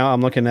right now, I'm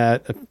looking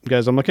at a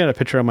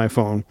picture on my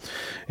phone,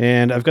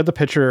 and I've got the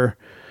picture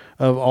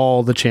of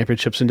all the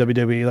championships in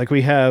WWE. Like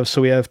we have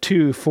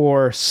 2,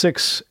 4,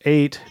 6,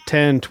 8,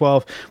 10,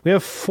 12. We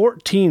have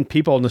 14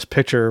 people in this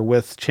picture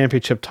with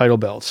championship title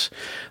belts.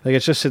 Like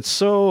it's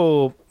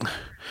so.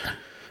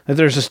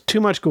 There's just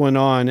too much going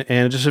on,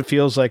 and it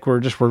feels like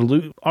we're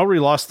already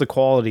lost the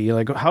quality.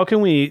 Like, how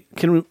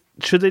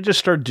should they just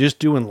start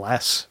doing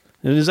less?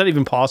 And is that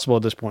even possible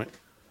at this point?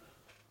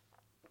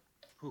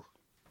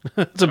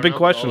 It's a big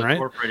question, all the right?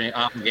 Corporate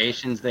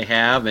obligations they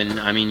have, and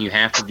I mean, you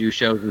have to do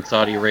shows in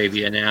Saudi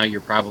Arabia now. You're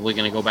probably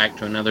going to go back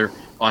to another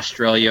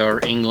Australia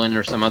or England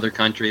or some other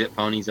country that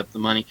ponies up the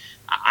money.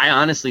 I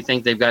honestly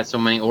think they've got so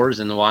many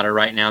oars in the water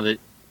right now that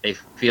they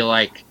feel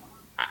like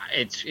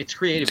it's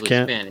creatively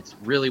spin. It's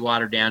really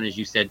watered down, as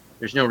you said.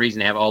 There's no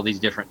reason to have all these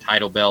different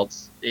title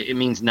belts. It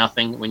means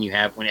nothing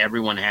when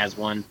everyone has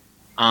one.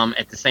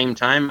 At the same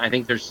time, I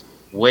think there's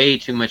way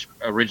too much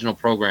original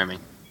programming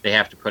they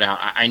have to put out.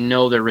 I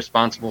know they're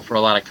responsible for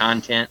a lot of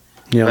content,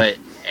 but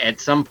at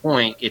some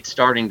point, it's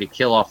starting to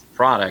kill off the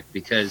product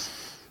because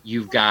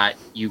you've got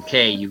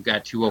UK, you've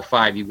got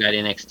 205, you've got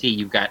NXT,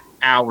 you've got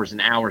hours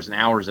and hours and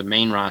hours of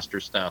main roster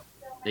stuff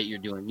that you're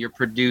doing. You're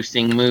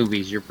producing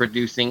movies. You're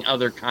producing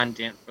other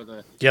content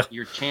for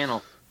your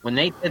channel. When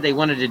they said they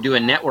wanted to do a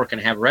network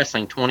and have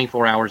wrestling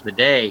 24 hours a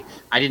day,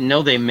 I didn't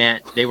know they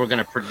meant they were going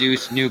to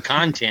produce new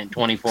content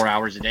 24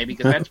 hours a day,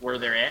 because that's where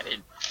they're at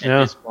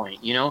this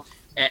point, you know.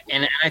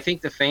 And I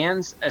think the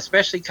fans,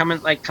 especially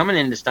coming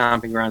into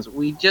Stomping Grounds,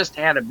 we just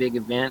had a big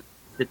event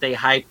that they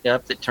hyped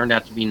up that turned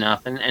out to be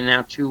nothing, and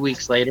now 3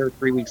 weeks later,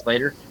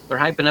 they're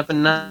hyping up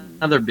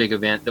another big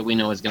event that we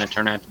know is going to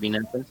turn out to be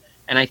nothing.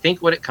 And I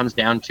think what it comes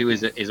down to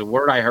is a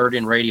word I heard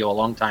in radio a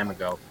long time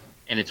ago,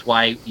 and it's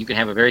why you can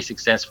have a very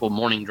successful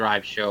morning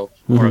drive show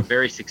or a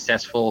very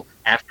successful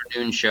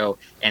afternoon show,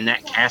 and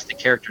that cast of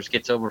characters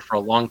gets over for a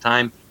long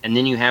time, and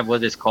then you have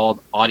what is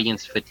called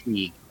audience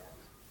fatigue.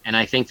 And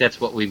I think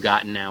that's what we've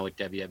gotten now with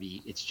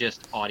WWE. It's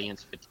just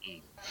audience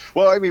fatigue.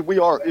 Well, I mean, we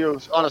are,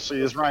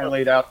 honestly, as Ryan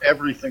laid out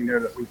everything there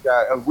that we've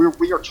got,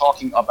 we are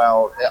talking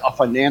about a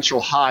financial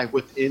high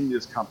within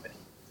this company.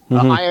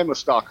 I am a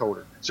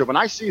stockholder. So when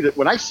I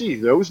see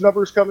those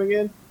numbers coming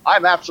in,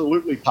 I'm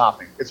absolutely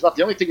popping. It's not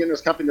the only thing in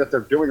this company that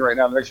they're doing right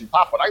now that makes me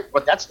pop,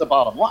 but that's the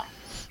bottom line.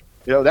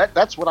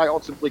 That's what I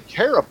ultimately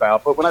care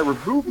about. But when I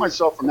remove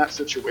myself from that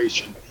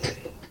situation,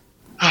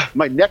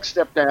 my next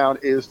step down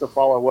is to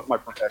follow what my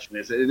profession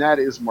is, and that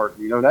is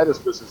marketing. That is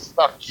business. It's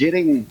about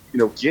getting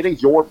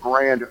your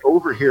brand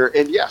over here.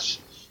 And yes,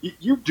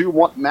 you do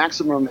want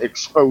maximum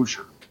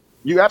exposure.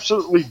 You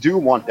absolutely do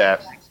want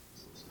that.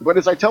 But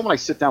as I tell when I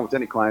sit down with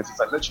any clients, as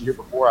I mentioned here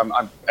before, I'm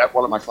at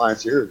one of my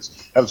clients here. It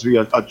happens to be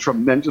a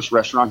tremendous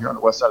restaurant here on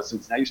the west side of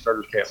Cincinnati,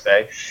 Starters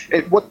Cafe.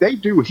 And what they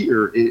do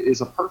here is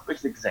a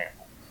perfect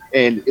example.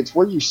 And it's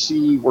where you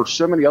see where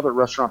so many other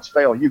restaurants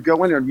fail. You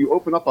go in there and you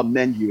open up a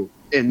menu,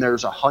 and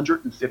there's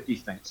 150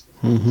 things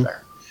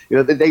there.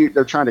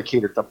 They're trying to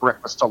cater to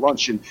breakfast, to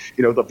lunch, and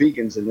the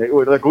vegans and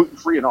they're gluten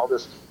free and all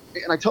this.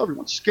 And I tell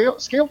everyone, scale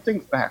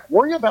things back.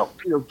 Worry about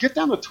get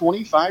down to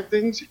 25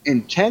 things,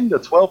 and 10 to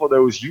 12 of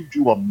those you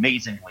do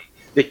amazingly.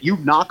 That you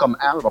knock them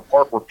out of the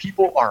park, where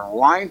people are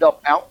lined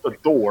up out the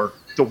door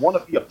to want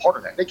to be a part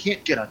of that. They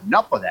can't get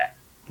enough of that.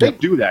 They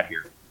do that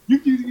here. You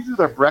do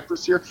their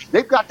breakfast here.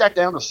 They've got that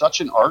down to such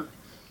an art.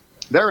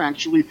 They're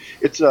actually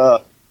it's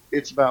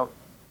about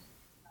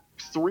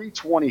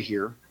 3:20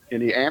 here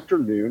in the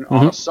afternoon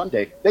on a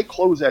Sunday. They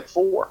close at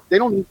 4. They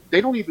don't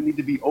even need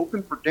to be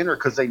open for dinner,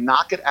 because they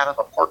knock it out of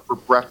the park for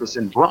breakfast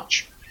and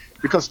brunch,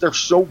 because they're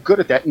so good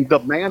at that and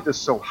demand is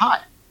so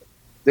high.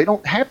 They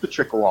don't have to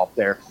trickle off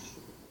there.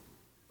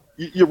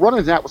 You're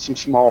running that with some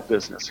small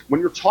business.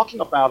 When you're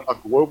talking about a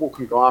global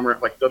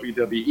conglomerate like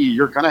WWE,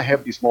 you're going to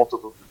have these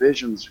multiple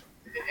divisions.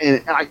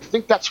 And I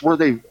think that's where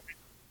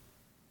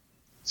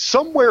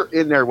somewhere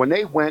in there, when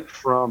they went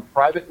from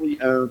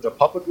privately owned to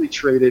publicly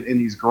traded in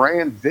these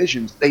grand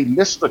visions, they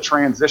missed the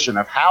transition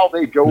of how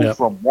they go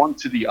from one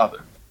to the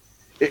other.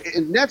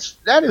 And that's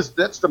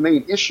the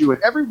main issue.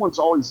 And everyone's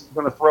always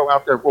going to throw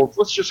out there, well,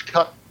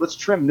 let's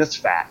trim this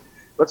fat.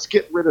 Let's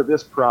get rid of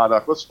this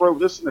product. Let's throw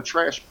this in the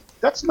trash.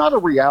 That's not a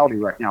reality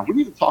right now. We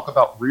need to talk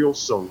about real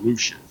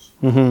solutions.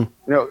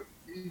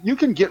 You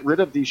can get rid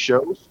of these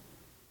shows.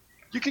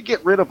 You could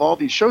get rid of all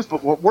these shows,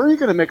 but where are you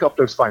going to make up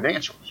those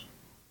financials?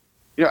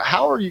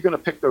 How are you going to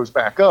pick those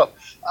back up?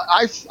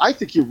 I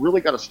think you really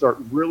got to start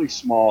really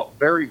small,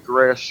 very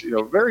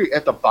very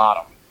at the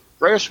bottom,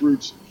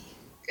 grassroots,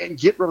 and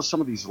get rid of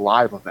some of these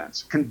live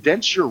events.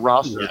 Condense your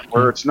roster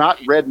where it's not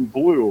red and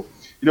blue,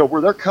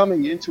 where they're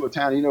coming into a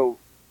town,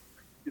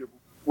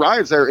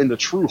 Ryan's there in the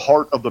true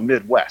heart of the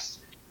Midwest.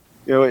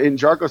 And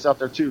Jargo's out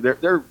there too.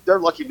 They're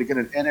lucky to get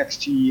an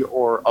NXT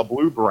or a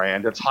Blue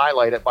brand that's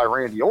highlighted by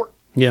Randy Orton.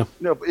 Yeah.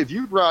 If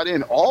you brought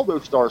in all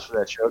those stars for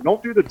that show,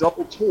 don't do the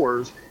double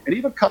tours, and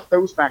even cut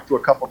those back to a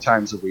couple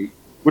times a week,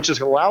 which is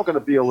going to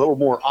be a little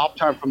more off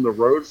time from the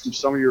road from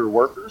some of your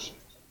workers.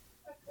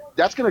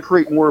 That's going to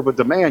create more of a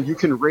demand. You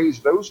can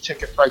raise those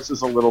ticket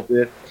prices a little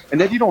bit, and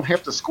then you don't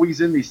have to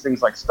squeeze in these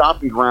things like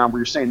Stomping Ground,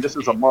 where you're saying this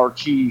is a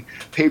marquee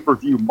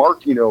pay-per-view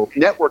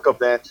network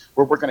event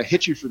where we're going to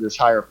hit you for this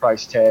higher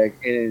price tag,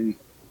 and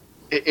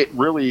it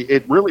really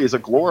is a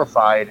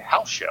glorified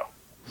house show.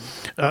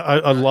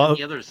 I love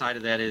the other side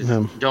of that is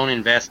don't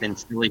invest in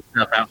silly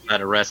stuff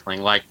outside of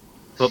wrestling, like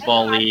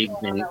football leagues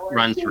and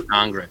runs for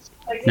Congress.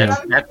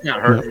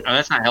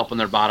 That's not helping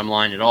their bottom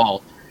line at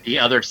all. The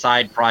other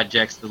side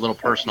projects, the little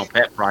personal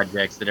pet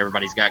projects that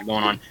everybody's got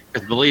going on.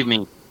 Because believe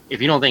me,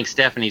 if you don't think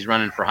Stephanie's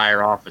running for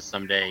higher office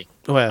someday,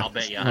 I'll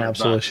bet you $100.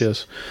 Absolutely, she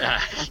is.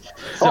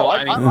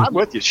 I'm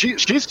with you.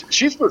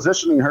 She's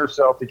positioning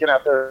herself to get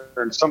out there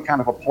in some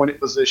kind of appointed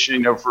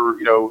position.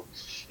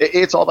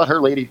 It's all about her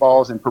lady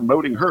balls and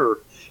promoting her.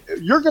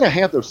 You're going to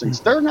have those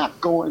things. They're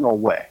not going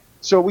away.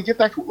 So we get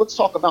back to, let's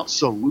talk about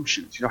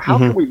solutions. How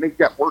can we make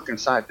that work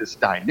inside this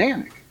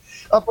dynamic?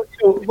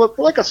 But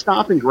like a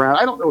Stomping Ground,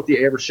 I don't know what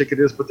the average ticket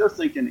is, but they're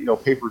thinking,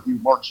 pay-per-view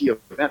marquee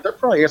event. They're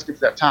probably asking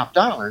for that top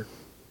dollar.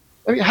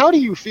 I mean, how do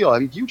you feel? I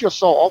mean, you just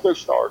saw all those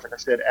stars, like I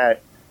said,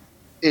 at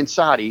in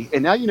Saudi,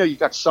 and now you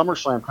got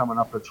SummerSlam coming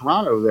up in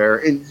Toronto there,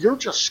 and you're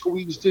just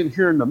squeezed in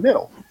here in the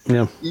middle.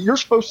 Yeah. You're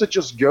supposed to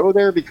just go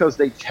there because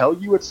they tell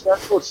you it's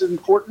special, it's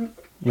important.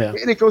 Yeah.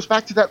 And it goes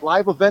back to that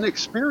live event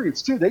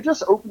experience, too. They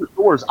just open the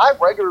doors. I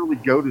regularly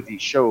go to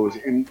these shows,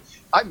 and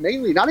I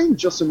mainly, not even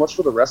just so much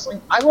for the wrestling,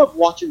 I love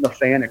watching the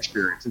fan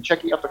experience and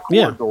checking out the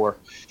corridor.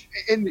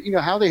 Yeah. And,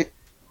 how they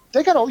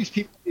got all these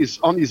people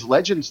on these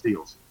Legends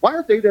deals. Why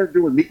aren't they there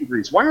doing meet and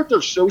greets? Why aren't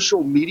there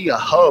social media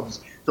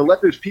hubs to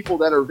let those people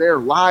that are there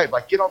live,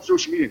 like, get on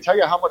social media and tell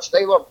you how much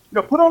they love,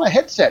 put on a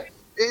headset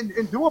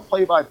and do a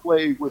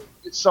play-by-play with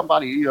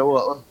somebody,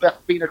 a Beth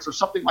Phoenix or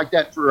something like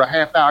that for a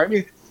half hour. I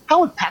mean,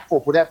 how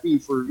impactful would that be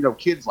for,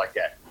 kids like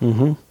that?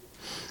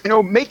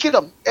 Mm-hmm. Make it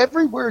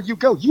everywhere you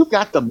go. You've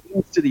got the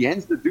means to the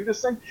ends to do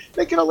this thing.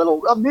 Make it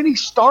a mini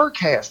star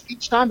cast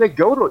each time they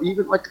go to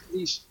even like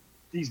these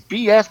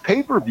BS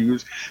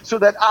pay-per-views, so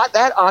that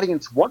that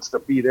audience wants to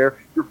be there.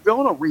 You're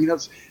filling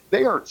arenas.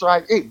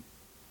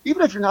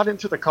 Even if you're not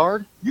into the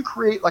card, you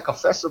create like a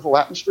festival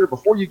atmosphere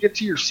before you get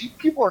to your seat.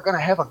 People are going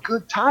to have a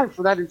good time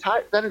for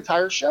that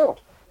entire show.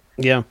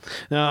 Yeah,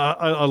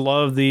 I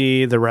love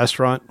the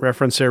restaurant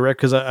reference there, Rick,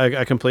 because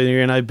I completely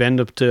agree. And I've been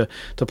to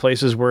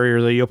places where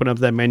they open up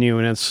that menu,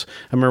 and I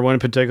remember one in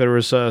particular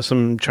was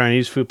some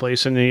Chinese food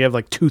place, and you have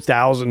like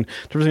 2,000.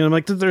 I'm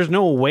like, there's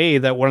no way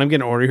that what I'm going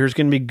to order here is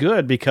going to be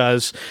good,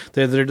 because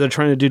they're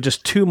trying to do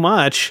just too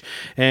much,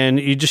 and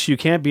you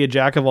can't be a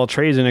jack of all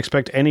trades and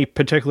expect any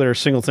particular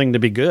single thing to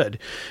be good,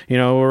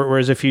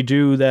 Whereas if you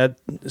do that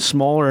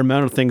smaller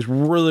amount of things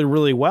really,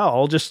 really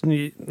well,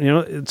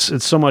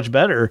 it's so much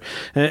better.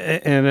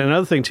 And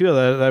another thing, too,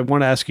 that I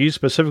want to ask you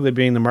specifically,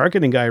 being the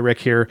marketing guy, Rick,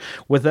 here,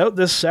 without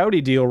this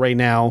Saudi deal right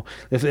now,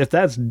 if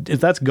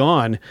that's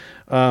gone,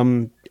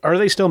 are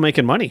they still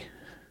making money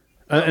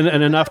and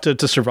enough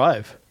to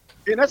survive?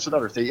 And that's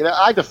another thing.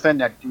 I defend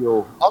that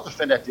deal. I'll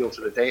defend that deal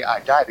to the day I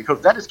die,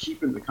 because that is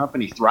keeping the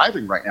company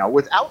thriving right now.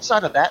 With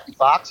outside of that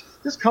Fox,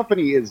 this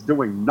company is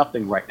doing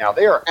nothing right now.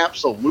 They are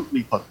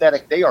absolutely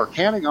pathetic. They are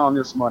counting on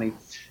this money.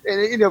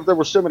 And, there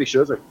were so many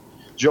shows.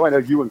 Joe, I know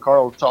you and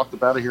Carl talked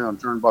about it here on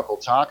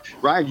Turnbuckle Talk.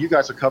 Ryan, you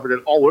guys have covered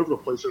it all over the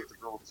place at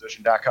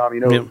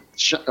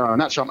thegirlposition.com.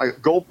 Not Shawn,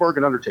 Goldberg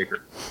and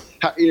Undertaker.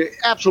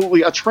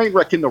 Absolutely a train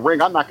wreck in the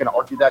ring. I'm not going to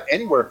argue that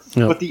anywhere.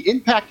 Yep. But the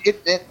impact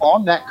it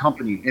on that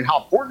company and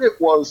how important it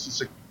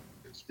was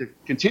to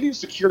continue to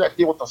secure that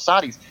deal with the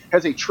Saudis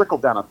has a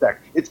trickle-down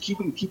effect. It's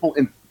keeping people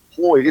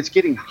employed. It's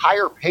getting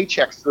higher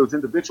paychecks to those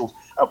individuals.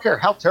 I don't care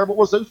how terrible it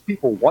was. Those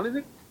people wanted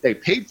it. They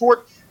paid for it.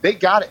 They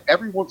got it.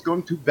 Everyone's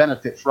going to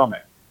benefit from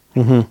it.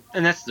 Mm-hmm.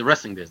 And that's the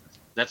wrestling business.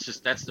 That's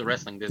the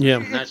wrestling business. Yeah.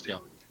 In a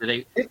nutshell.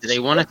 Do they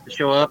want us to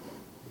show up?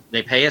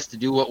 They pay us to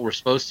do what we're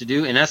supposed to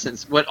do. In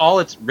essence, what all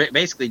it's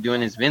basically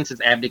doing is Vince is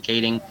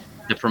abdicating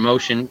the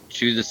promotion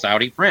to the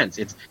Saudi friends.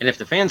 And if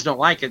the fans don't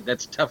like it,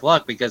 that's tough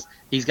luck, because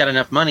he's got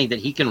enough money that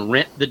he can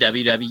rent the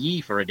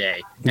WWE for a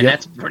day. And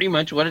that's pretty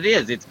much what it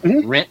is. It's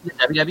rent the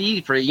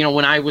WWE for,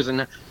 when I was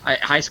in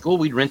high school,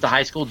 we'd rent the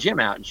high school gym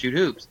out and shoot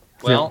hoops.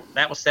 Well,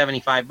 that was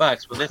 $75.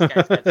 Well, this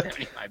guy's got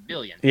 $75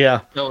 billion.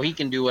 Yeah. So he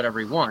can do whatever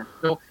he wants.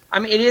 So, I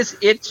mean,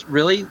 it's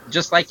really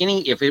just like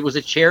if it was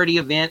a charity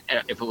event,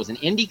 if it was an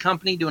indie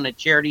company doing a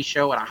charity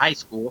show at a high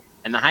school,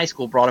 and the high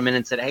school brought them in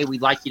and said, hey,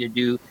 we'd like you to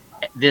do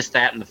this,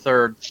 that, and the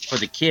third for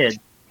the kid,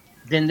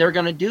 then they're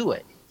going to do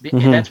it. Mm-hmm.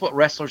 And that's what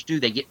wrestlers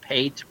do. They get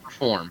paid to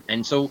perform.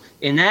 And so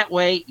in that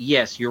way,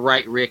 yes, you're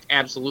right, Rick.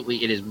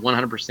 Absolutely. It is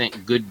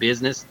 100% good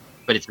business,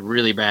 but it's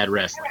really bad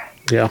wrestling.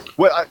 Yeah.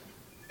 Well,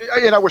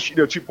 and I wish,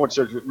 2 points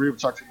there we were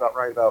talking about,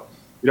 right, about,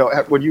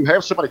 when you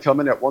have somebody come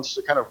in that wants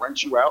to kind of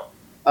rent you out.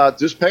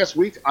 This past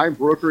week, I'm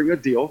brokering a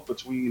deal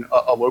between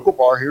a local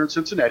bar here in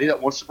Cincinnati that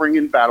wants to bring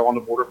in Battle on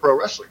the Border Pro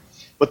Wrestling.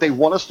 But they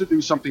want us to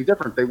do something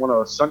different. They want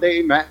a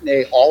Sunday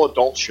matinee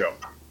all-adult show.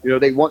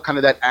 They want kind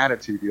of that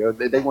attitude.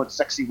 They want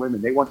sexy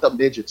women. They want the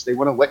midgets. They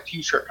want a wet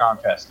T-shirt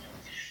contest.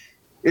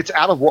 It's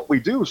out of what we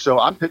do. So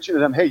I'm pitching to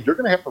them, hey, you're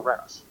going to have to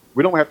rent us.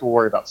 We don't have to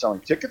worry about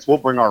selling tickets. We'll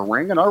bring our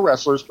ring and our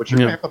wrestlers, but you're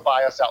going to have to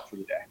buy us out for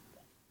the day.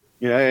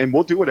 And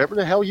we'll do whatever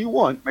the hell you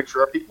want. Make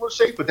sure our people are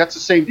safe, but that's the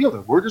same deal.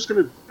 They're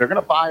going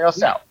to buy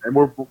us out, and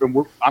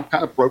I'm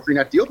kind of brokering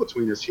that deal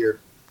between us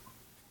here.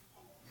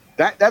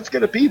 That's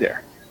going to be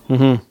there.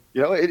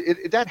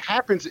 Mm-hmm. That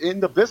happens in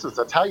the business.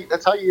 That's how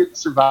you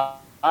survive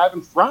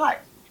and thrive.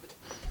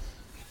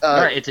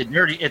 Right,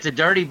 it's a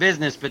dirty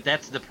business, but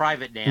that's the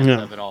private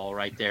dance of it all,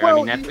 right there.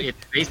 Well,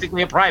 it's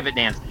basically a private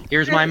dance.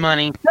 Here's my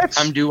money.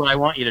 Come do what I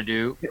want you to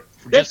do.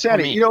 That's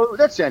anywhere.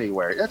 That's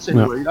anywhere.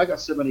 No. I got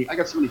so many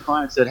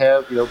clients that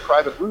have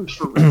private rooms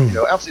for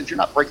obviously you're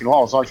not breaking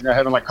laws as long as you're not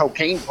having like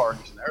cocaine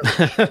parties in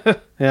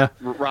there. Yeah.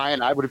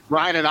 Ryan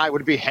and I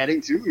would be heading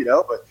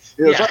to but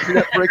as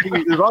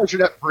long as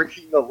you're not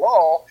breaking the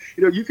law,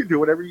 you can do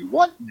whatever you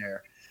want in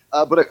there.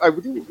 But I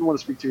do want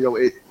to speak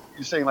to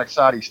you're saying like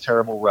Saudi's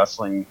terrible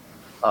wrestling.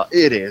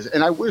 It is,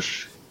 and I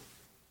wish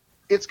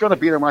it's going to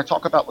be there. When I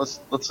talk about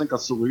let's think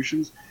of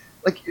solutions.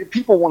 Like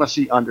people want to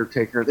see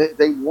Undertaker,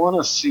 they want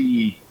to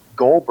see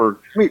Goldberg.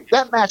 I mean,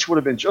 that match would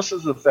have been just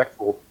as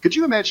effective. Could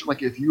you imagine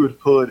if you had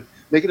put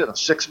make it a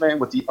 6-man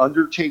with the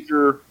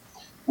Undertaker,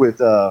 with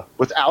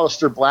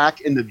Aleister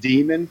Black and the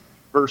Demon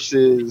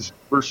versus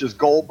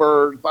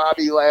Goldberg,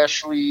 Bobby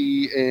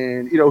Lashley,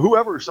 and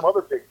whoever, some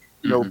other big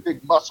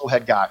big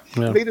musclehead guy.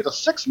 Yeah. Made it a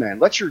 6-man.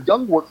 Let your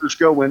young workers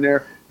go in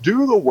there,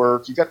 do the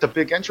work. You got the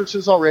big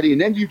entrances already, and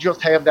then you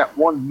just have that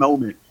one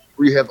moment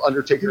where you have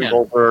Undertaker and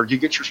Goldberg. You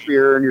get your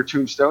spear and your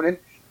tombstone,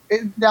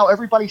 and now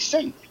everybody's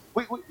safe.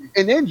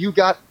 And then you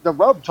got the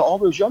rub to all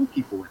those young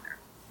people in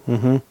there.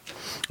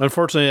 Mm-hmm.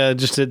 Unfortunately,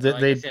 just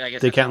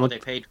they can't look. They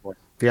paid for it.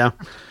 Yeah,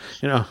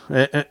 no.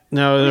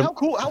 How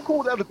cool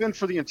would that have been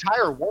for the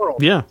entire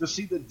world? Yeah. To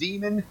see the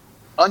Demon,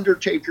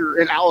 Undertaker,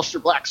 and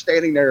Aleister Black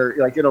standing there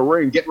like in a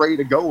ring, getting ready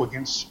to go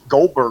against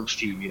Goldberg's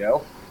team.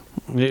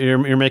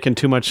 You're making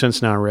too much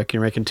sense now, Rick.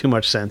 You're making too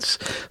much sense.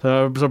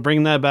 So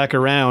bring that back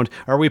around.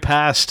 Are we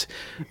past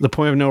the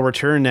point of no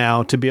return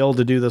now to be able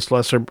to do this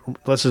less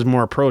is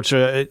more approach?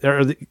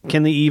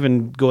 Can they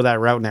even go that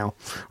route now,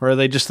 or are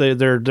they just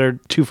they're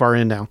too far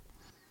in now?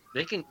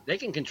 They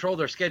can control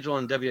their schedule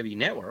on WWE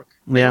Network.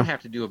 They don't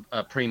have to do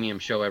a premium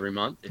show every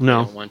month if they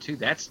don't want to.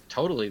 That's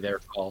totally their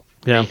call.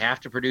 Yeah. They have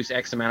to produce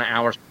X amount of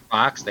hours for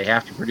Fox. They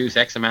have to produce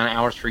X amount of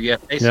hours for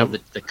USA. So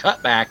the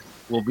cutback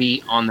will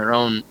be on their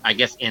own, I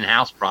guess,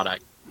 in-house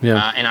product.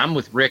 Yeah. And I'm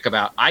with Rick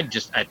about,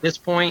 at this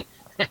point,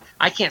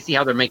 I can't see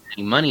how they're making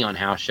any money on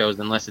house shows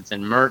unless it's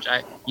in merch.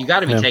 You got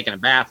to be taking a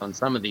bath on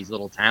some of these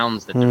little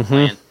towns that they're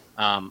playing.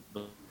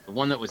 The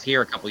one that was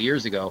here a couple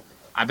years ago,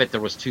 I bet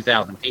there was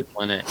 2,000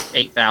 people in an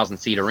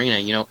 8,000-seat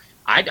arena.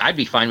 I'd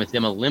be fine with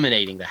them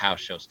eliminating the house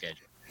show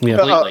schedule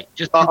completely.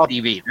 Just do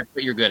TV. That's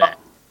what you're good at.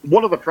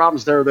 One of the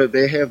problems there that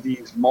they have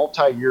these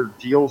multi-year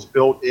deals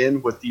built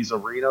in with these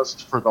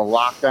arenas for the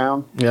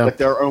lockdown that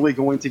they're only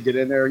going to get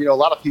in there. A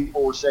lot of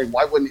people were saying,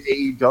 why wouldn't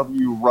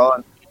AEW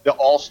run the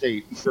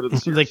Allstate instead of the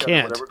Sears They Center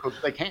can't. or whatever?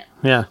 Because they can't.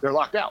 Yeah. They're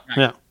locked out.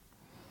 Yeah.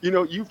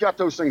 You've got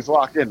those things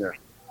locked in there.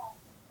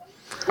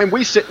 And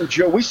we sit and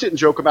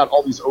joke about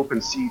all these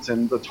open seats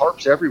and the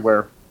tarps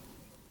everywhere.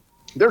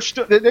 They're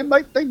still they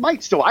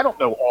might still, I don't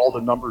know all the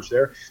numbers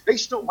there. They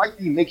still might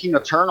be making a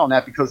turn on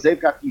that because they've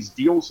got these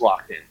deals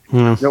locked in.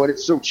 And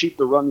it's so cheap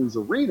to run these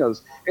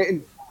arenas.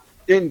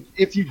 And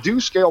if you do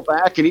scale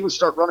back and even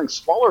start running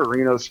smaller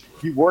arenas,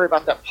 you worry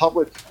about that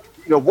public.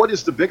 What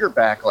is the bigger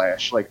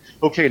backlash? Like,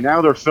 okay,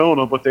 now they're filling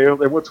them, but they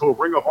went to a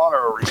Ring of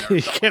Honor arena.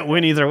 You can't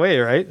win either way,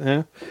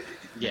 right?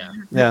 Yeah.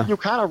 You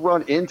kind of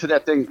run into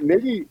that thing.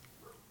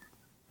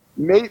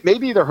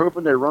 Maybe they're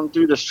hoping they run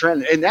through this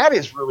trend, and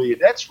that's really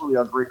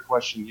a great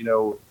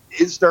question.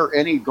 Is there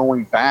any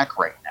going back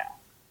right now?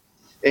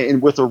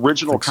 And with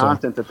original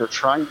content that they're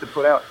trying to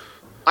put out,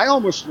 I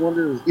almost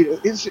wonder,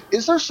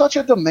 is there such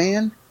a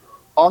demand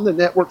on the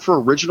network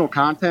for original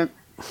content?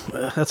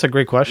 That's a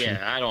great question.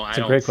 Yeah, I don't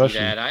see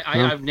question. that.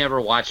 I've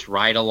never watched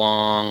Ride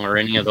Along or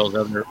any of those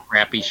other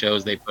crappy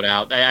shows they put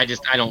out. I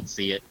don't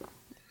see it.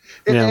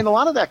 And a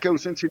lot of that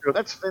goes into,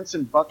 that's Vince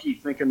and Bucky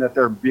thinking that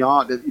they're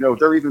beyond,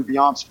 they're even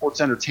beyond sports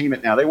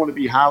entertainment now. They want to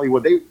be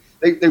Hollywood.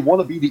 They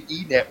want to be the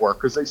E Network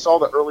because they saw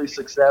the early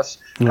success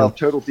of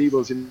Total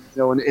Divas,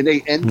 and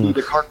they envy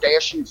the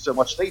Kardashians so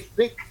much. They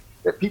think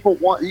that people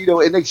want,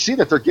 and they see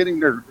that they're getting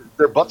their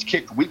butts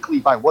kicked weekly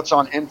by what's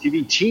on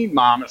MTV. Teen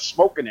Mom is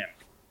smoking him.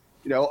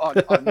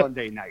 On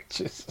Monday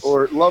nights,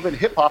 or Love and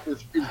Hip Hop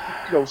is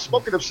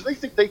smoking them. So they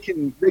think they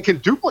can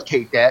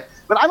duplicate that,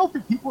 but I don't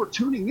think people are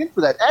tuning in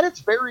for that. At its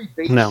very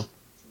base,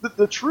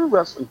 the true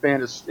wrestling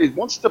fan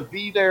wants to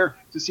be there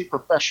to see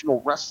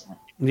professional wrestling.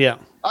 Yeah,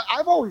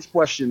 I've always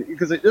questioned,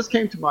 because this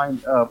came to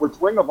mind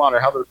with Ring of Honor,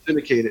 how they're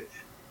syndicated.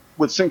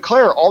 With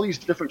Sinclair, all these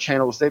different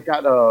channels, they've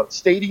got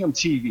Stadium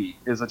TV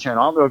is a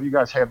channel. I don't know if you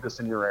guys have this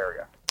in your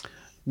area.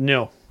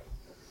 No.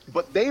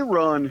 But they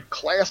run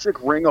Classic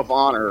Ring of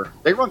Honor.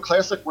 They run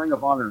Classic Ring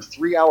of Honor in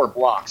 3-hour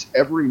blocks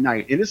every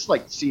night. And it's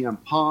like CM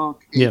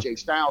Punk, AJ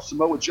Styles,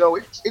 Samoa Joe.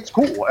 It's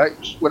cool.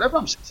 Whenever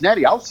I'm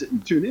Cincinnati, I'll sit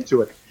and tune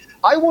into it.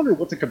 I wonder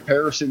what the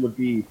comparison would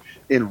be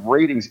in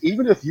ratings,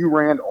 even if you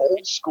ran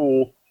old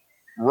school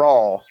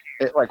Raw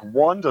at like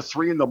 1 to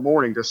 3 in the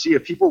morning, to see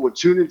if people would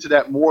tune into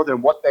that more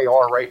than what they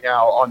are right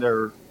now on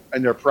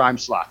their prime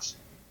slots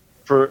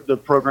for the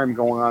program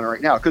going on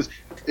right now. Because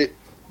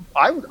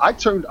I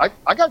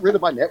got rid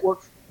of my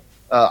network.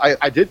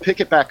 I did pick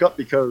it back up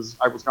because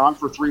I was gone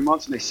for 3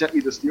 months, and they sent me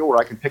this deal where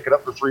I can pick it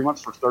up for 3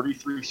 months for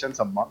 33 cents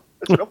a month.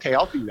 I said, okay,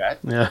 I'll do that.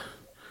 Yeah.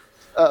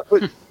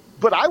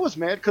 But I was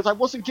mad because I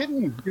wasn't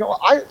getting,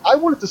 I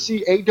wanted to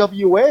see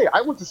AWA.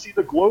 I wanted to see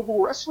the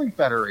Global Wrestling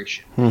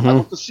Federation. I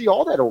wanted to see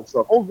all that old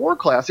stuff, old War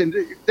Class. And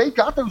they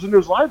got those in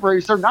those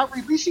libraries. They're not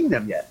releasing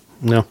them yet.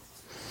 No.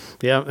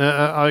 Yeah,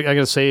 I got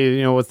to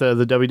say, with the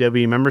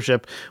WWE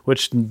membership,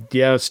 which,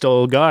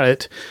 still got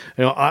it,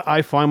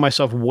 I find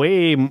myself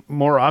way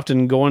more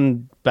often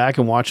going back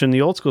and watching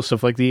the old school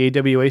stuff, like the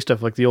AWA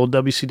stuff, like the old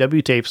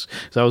WCW tapes,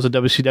 because I was a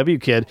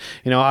WCW kid.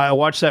 I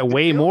watch that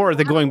way more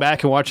than going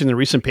back and watching the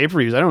recent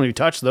pay-per-views. I don't even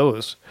touch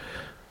those.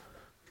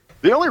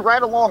 The only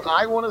ride-along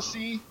I want to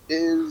see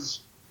is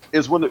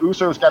when the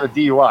Usos got a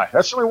DUI.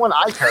 That's the only one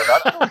I care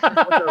about. I don't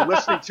know what they're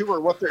listening to or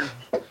what they're...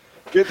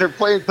 If they're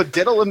playing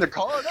Padiddle in the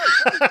car,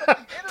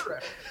 that's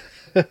interesting.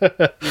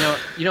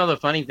 You know, the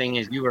funny thing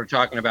is, you were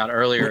talking about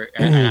earlier,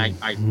 and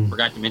I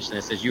forgot to mention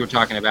this, as you were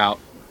talking about,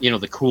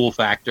 the cool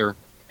factor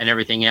and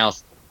everything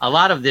else. A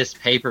lot of this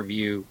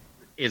pay-per-view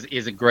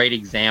is a great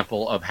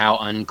example of how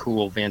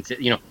uncool Vince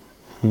is.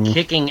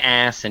 Kicking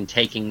ass and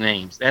taking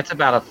names. That's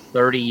about a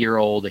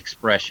 30-year-old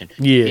expression.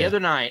 Yeah. The other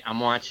night, I'm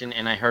watching,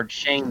 and I heard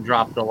Shane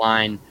drop the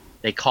line,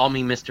 "They call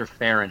me Mr.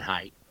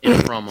 Fahrenheit," in a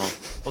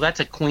promo. Well, that's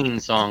a Queen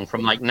song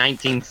from like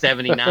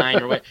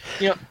 1979 or what.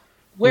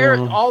 Where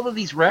all of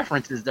these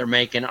references they're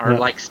making are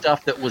like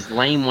stuff that was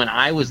lame when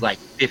I was like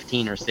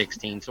 15 or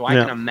 16. So I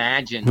can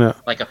imagine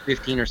like a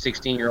 15 or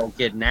 16-year-old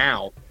kid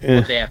now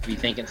what they have to be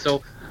thinking.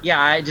 So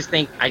yeah, I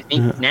think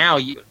now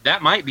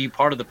that might be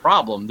part of the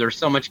problem. There's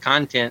so much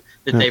content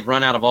that they've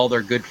run out of all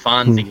their good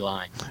Fonzie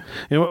lines.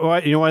 You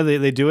know why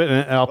they do it,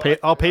 and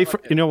I'll pay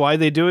for. You know why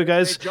they do it,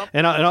 guys,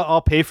 and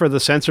I'll pay for the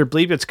censor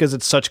bleep. It's because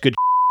it's such good.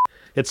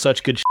 It's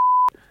such good.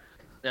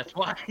 That's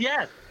why.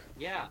 Yes.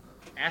 Yeah.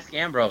 Ask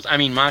Ambrose. I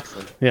mean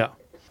Moxley. Yeah.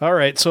 All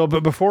right. So,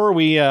 but before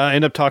we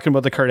end up talking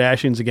about the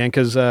Kardashians again,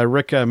 because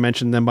Rick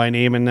mentioned them by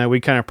name, and we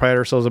kind of pride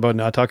ourselves about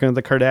not talking about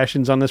the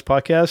Kardashians on this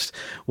podcast,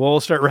 we'll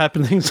start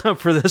wrapping things up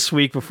for this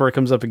week before it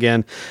comes up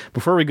again.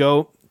 Before we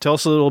go, tell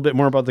us a little bit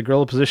more about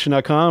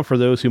thegorillaposition.com for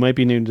those who might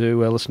be new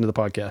to listen to the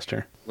podcast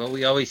here. Well,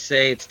 we always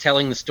say it's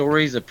telling the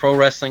stories of pro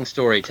wrestling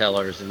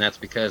storytellers, and that's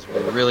because we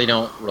really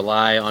don't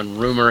rely on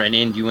rumor and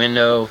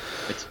innuendo.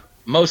 It's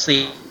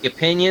mostly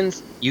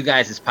opinions. You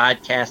guys'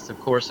 podcasts, of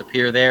course,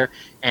 appear there,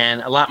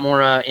 and a lot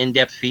more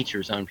in-depth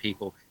features on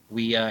people.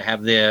 We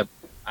have the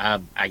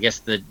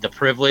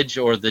privilege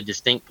or the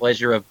distinct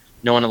pleasure of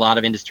knowing a lot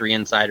of industry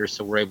insiders,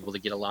 so we're able to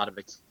get a lot of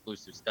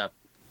exclusive stuff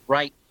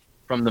right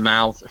from the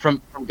mouth,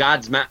 from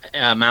God's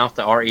mouth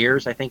to our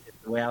ears, I think is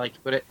the way I like to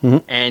put it. Mm-hmm.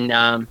 And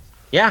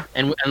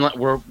and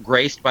we're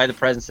graced by the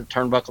presence of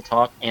Turnbuckle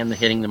Talk and the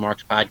Hitting the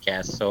Marks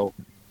podcast. So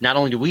not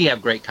only do we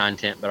have great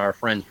content, but our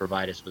friends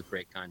provide us with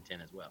great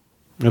content as well.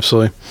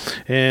 Absolutely.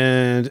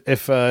 And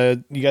if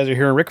you guys are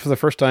hearing Rick for the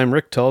first time,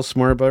 Rick, tell us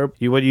more about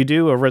what you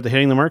do over at the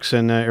Hitting the Marks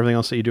and everything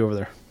else that you do over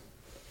there.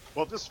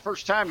 Well, if this is the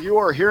first time you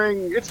are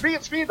hearing, it's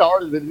me, the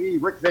harder than me,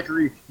 Rick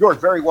Vickery. You are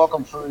very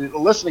welcome for the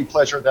listening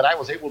pleasure that I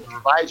was able to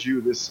provide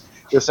you this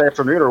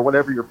afternoon or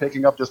whenever you're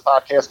picking up this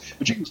podcast.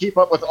 But you can keep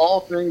up with all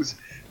things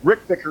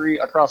Rick Vickery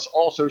across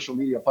all social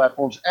media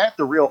platforms at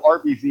The Real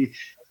RBV.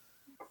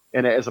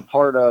 And as a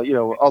part of,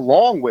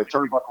 along with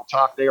Turnbuckle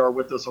Talk, they are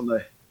with us on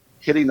the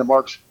Hitting the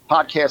Marks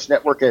podcast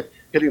network at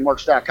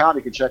hittingthemarks.com.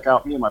 You can check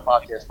out me and my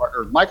podcast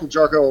partner, Michael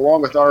Jargo,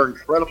 along with our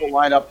incredible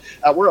lineup.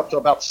 We're up to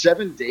about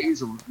 7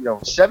 days,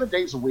 7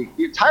 days a week,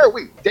 the entire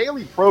week,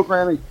 daily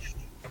programming.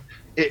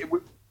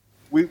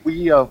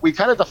 We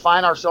kind of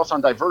define ourselves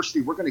on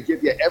diversity. We're going to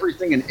give you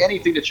everything and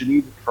anything that you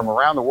need from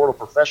around the world of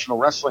professional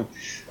wrestling.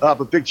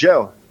 But Big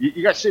Joe,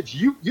 you guys said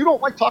you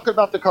don't like talking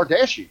about the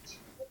Kardashians.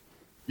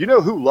 You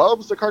know who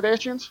loves the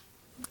Kardashians?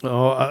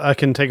 Oh, I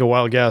can take a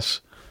wild guess.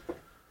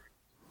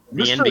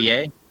 The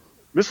NBA?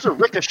 Mr.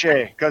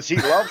 Ricochet, because he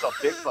loves a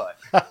big butt.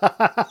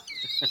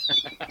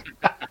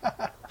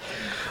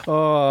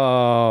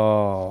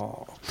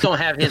 Oh. Don't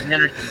have his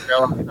energy,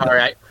 Joe. I'm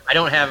sorry. I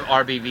don't have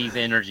RBV's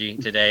energy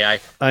today.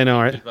 I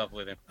know, right? Keep up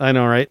with him. I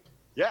know, right?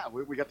 Yeah,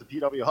 we got the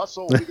PW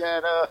Hustle. We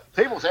got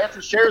tables, after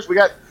chairs. We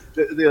got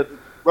the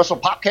Wrestle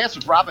Popcast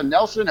with Robin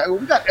Nelson.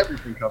 We got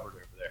everything covered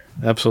over there.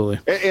 Absolutely.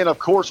 And of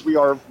course, we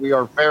are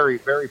very,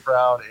 very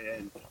proud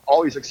and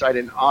always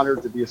excited and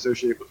honored to be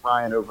associated with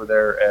Ryan over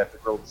there at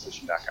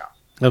thegorillaposition.com.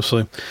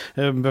 Absolutely.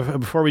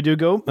 Before we do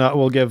go,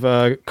 we'll give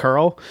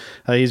Carl,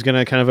 he's going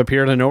to kind of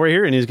appear out of nowhere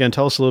here, and he's going to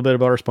tell us a little bit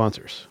about our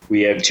sponsors.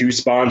 We have two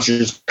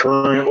sponsors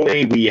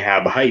currently. We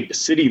have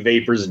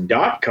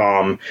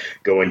HypeCityVapors.com.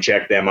 Go and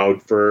check them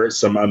out for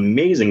some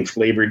amazing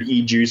flavored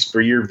e-juice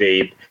for your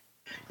vape.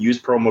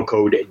 Use promo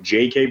code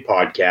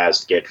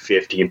JKPodcast, get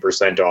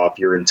 15% off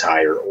your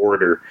entire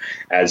order.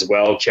 As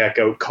well, check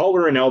out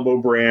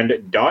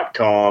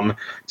collarandelbowbrand.com.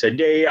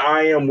 Today,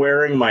 I am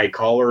wearing my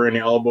Collar and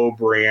Elbow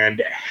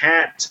brand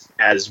hat,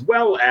 as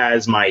well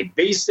as my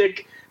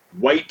basic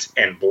white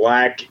and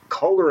black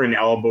Collar and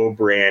Elbow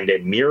brand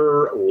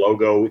mirror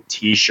logo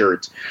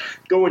t-shirt.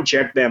 Go and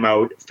check them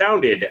out.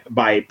 Founded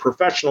by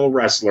professional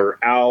wrestler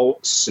Al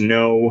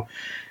Snow.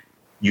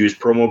 Use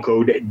promo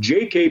code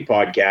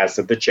JKPodcast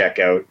at the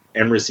checkout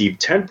and receive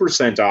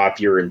 10% off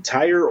your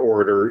entire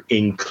order,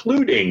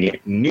 including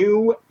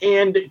new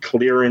and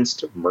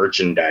clearanced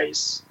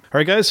merchandise. All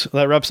right, guys,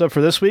 that wraps up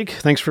for this week.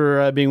 Thanks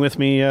for being with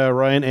me,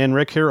 Ryan and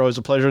Rick here. Always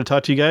a pleasure to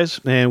talk to you guys,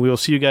 and we will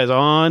see you guys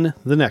on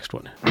the next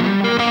one.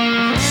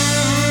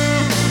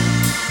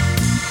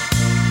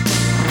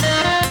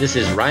 This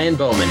is Ryan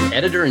Bowman,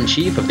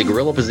 Editor-in-Chief of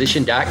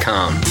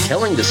thegorillaposition.com,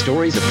 telling the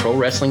stories of pro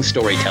wrestling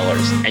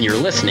storytellers, and you're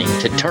listening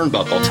to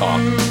Turnbuckle Talk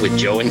with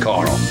Joe and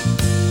Carl.